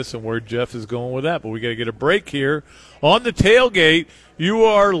 Ole Miss, and where Jeff is going with that. But we got to get a break here on the tailgate. You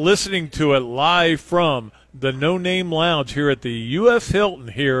are listening to it live from the No Name Lounge here at the U.S. Hilton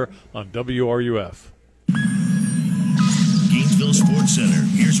here on WRUF. Gainesville Sports Center.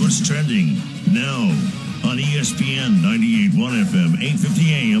 Here's what's trending now on ESPN 98.1 FM,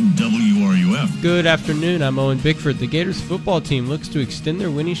 850 AM, WRUF. Good afternoon. I'm Owen Bickford. The Gators football team looks to extend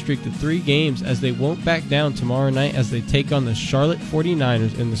their winning streak to 3 games as they won't back down tomorrow night as they take on the Charlotte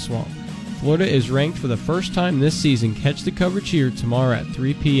 49ers in the Swamp. Florida is ranked for the first time this season. Catch the coverage here tomorrow at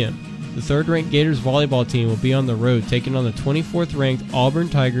 3 p.m. The third-ranked Gators volleyball team will be on the road taking on the 24th-ranked Auburn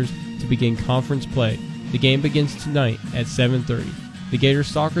Tigers to begin conference play. The game begins tonight at 7:30. The Gators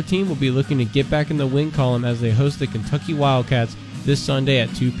soccer team will be looking to get back in the win column as they host the Kentucky Wildcats this Sunday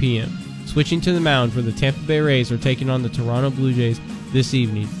at 2 p.m. Switching to the mound for the Tampa Bay Rays are taking on the Toronto Blue Jays this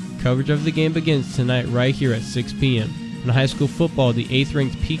evening. Coverage of the game begins tonight right here at 6 p.m. In high school football, the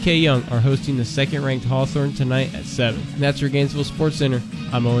 8th-ranked PK Young are hosting the 2nd-ranked Hawthorne tonight at 7. And that's your Gainesville Sports Center.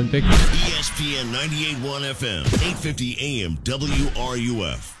 I'm Owen Bickford. ESPN 98.1 FM, 850 AM,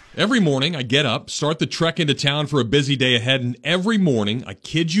 WRUF. Every morning I get up, start the trek into town for a busy day ahead, and every morning, I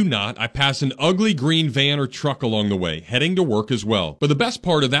kid you not, I pass an ugly green van or truck along the way, heading to work as well. But the best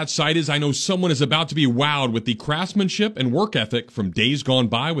part of that sight is I know someone is about to be wowed with the craftsmanship and work ethic from days gone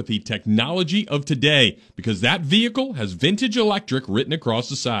by with the technology of today, because that vehicle has Vintage Electric written across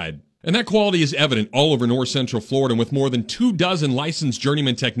the side. And that quality is evident all over North Central Florida, and with more than 24 licensed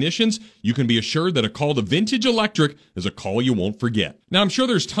journeyman technicians, you can be assured that a call to Vintage Electric is a call you won't forget. Now, I'm sure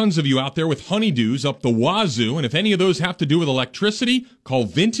there's tons of you out there with honeydews up the wazoo, and if any of those have to do with electricity, call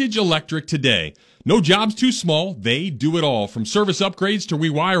Vintage Electric today. No job's too small, they do it all, from service upgrades to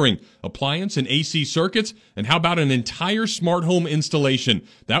rewiring, appliance and AC circuits, and how about an entire smart home installation?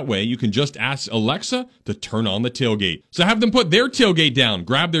 That way you can just ask Alexa to turn on the tailgate. So have them put their tailgate down,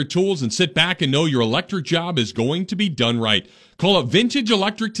 grab their tools, and sit back and know your electric job is going to be done right. Call up Vintage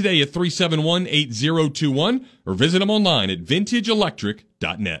Electric today at 371-8021 or visit them online at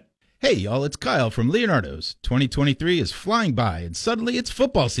vintageelectric.net. Hey y'all, it's Kyle from Leonardo's. 2023 is flying by and suddenly it's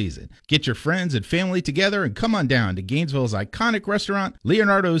football season. Get your friends and family together and come on down to Gainesville's iconic restaurant,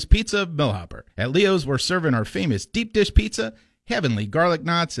 Leonardo's Pizza Millhopper. At Leo's, we're serving our famous deep dish pizza, heavenly garlic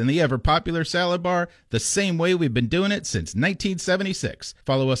knots, and the ever-popular salad bar the same way we've been doing it since 1976.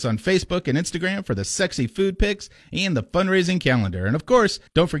 Follow us on Facebook and Instagram for the sexy food pics and the fundraising calendar. And of course,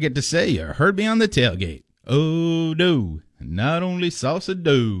 don't forget to say you heard me on the tailgate. Oh no, not only salsa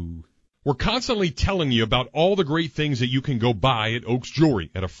dough. We're constantly telling you about all the great things that you can go buy at Oaks Jewelry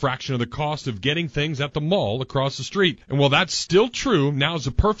at a fraction of the cost of getting things at the mall across the street. And while that's still true, now's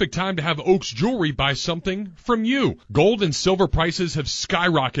the perfect time to have Oaks Jewelry buy something from you. Gold and silver prices have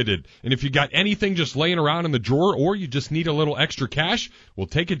skyrocketed. And if you got anything just laying around in the drawer or you just need a little extra cash, we'll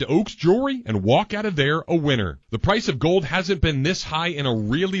take it to Oaks Jewelry and walk out of there a winner. The price of gold hasn't been this high in a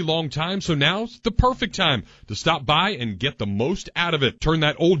really long time, so now's the perfect time to stop by and get the most out of it. Turn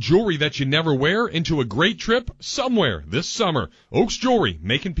that old jewelry that you never wear into a great trip somewhere this summer. Oaks Jewelry,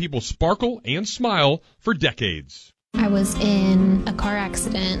 making people sparkle and smile for decades. I was in a car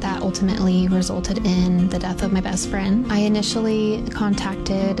accident that ultimately resulted in the death of my best friend. I initially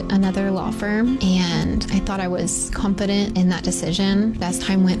contacted another law firm and I thought I was confident in that decision. As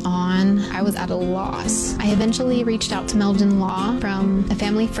time went on, I was at a loss. I eventually reached out to Meldon Law from a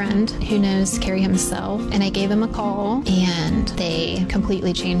family friend who knows Kerry himself, and I gave him a call and they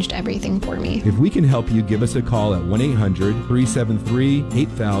completely changed everything for me. If we can help you, give us a call at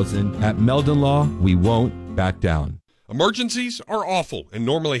 1-800-373-8000. At Meldon Law, we won't back down. Emergencies are awful and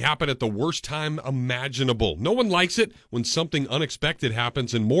normally happen at the worst time imaginable. No one likes it when something unexpected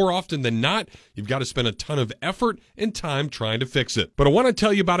happens, and more often than not, you've got to spend a ton of effort and time trying to fix it. But I want to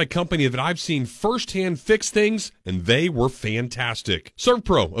tell you about a company that I've seen firsthand fix things, and they were fantastic.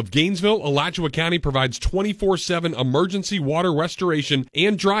 ServPro of Gainesville, Alachua County provides 24/7 emergency water restoration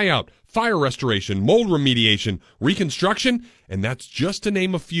and dryout, fire restoration, mold remediation, reconstruction, and that's just to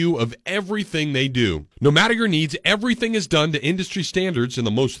name a few of everything they do. No matter your needs, everything is done to industry standards in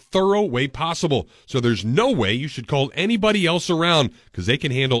the most thorough way possible. So there's no way you should call anybody else around, because they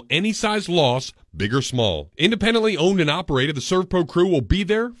can handle any size loss, big or small. Independently owned and operated, the ServPro crew will be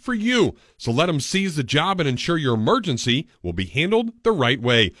there for you. So let them seize the job and ensure your emergency will be handled the right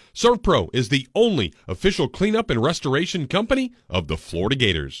way. ServPro is the only official cleanup and restoration company of the Florida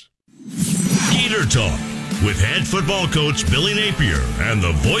Gators. Gator Talk with head football coach Billy Napier and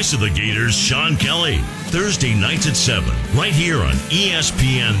the voice of the Gators, Sean Kelly. Thursday nights at 7, right here on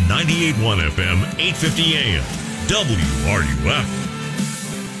ESPN 98.1 FM, 850 AM, WRUF.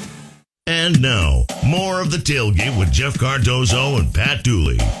 And now, more of the Tailgate with Jeff Cardozo and Pat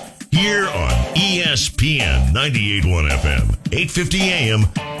Dooley. Here on ESPN 98.1 FM, 850 AM,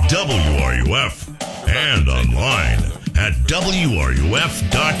 WRUF. And online at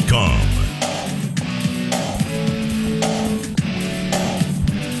WRUF.com.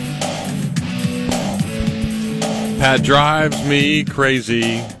 Pat drives me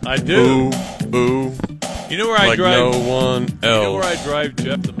crazy. I do. Boo. You know where I drive? No one else. You know where I drive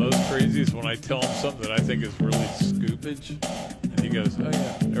Jeff the most crazy is when I tell him something that I think is really scoopage, and he goes, "Oh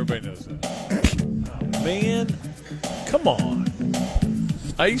yeah, everybody knows that." Oh, man, come on.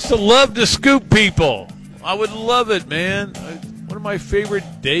 I used to love to scoop people. I would love it, man. One of my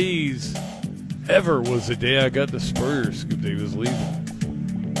favorite days ever was the day I got the Spurrier scoop. He was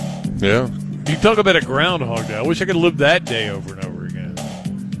leaving. Yeah. You talk about a Groundhog Day. I wish I could live that day over and over again.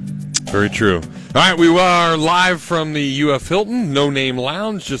 Very true. All right, we are live from the UF Hilton No Name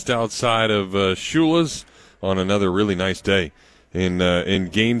Lounge just outside of Shula's on another really nice day in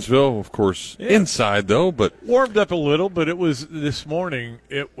Gainesville. Of course, inside though, but warmed up a little. But it was this morning.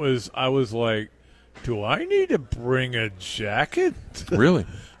 I was like, do I need to bring a jacket? Really?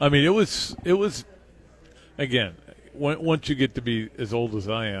 I mean, it was. Again, once you get to be as old as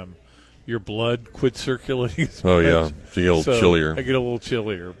I am, your blood quits circulating. Oh yeah, so you get a little chillier. I get a little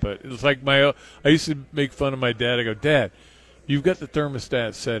chillier, but it's like I used to make fun of my dad. I go, Dad, you've got the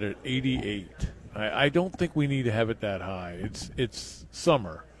thermostat set at 88. I don't think we need to have it that high. It's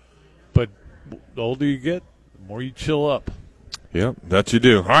summer, but the older you get, the more you chill up. Yep, that you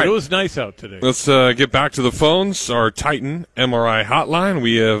do. All right. It was nice out today. Let's get back to the phones. Our Titan MRI hotline.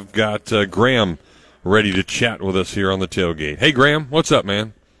 We have got Graham ready to chat with us here on the tailgate. Hey, Graham, what's up,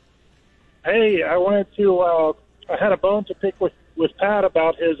 man? Hey, I wanted to. I had a bone to pick with Pat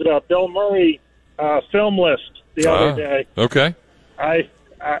about his Bill Murray film list the other day. Okay.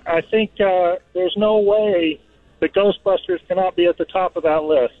 I think there's no way the Ghostbusters cannot be at the top of that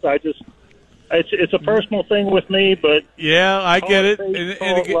list. It's a personal thing with me, but yeah, I get it.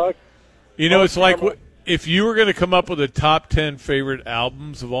 And again, you know, it's like if you were going to come up with a top 10 favorite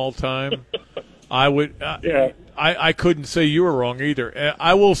albums of all time, I would. I couldn't say you were wrong either.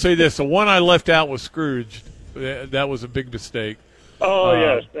 I will say this: the one I left out was Scrooge. That was a big mistake. Oh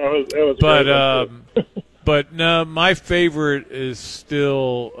yes, that was. But no, my favorite is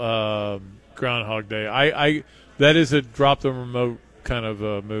still Groundhog Day. That is a drop the remote kind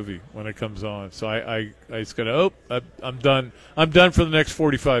of movie when it comes on. So I just gotta I'm done. I'm done for the next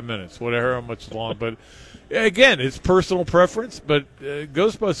 45 minutes, whatever how much long. But again, it's personal preference. But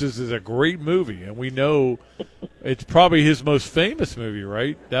Ghostbusters is a great movie, and we know it's probably his most famous movie,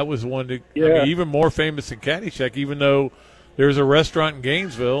 right? That was one that even more famous than Caddyshack. Even though there's a restaurant in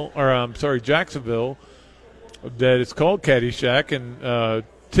Jacksonville, that it's called Caddyshack, and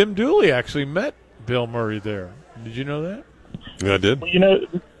Tim Dooley actually met Bill Murray there. Did you know that? Yeah, I did. Well, you know,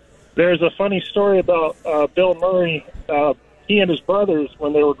 there's a funny story about Bill Murray. He and his brothers,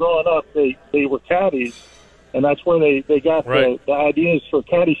 when they were growing up, they were caddies, and that's where they got the ideas for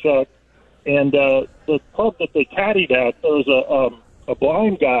Caddyshack. And the club that they caddied at, there was a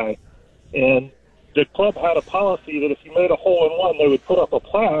blind guy, and the club had a policy that if you made a hole-in-one, they would put up a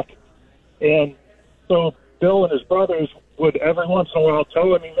plaque. And so Bill and his brothers would every once in a while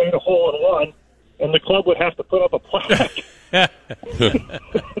tell him he made a hole-in-one, and the club would have to put up a plaque.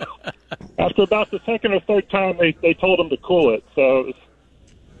 After about the second or third time, they told him to cool it. So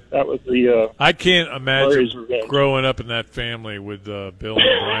that was the. I can't imagine growing up in that family with Bill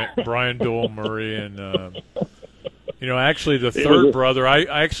and Brian Doyle Murray, and actually the third brother. I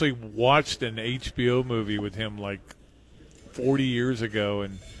actually watched an HBO movie with him like 40 years ago,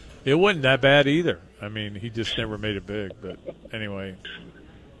 and it wasn't that bad either. I mean, he just never made it big. But anyway.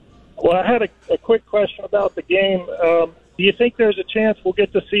 Well, I had a quick question about the game. Do you think there's a chance we'll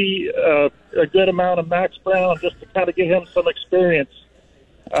get to see a good amount of Max Brown just to kind of give him some experience?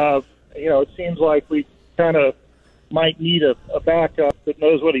 It seems like we kind of might need a backup that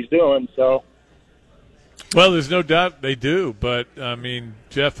knows what he's doing. So, well, there's no doubt they do. But I mean,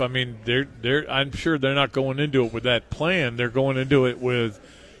 Jeff, I'm sure they're not going into it with that plan. They're going into it with,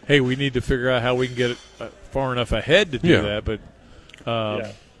 hey, we need to figure out how we can get it far enough ahead to do that. But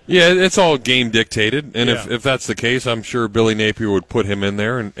yeah, it's all game dictated, and if that's the case, I'm sure Billy Napier would put him in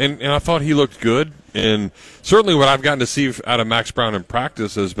there, and I thought he looked good, and certainly what I've gotten to see out of Max Brown in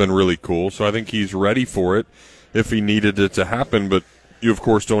practice has been really cool, so I think he's ready for it if he needed it to happen, but you, of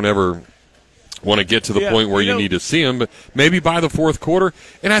course, don't ever want to get to the point where you need to see him, but maybe by the fourth quarter,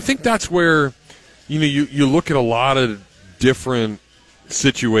 and I think that's where, you look at a lot of different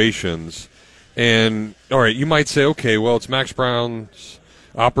situations, and, all right, you might say, okay, well, it's Max Brown's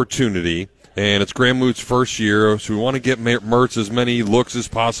opportunity, and it's Graham Lut's first year, so we want to get Mertz as many looks as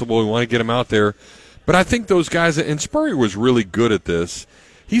possible. We want to get him out there. But I think those guys, and Spurrier was really good at this,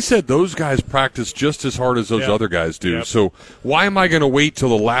 he said those guys practice just as hard as those other guys do. Yep. So why am I going to wait till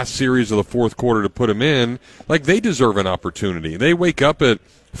the last series of the fourth quarter to put him in? Like, they deserve an opportunity. They wake up at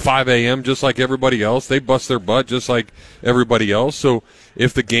 5 a.m. just like everybody else. They bust their butt just like everybody else. So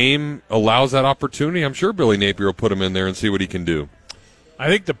if the game allows that opportunity, I'm sure Billy Napier will put him in there and see what he can do. I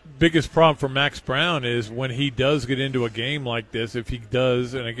think the biggest problem for Max Brown is when he does get into a game like this, if he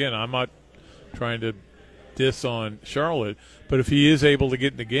does, and again, I'm not trying to diss on Charlotte, but if he is able to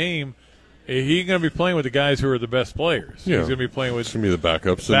get in the game, he's going to be playing with the guys who are the best players. Yeah. He's going to be playing with it's going to be the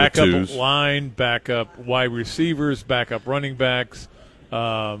backups, backup and the twos. line, backup wide receivers, backup running backs.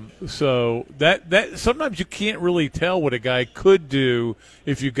 So that sometimes you can't really tell what a guy could do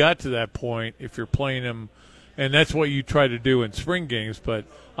if you got to that point, if you're playing him, and that's what you try to do in spring games, but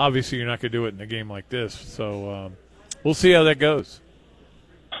obviously you're not going to do it in a game like this. So we'll see how that goes.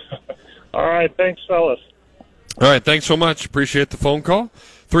 All right, thanks, fellas. All right, thanks so much. Appreciate the phone call.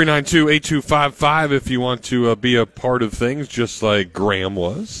 392-8255 if you want to be a part of things just like Graham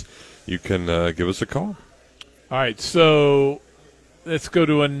was. You can give us a call. All right, so let's go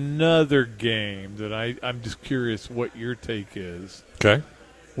to another game that I'm just curious what your take is. Okay.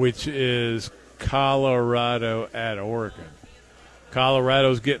 Which is Colorado at Oregon.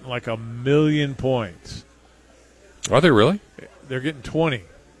 Colorado's getting like 1 million points. Are they really? They're getting 20.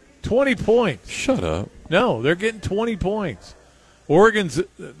 20 points. Shut up. No, they're getting 20 points.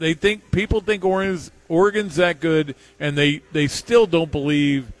 People think Oregon's that good, and they still don't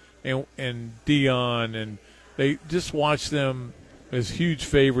believe in Dion, and they just watch them as huge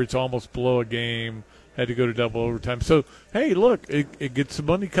favorites, almost blow a game, had to go to double overtime. So, hey, look, it gets the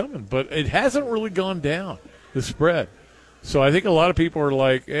money coming, but it hasn't really gone down, the spread. So I think a lot of people are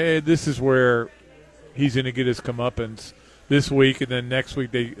like, hey, this is where he's going to get his comeuppance this week, and then next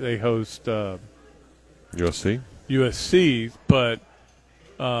week they host USC. But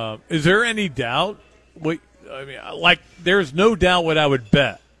is there any doubt? There's no doubt what I would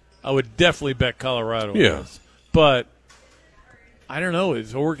bet. I would definitely bet Colorado. Yeah. But I don't know.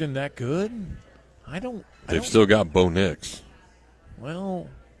 Is Oregon that good? They've still got Bo Nix. Well,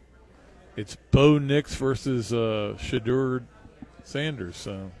 it's Bo Nix versus Shadur Sanders.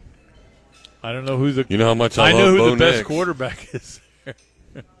 So I don't know who the. You know how much I love know who Bo the best Nix. quarterback is.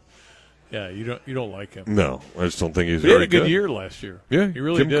 Yeah, you don't like him. No, I just don't think he's he very had a good year last year. Yeah, he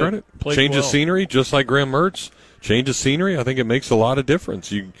really give him did. credit. Played Change of well. scenery, just like Graham Mertz. Change of scenery, I think it makes a lot of difference.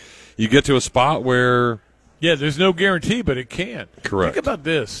 You get to a spot where there's no guarantee, but it can. Correct. Think about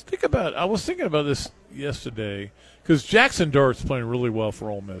this. I was thinking about this yesterday because Jackson Dart's playing really well for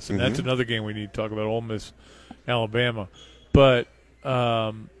Ole Miss, and that's another game we need to talk about. Ole Miss, Alabama, but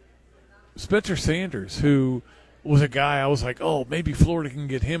Spencer Sanders, who was a guy I was like, oh, maybe Florida can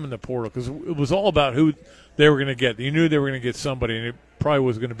get him in the portal because it was all about who they were going to get. You knew they were going to get somebody, and it probably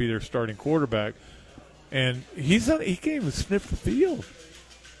was going to be their starting quarterback. And he can't even sniff the field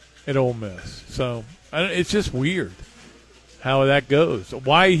at Ole Miss. So it's just weird how that goes.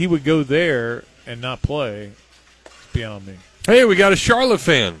 Why he would go there and not play is beyond me. Hey, we got a Charlotte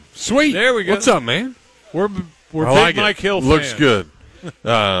fan. Sweet. There we go. What's up, man? We're I big like Mike it. Hill fans. Looks good.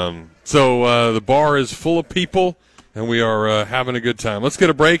 So the bar is full of people, and we are having a good time. Let's get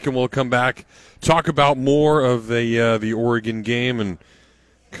a break, and we'll come back, talk about more of the Oregon game and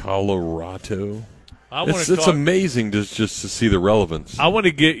Colorado. It's amazing just to see the relevance. I want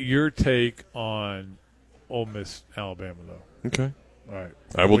to get your take on Ole Miss, Alabama, though. Okay. All right.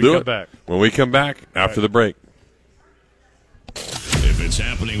 I will do it back. when we come back after the break. If it's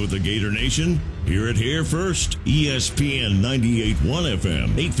happening with the Gator Nation, hear it here first. ESPN 98.1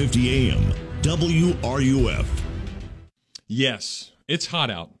 FM, 850 AM, WRUF. Yes, it's hot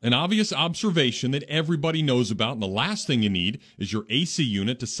out. An obvious observation that everybody knows about, and the last thing you need is your AC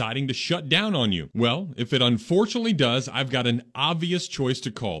unit deciding to shut down on you. Well, if it unfortunately does, I've got an obvious choice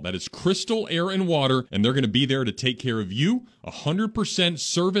to call. That is Crystal Air and Water, and they're going to be there to take care of you. 100%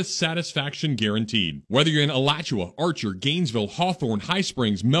 service satisfaction guaranteed. Whether you're in Alachua, Archer, Gainesville, Hawthorne, High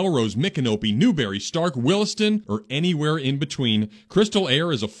Springs, Melrose, Micanopy, Newberry, Stark, Williston, or anywhere in between, Crystal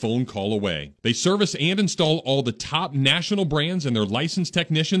Air is a phone call away. They service and install all the top national brands, and their licensed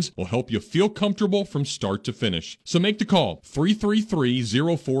technicians will help you feel comfortable from start to finish. So make the call,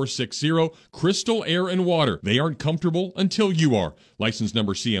 333-0460, Crystal Air and Water. They aren't comfortable until you are. License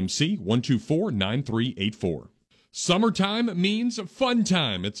number CMC 1249384. Summertime means fun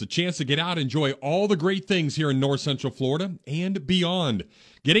time. It's a chance to get out and enjoy all the great things here in North Central Florida and beyond.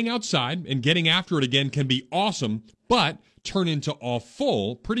 Getting outside and getting after it again can be awesome, but turn into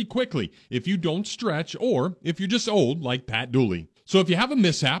awful pretty quickly if you don't stretch or if you're just old like Pat Dooley. So if you have a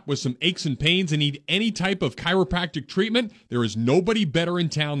mishap with some aches and pains and need any type of chiropractic treatment, there is nobody better in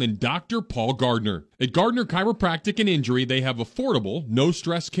town than Dr. Paul Gardner. At Gardner Chiropractic and Injury, they have affordable,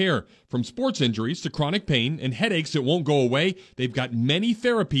 no-stress care. From sports injuries to chronic pain and headaches that won't go away, they've got many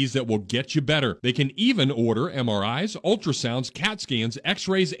therapies that will get you better. They can even order MRIs, ultrasounds, CAT scans,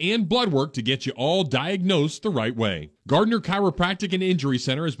 x-rays, and blood work to get you all diagnosed the right way. Gardner Chiropractic and Injury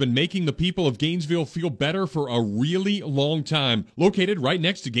Center has been making the people of Gainesville feel better for a really long time. Located right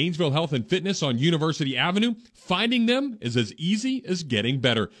next to Gainesville Health and Fitness on University Avenue, finding them is as easy as getting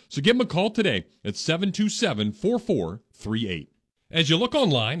better. So give them a call today at 727-4438. As you look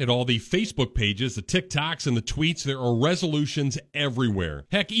online at all the Facebook pages, the TikToks, and the tweets, there are resolutions everywhere.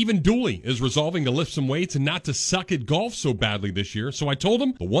 Heck, even Dooley is resolving to lift some weights and not to suck at golf so badly this year. So I told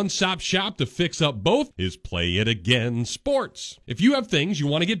him the one-stop shop to fix up both is Play It Again Sports. If you have things you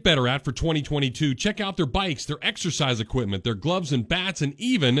want to get better at for 2022, check out their bikes, their exercise equipment, their gloves and bats, and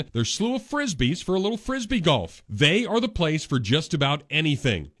even their slew of frisbees for a little frisbee golf. They are the place for just about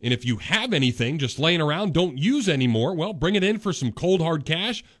anything. And if you have anything just laying around, don't use anymore, well, bring it in for some cold hard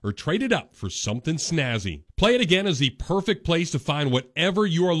cash or trade it up for something snazzy. Play It Again is the perfect place to find whatever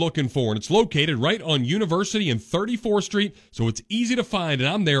you are looking for, and it's located right on University and 34th Street, so it's easy to find, and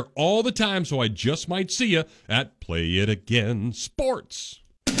I'm there all the time, so I just might see you at Play It Again Sports.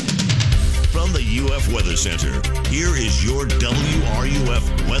 From the UF Weather Center, here is your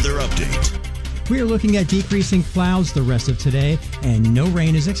WRUF weather update. We are looking at decreasing clouds the rest of today, and no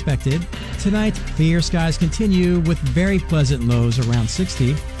rain is expected. Tonight, clear skies continue with very pleasant lows around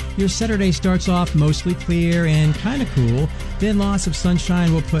 60. Your Saturday starts off mostly clear and kind of cool. Then lots of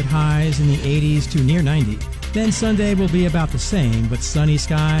sunshine will put highs in the 80s to near 90. Then Sunday will be about the same, with sunny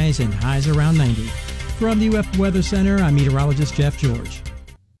skies and highs around 90. From the UF Weather Center, I'm meteorologist Jeff George.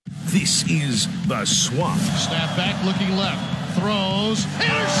 This is The Swamp. Snap back, looking left. Throws.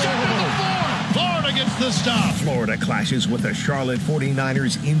 Intercepted the floor. Florida gets the stop. Florida clashes with the Charlotte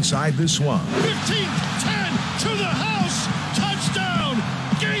 49ers inside the Swamp. 15, 10, to the house. Touchdown,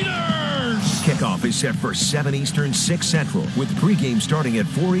 Gators. Kickoff is set for 7 Eastern, 6 Central, with pregame starting at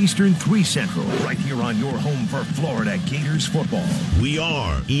 4 Eastern, 3 Central, right here on your home for Florida Gators football. We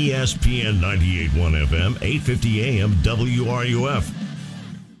are ESPN 98.1 FM, 850 AM, WRUF.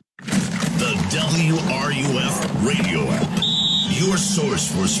 The WRUF radio app. Your source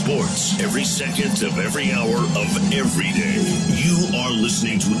for sports every second of every hour of every day. You are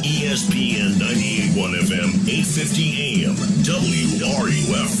listening to ESPN 98.1 FM, 850 AM,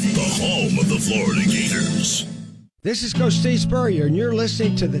 WRUF, the home of the Florida Gators. This is Coach Steve Spurrier, and you're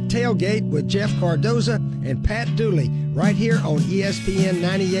listening to The Tailgate with Jeff Cardozo and Pat Dooley, right here on ESPN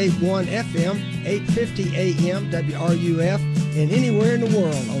 98.1 FM, 850 AM, WRUF, and anywhere in the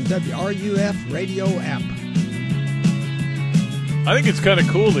world on WRUF radio app. I think it's kind of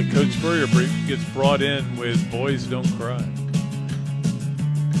cool that Coach Spurrier gets brought in with Boys Don't Cry.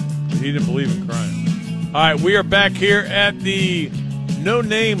 He didn't believe in crying. All right, we are back here at the No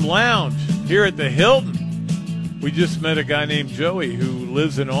Name Lounge here at the Hilton. We just met a guy named Joey who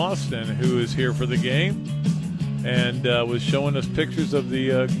lives in Austin who is here for the game and was showing us pictures of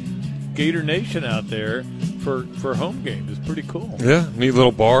the Gator Nation out there for home games. It's pretty cool. Yeah, neat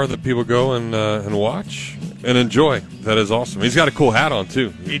little bar that people go and watch and enjoy. That is awesome. He's got a cool hat on, too.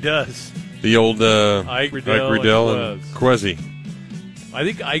 He does. The old Ike Riddell and Quezzy. I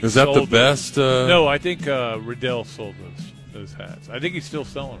think Ike is that sold the best? No, I think Riddell sold those hats. I think he's still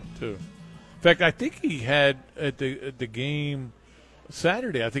selling them, too. In fact, I think he had at the game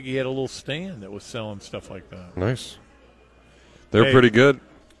Saturday, I think he had a little stand that was selling stuff like that. Nice. They're pretty good.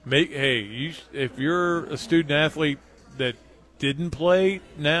 If you're a student athlete that didn't play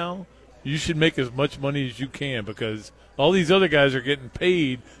now, you should make as much money as you can because all these other guys are getting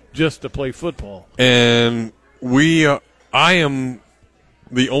paid just to play football. And I am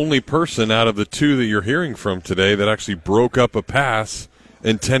the only person out of the two that you're hearing from today that actually broke up a pass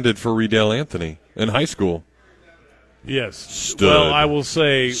intended for Riddell Anthony in high school. Yes. Stood. Well, I will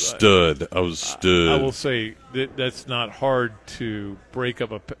say stood. I was stood. I will say that's not hard to break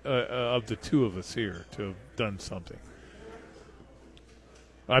up of the two of us here to have done something.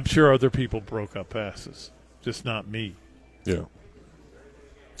 I'm sure other people broke up passes, just not me. Yeah.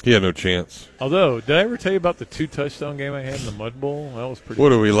 He had no chance. Although, did I ever tell you about the 2-touchdown game I had in the Mud Bowl? That was pretty. What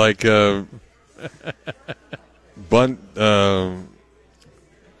do we like? Bunt.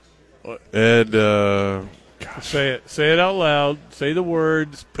 Ed. Say it out loud. Say the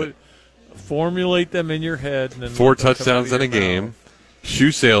words. Formulate them in your head. And then 4 touchdowns in a game.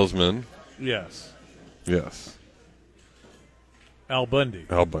 Shoe salesman. Yes. Yes. Al Bundy.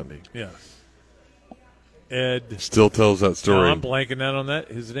 Yes. Ed. Still tells that story. No, I'm blanking out on that.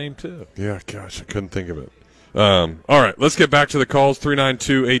 His name, too. Yeah, gosh, I couldn't think of it. All right, let's get back to the calls.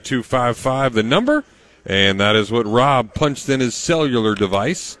 392-8255, the number, and that is what Rob punched in his cellular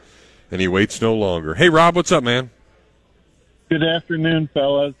device, and he waits no longer. Hey, Rob, what's up, man? Good afternoon,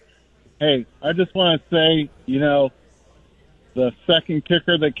 fellas. Hey, I just want to say, the second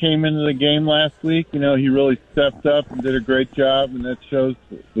kicker that came into the game last week, he really stepped up and did a great job, and that shows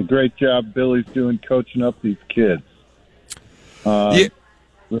the great job Billy's doing coaching up these kids. Yeah,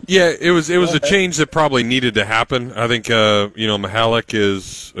 it was a change that probably needed to happen. I think Mihalik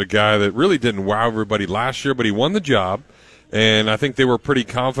is a guy that really didn't wow everybody last year, but he won the job, and I think they were pretty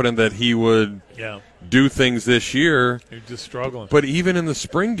confident that he would do things this year. He was just struggling. But even in the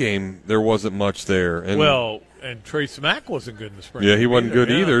spring game, there wasn't much there. And Trace Mack wasn't good in the spring game. Yeah, he wasn't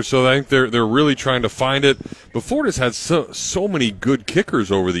good either. So I think they're really trying to find it. But Florida's had so many good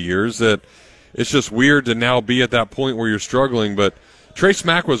kickers over the years that it's just weird to now be at that point where you're struggling. But Trace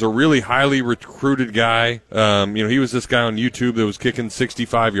Mack was a really highly recruited guy. He was this guy on YouTube that was kicking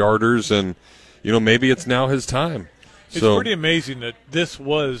 65-yarders, and maybe it's now his time. It's pretty amazing that this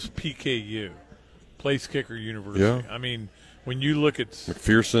was PKU, Place Kicker University. Yeah. I mean, when you look at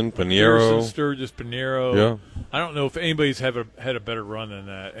McPherson, Pinheiro, Sturgis, Pinheiro, yeah. I don't know if anybody's had a better run than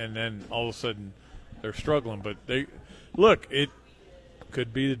that. And then all of a sudden they're struggling. But it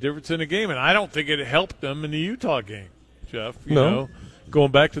could be the difference in the game, and I don't think it helped them in the Utah game. Jeff, you know,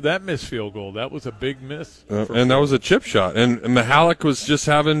 going back to that missed field goal, that was a big miss. And that was a chip shot. And Mihalik was just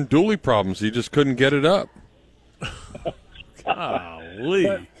having Dooley problems. He just couldn't get it up.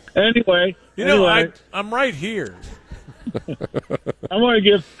 Golly. Anyway, I'm right here. I want to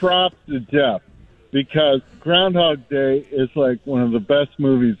give props to Jeff because Groundhog Day is like one of the best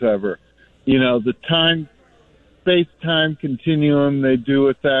movies ever. The space-time continuum they do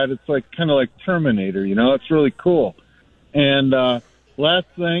with that, it's like kind of like Terminator, it's really cool. And last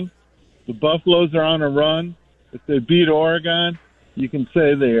thing, the Buffaloes are on a run. If they beat Oregon, you can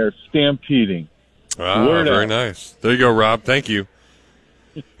say they are stampeding. Very nice. There you go, Rob. Thank you.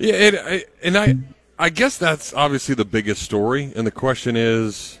 Yeah, I guess that's obviously the biggest story, and the question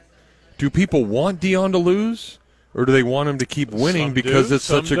is, do people want Deion to lose, or do they want him to keep winning because it's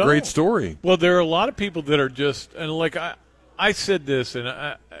such a great story? Well, there are a lot of people that are just, and like I said this, and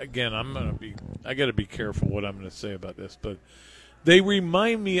I got to be careful what I'm going to say about this, but they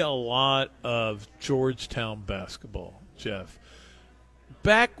remind me a lot of Georgetown basketball, Jeff.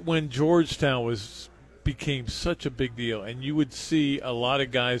 Back when Georgetown became such a big deal, and you would see a lot of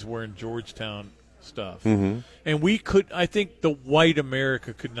guys wearing Georgetown stuff, and I think the white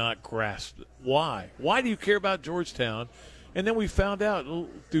America could not grasp it. Why do you care about Georgetown? And then we found out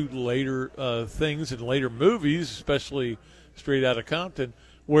through later things and later movies, especially Straight Outta Compton,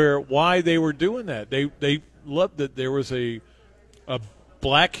 why they were doing that. They loved that there was a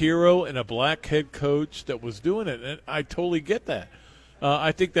black hero and a black head coach that was doing it, and I totally get that.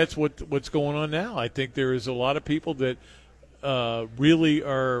 I think that's what's going on now. I think there is a lot of people that really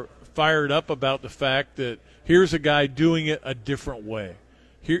are fired up about the fact that here's a guy doing it a different way.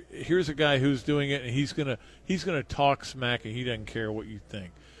 Here's a guy who's doing it, and he's gonna talk smack, and he doesn't care what you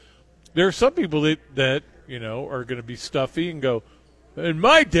think. There are some people that are going to be stuffy and go, in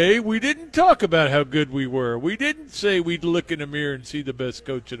my day, we didn't talk about how good we were. We didn't say we'd look in the mirror and see the best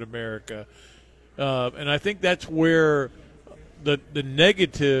coach in America. And I think that's where the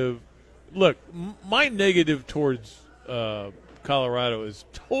negative – look, my negative towards Colorado is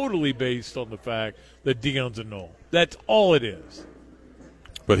totally based on the fact that Deion's a null. That's all it is.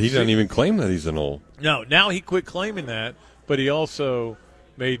 But he doesn't even claim that he's a null. No, now he quit claiming that, but he also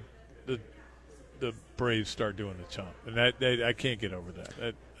made the Braves start doing the chomp, and that I can't get over that.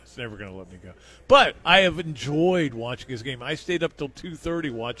 That's never going to let me go. But I have enjoyed watching his game. I stayed up till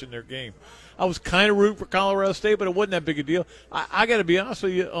 2:30 watching their game. I was kind of rooting for Colorado State, but it wasn't that big a deal. I got to be honest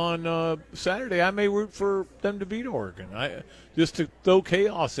with you. On Saturday, I may root for them to beat Oregon, just to throw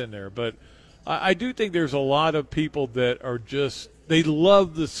chaos in there. But I do think there's a lot of people that are just they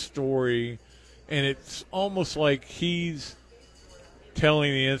love the story, and it's almost like he's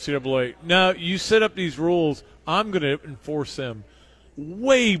telling the NCAA, now you set up these rules, I'm going to enforce them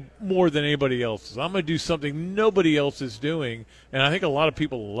way more than anybody else's. I'm going to do something nobody else is doing, and I think a lot of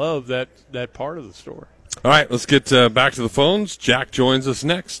people love that part of the story. All right, let's get back to the phones. Jack joins us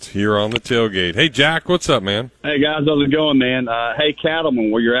next here on the tailgate. Hey, Jack, what's up, man? Hey, guys, how's it going, man? Hey,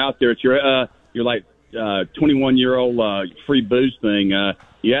 Cattleman, where you're out there, it's your like 21-year-old free booze thing.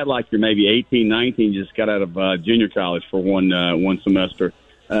 You act like you're maybe 18, 19, just got out of junior college for one semester.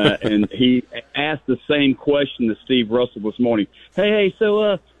 And he asked the same question to Steve Russell this morning. Hey,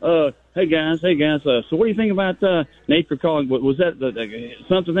 so hey guys, so what do you think about Nate for calling? Was that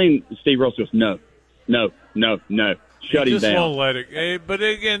something thing? Steve Russell goes, no, No. Shut him just down. Won't let it. But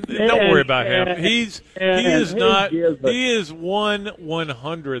again, don't worry about him. He is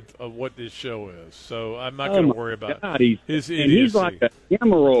 1/100th of what this show is. So I'm not going to worry about his idiocy. He's like a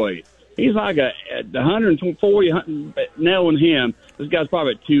hemorrhoid. He's like a 140. Knowing him, this guy's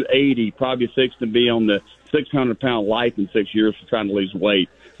probably at 280, probably fixed to be on the 600-pound life in 6 years for trying to lose weight.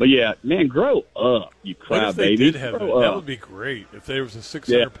 But yeah, man, grow up, you crybaby. That would be great if there was a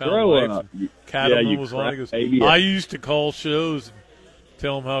 600-pound life. Cattleman was on. He goes, I used to call shows and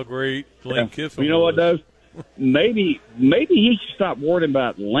tell them how great Lane Kiffin was. You know what, though? Maybe he should stop worrying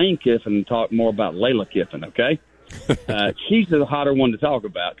about Lane Kiffin and talk more about Layla Kiffin, okay? She's the hotter one to talk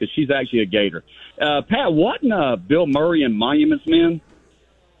about because she's actually a Gator. Pat, wasn't Bill Murray in Monuments Men?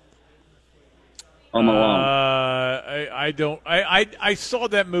 Or am I wrong? I don't. I saw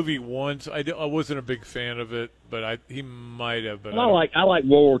that movie once. I wasn't a big fan of it, but he might have. But I like World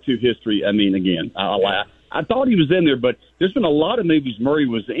War II history. I mean, again, I thought he was in there, but there's been a lot of movies Murray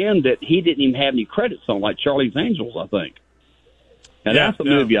was in that he didn't even have any credits on, like Charlie's Angels, I think. And that's the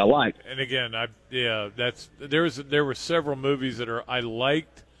movie I liked. And again, there were several movies that I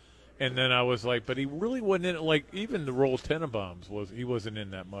liked, and then I was like, but he really wasn't in it. Like even the Roll Tenenbaums he wasn't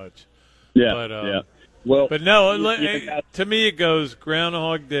in that much. Yeah, but, Well, but no, to me it goes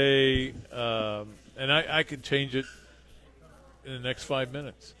Groundhog Day, and I could change it in the next 5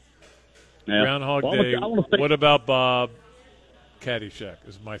 minutes. Yeah. Groundhog Day. What about Bob? Caddyshack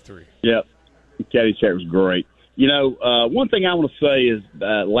is my 3. Yeah, Caddyshack was great. You know, one thing I want to say is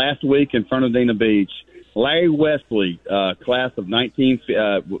last week in Fernandina Beach, Larry Wesley, class of 19,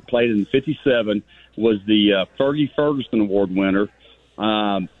 played in 57, was the Fergie Ferguson Award winner.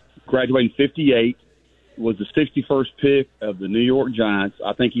 Graduated in 58, was the 61st pick of the New York Giants.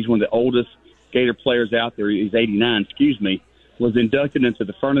 I think he's one of the oldest Gator players out there. He's 89, was inducted into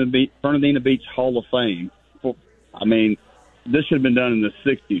the Fernandina Beach Hall of Fame. I mean, this should have been done in the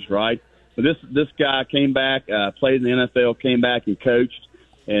 60s, right? But this guy came back, played in the NFL, came back and coached,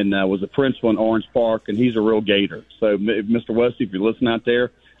 and was a principal in Orange Park, and he's a real Gator. So, Mr. Wesley, if you're listening out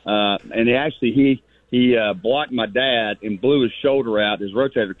there, and he blocked my dad and blew his shoulder out, his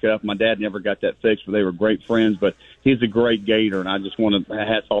rotator cuff. My dad never got that fixed, but they were great friends. But he's a great Gator, and I just want to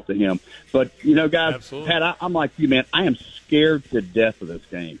hats off to him. But, you know, guys, absolutely. Pat, I'm like you, man. I am scared to death of this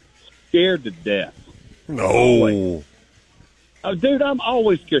game. Scared to death. No. Always. Oh, dude, I'm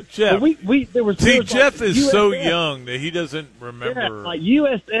always scared. Jeff, Jeff is USF. So young that he doesn't remember. Yeah, like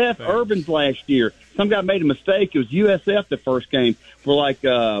USF Urbans last year. Some guy made a mistake. It was USF the first game where, like,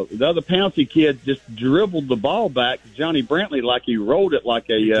 the other Pouncey kid just dribbled the ball back to Johnny Brantley like he rolled it like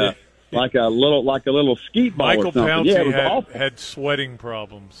a little skeet ball Michael or something. Pouncey Yeah, it was awful. had sweating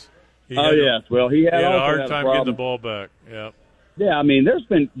problems. He had a hard time getting the ball back. Yeah. Yeah, I mean,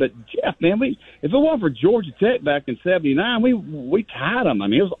 but Jeff, man, if it wasn't for Georgia Tech back in '79, we tied them. I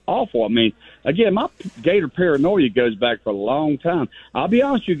mean, it was awful. I mean, again, my Gator paranoia goes back for a long time. I'll be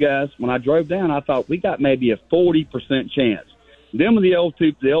honest with you guys, when I drove down, I thought we got maybe a 40% chance. Then when the old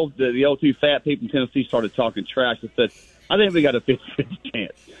two fat people in Tennessee started talking trash, I said, I think we got a 50-50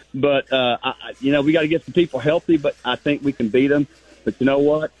 chance. But we got to get some people healthy, but I think we can beat them. But you know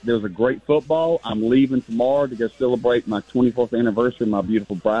what? There's a great football. I'm leaving tomorrow to go celebrate my 24th anniversary of my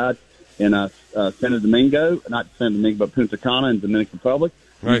beautiful bride in Santo Domingo. Not Santo Domingo, but Punta Cana in Dominican Republic.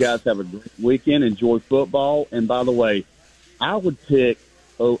 Nice. You guys have a great weekend. Enjoy football. And by the way, I would pick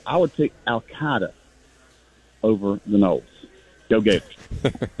Al-Qaeda over the Knowles. Go Gators.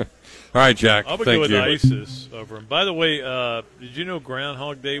 All right, Jack. I would go with ISIS over him. By the way, did you know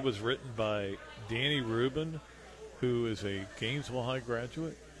Groundhog Day was written by Danny Rubin, who is a Gainesville High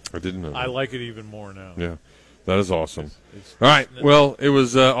graduate? I didn't know that. I like it even more now. Yeah, that is awesome. All right, well, it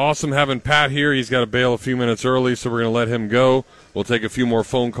was awesome having Pat here. He's got to bail a few minutes early, so we're going to let him go. We'll take a few more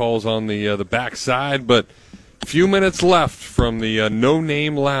phone calls on the backside, but a few minutes left from the No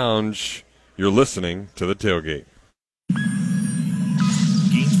Name Lounge. You're listening to The Tailgate.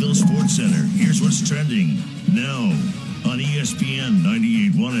 Gainesville Sports Center. Here's what's trending now on ESPN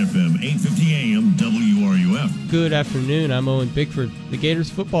 98.1 FM, 850 AM, WRUF. Good afternoon. I'm Owen Bickford. The Gators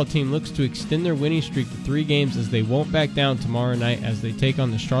football team looks to extend their winning streak to 3 games as they won't back down tomorrow night as they take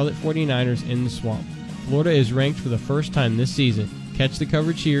on the Charlotte 49ers in the Swamp. Florida is ranked for the first time this season. Catch the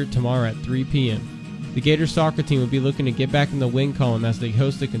coverage here tomorrow at 3 p.m. The Gators soccer team will be looking to get back in the win column as they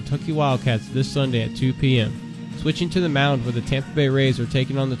host the Kentucky Wildcats this Sunday at 2 p.m. Switching to the mound where the Tampa Bay Rays are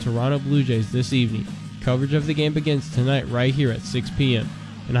taking on the Toronto Blue Jays this evening. Coverage of the game begins tonight right here at 6 p.m.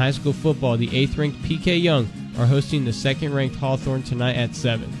 In high school football, the 8th-ranked PK Young are hosting the 2nd-ranked Hawthorne tonight at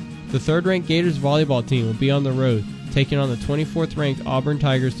 7. The 3rd-ranked Gators volleyball team will be on the road, taking on the 24th-ranked Auburn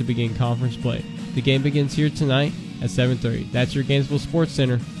Tigers to begin conference play. The game begins here tonight at 7:30. That's your Gainesville Sports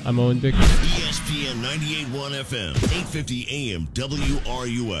Center. I'm Owen Bickford. ESPN 98.1 FM, 850 AM,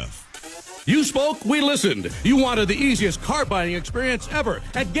 WRUF. You spoke, we listened. You wanted the easiest car buying experience ever.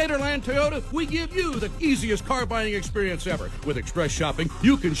 At Gatorland Toyota, we give you the easiest car buying experience ever. With Express Shopping,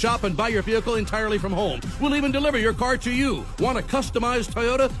 you can shop and buy your vehicle entirely from home. We'll even deliver your car to you. Want a customized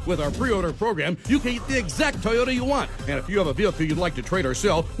Toyota? With our pre-order program, you can get the exact Toyota you want. And if you have a vehicle you'd like to trade or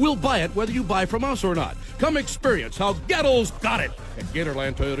sell, we'll buy it whether you buy from us or not. Come experience how Gatto's got it at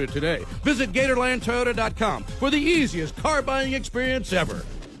Gatorland Toyota today. Visit GatorlandToyota.com for the easiest car buying experience ever.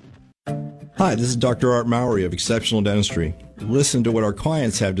 Hi, this is Dr. Art Mowry of Exceptional Dentistry. Listen to what our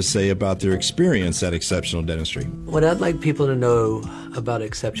clients have to say about their experience at Exceptional Dentistry. What I'd like people to know about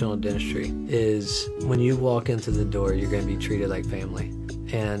Exceptional Dentistry is when you walk into the door, you're going to be treated like family.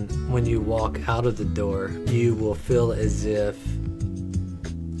 And when you walk out of the door, you will feel as if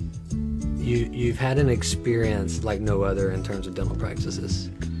you've had an experience like no other in terms of dental practices.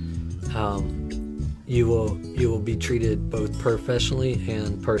 You will be treated both professionally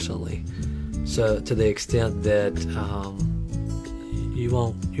and personally. So to the extent that you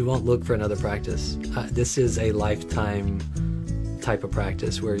won't look for another practice. This is a lifetime type of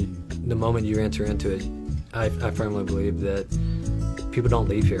practice where the moment you enter into it, I firmly believe that people don't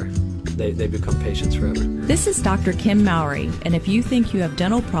leave here. They become patients forever. This is Dr. Kim Mowry, and if you think you have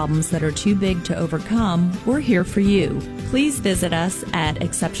dental problems that are too big to overcome, we're here for you. Please visit us at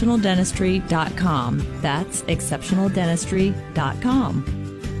exceptionaldentistry.com. That's exceptionaldentistry.com.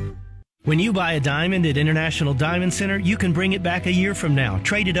 When you buy a diamond at International Diamond Center, you can bring it back a year from now,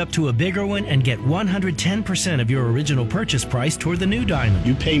 trade it up to a bigger one, and get 110% of your original purchase price toward the new diamond.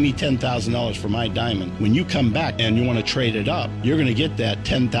 You pay me $10,000 for my diamond. When you come back and you want to trade it up, you're going to get that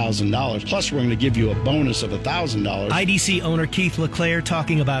 $10,000. Plus, we're going to give you a bonus of $1,000. IDC owner Keith LeClaire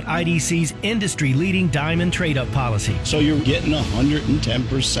talking about IDC's industry-leading diamond trade-up policy. So you're getting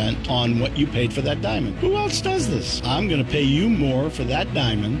 110% on what you paid for that diamond. Who else does this? I'm going to pay you more for that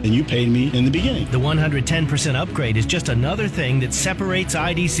diamond than you paid me in the beginning. The 110% upgrade is just another thing that separates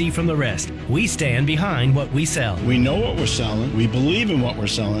IDC from the rest. We stand behind what we sell. We know what we're selling, we believe in what we're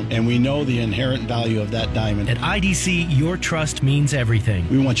selling, and we know the inherent value of that diamond. At IDC, your trust means everything.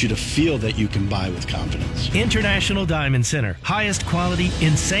 We want you to feel that you can buy with confidence. International Diamond Center. Highest quality,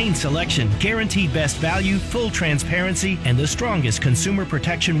 insane selection, guaranteed best value, full transparency, and the strongest consumer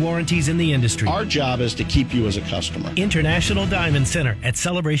protection warranties in the industry. Our job is to keep you as a customer. International Diamond Center at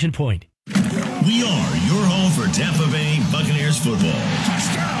Celebration Point. We are your home for Tampa Bay Buccaneers football.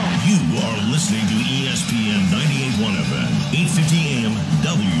 Touchdown! You are listening to ESPN 98.1 FM, 850 AM,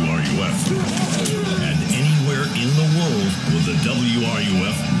 WRUF. And anywhere in the world with the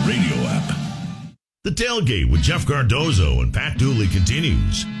WRUF radio app. The Tailgate with Jeff Cardozo and Pat Dooley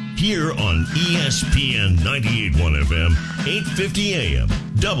continues here on ESPN 98.1 FM, 850 AM,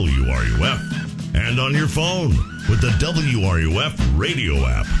 WRUF. And on your phone with the WRUF radio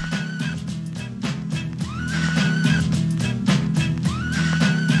app.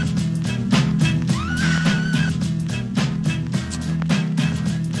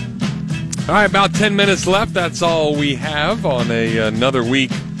 All right, about 10 minutes left. That's all we have on another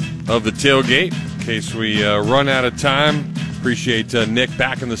week of the Tailgate. In case we run out of time, appreciate Nick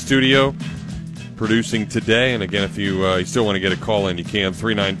back in the studio producing today. And again, if you still want to get a call in, you can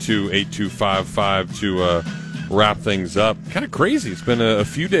 392-8255 to wrap things up. Kind of crazy. It's been a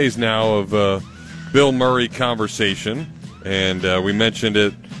few days now of Bill Murray conversation, and we mentioned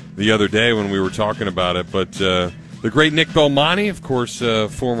it the other day when we were talking about it. But the great Nick Belmonte, of course,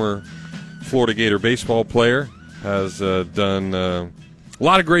 former Florida Gator baseball player, has done a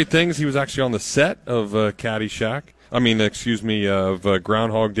lot of great things. He was actually on the set of of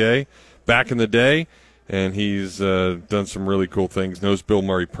Groundhog Day back in the day, and he's done some really cool things. Knows Bill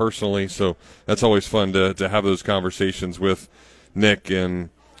Murray personally, so that's always fun to have those conversations with Nick and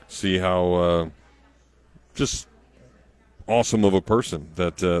see how just awesome of a person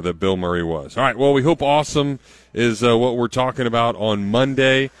that Bill Murray was. All right, well, we hope awesome is what we're talking about on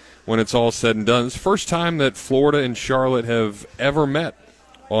Monday when it's all said and done. It's the first time that Florida and Charlotte have ever met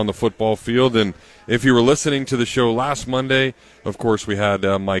on the football field. And if you were listening to the show last Monday, of course, we had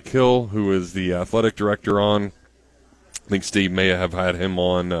Mike Hill, who is the athletic director, on. I think Steve may have had him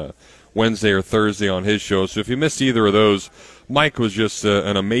on Wednesday or Thursday on his show. So if you missed either of those, Mike was just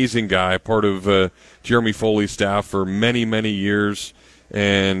an amazing guy, part of Jeremy Foley's staff for many, many years,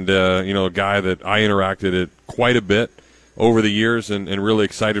 and a guy that I interacted with quite a bit over the years, and really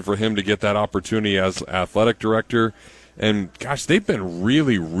excited for him to get that opportunity as athletic director. And, gosh, they've been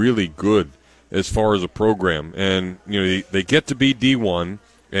really, really good as far as a program. And, they get to be D1,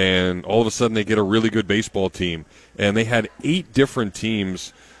 and all of a sudden they get a really good baseball team. And they had 8 different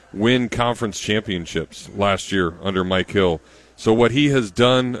teams win conference championships last year under Mike Hill. So what he has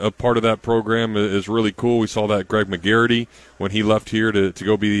done, a part of that program, is really cool. We saw that Greg McGarity when he left here to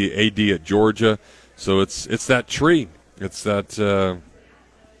go be the AD at Georgia. So it's that tree. It's that,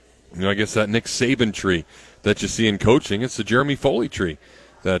 I guess that Nick Saban tree that you see in coaching. It's the Jeremy Foley tree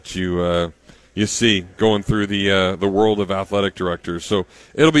that you see going through the world of athletic directors. So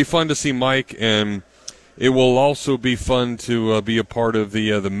it'll be fun to see Mike, and it will also be fun to be a part of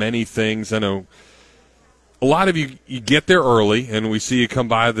the many things. I know a lot of you get there early, and we see you come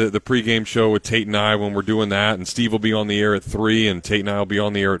by the pregame show with Tate and I when we're doing that, and Steve will be on the air at 3, and Tate and I will be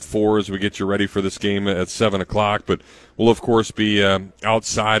on the air at 4 as we get you ready for this game at 7 o'clock. But we'll, of course, be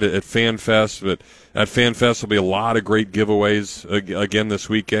outside at FanFest. But at FanFest will be a lot of great giveaways again this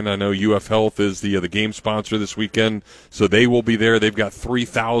weekend. I know UF Health is the game sponsor this weekend, so they will be there. They've got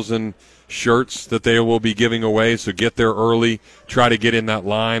 3,000 shirts that they will be giving away, so get there early. Try to get in that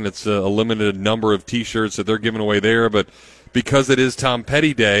line. It's a limited number of T-shirts that they're giving away there, but because it is Tom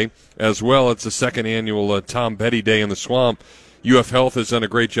Petty Day as well, it's the second annual Tom Petty Day in the Swamp. UF Health has done a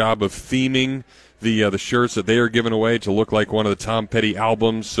great job of theming the shirts that they are giving away to look like one of the Tom Petty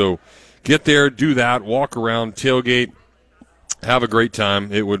albums. So get there, do that, walk around, tailgate, have a great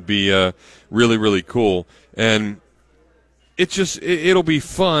time. It would be really, really cool. And it'll be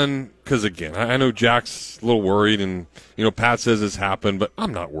fun because, again, I know Jack's a little worried, and, Pat says it's happened, but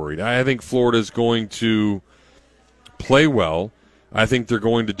I'm not worried. I think Florida's going to play well. I think they're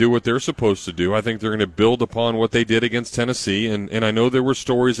going to do what they're supposed to do. I think they're going to build upon what they did against Tennessee, and I know there were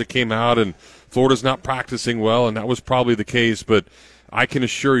stories that came out, and Florida's not practicing well, and that was probably the case, but I can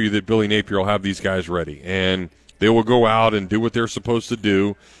assure you that Billy Napier will have these guys ready, and they will go out and do what they're supposed to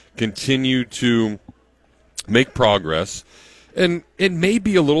do, continue to make progress. And it may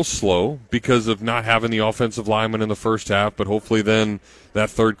be a little slow because of not having the offensive lineman in the first half, but hopefully then that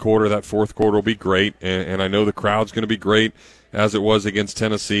third quarter, that fourth quarter will be great. And I know the crowd's going to be great as it was against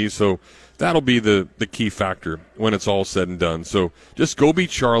Tennessee. So that'll be the key factor when it's all said and done. So just go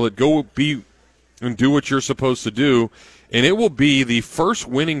beat Charlotte, go be and do what you're supposed to do. And it will be the first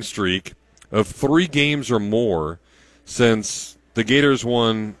winning streak of 3 games or more since the Gators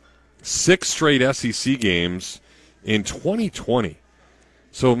won 6 straight SEC games in 2020.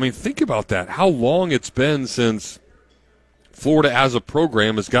 So, think about that. How long it's been since Florida as a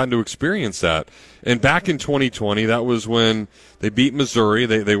program has gotten to experience that. And back in 2020, that was when they beat Missouri.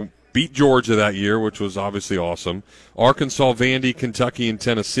 They beat Georgia that year, which was obviously awesome. Arkansas, Vandy, Kentucky, and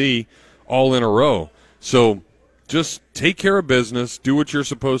Tennessee all in a row. So just take care of business, do what you're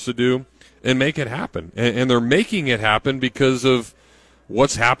supposed to do, and make it happen. And they're making it happen because of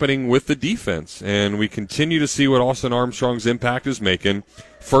what's happening with the defense. And we continue to see what Austin Armstrong's impact is making.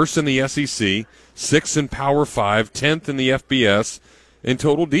 First in the SEC, 6th in Power 5, 10th in the FBS in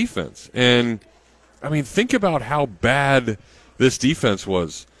total defense. And, think about how bad this defense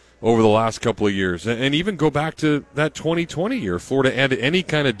was over the last couple of years. And even go back to that 2020 year. Florida added any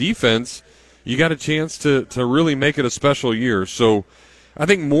kind of defense, you got a chance to really make it a special year. So I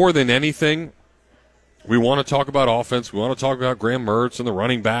think more than anything, we want to talk about offense. We want to talk about Graham Mertz and the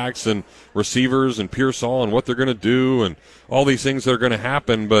running backs and receivers and Pearsall and what they're going to do and all these things that are going to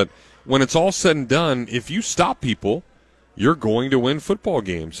happen. But when it's all said and done, if you stop people, you're going to win football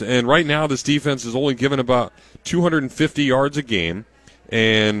games. And right now this defense is only given about 250 yards a game.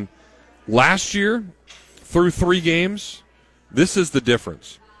 And last year, through 3 games, this is the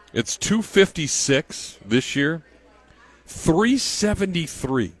difference. It's 256 this year,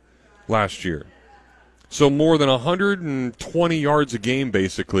 373 last year. So more than 120 yards a game,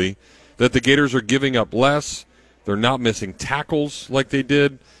 basically, that the Gators are giving up less. They're not missing tackles like they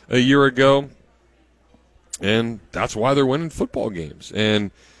did a year ago. And that's why they're winning football games.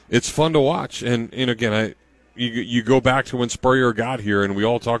 And it's fun to watch. And again, you go back to when Spurrier got here, and we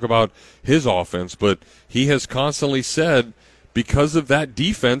all talk about his offense, but he has constantly said because of that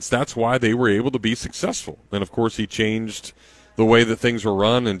defense, that's why they were able to be successful. And, of course, he changed the way that things were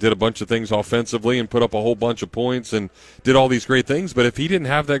run and did a bunch of things offensively and put up a whole bunch of points and did all these great things. But if he didn't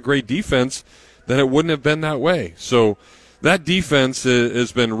have that great defense, then it wouldn't have been that way. So that defense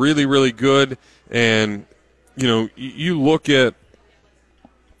has been really, really good. And, you look at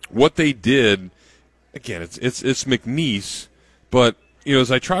what they did. Again, it's McNeese. But,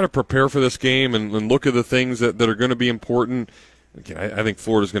 as I try to prepare for this game and look at the things that are going to be important, again, I think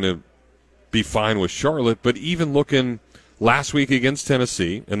Florida's going to be fine with Charlotte. But even looking last week against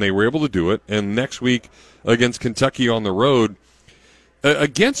Tennessee, and they were able to do it, and next week against Kentucky on the road.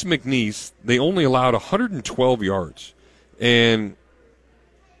 Against McNeese, they only allowed 112 yards. And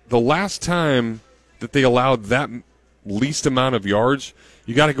the last time that they allowed that least amount of yards,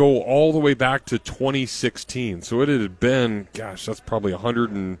 you got to go all the way back to 2016. So it had been, gosh, that's probably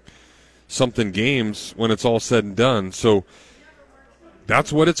 100 and something games when it's all said and done. So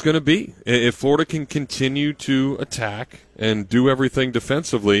that's what it's going to be. If Florida can continue to attack and do everything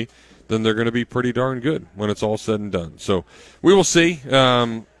defensively, then they're going to be pretty darn good when it's all said and done. So we will see.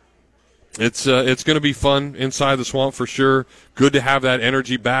 It's going to be fun inside the Swamp for sure. Good to have that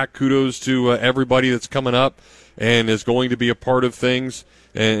energy back. Kudos to everybody that's coming up and is going to be a part of things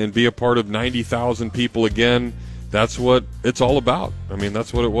and be a part of 90,000 people again. That's what it's all about. I mean,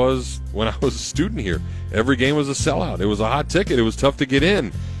 that's what it was when I was a student here. Every game was a sellout. It was a hot ticket. It was tough to get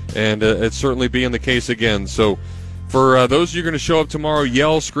in, and it's certainly being the case again. So for those of you going to show up tomorrow,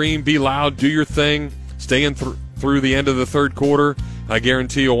 yell, scream, be loud, do your thing, stay in through the end of the third quarter. I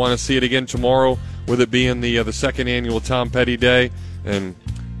guarantee you'll want to see it again tomorrow, with it being the second annual Tom Petty Day, and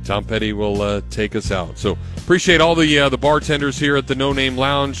Tom Petty will take us out. So appreciate all the bartenders here at the No Name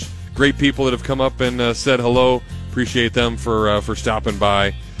Lounge. Great people that have come up and said hello. Appreciate them for stopping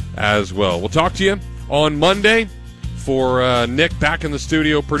by as well. We'll talk to you on Monday. For Nick back in the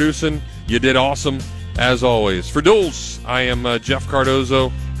studio producing, you did awesome as always. For Dools, I am Jeff Cardozo.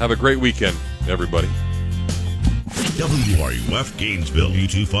 Have a great weekend, everybody. WRUF Gainesville,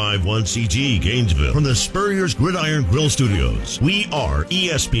 U251CG Gainesville, from the Spurrier's Gridiron Grill Studios. We are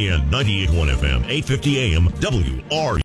ESPN 98.1 FM, 850 AM, WRUF.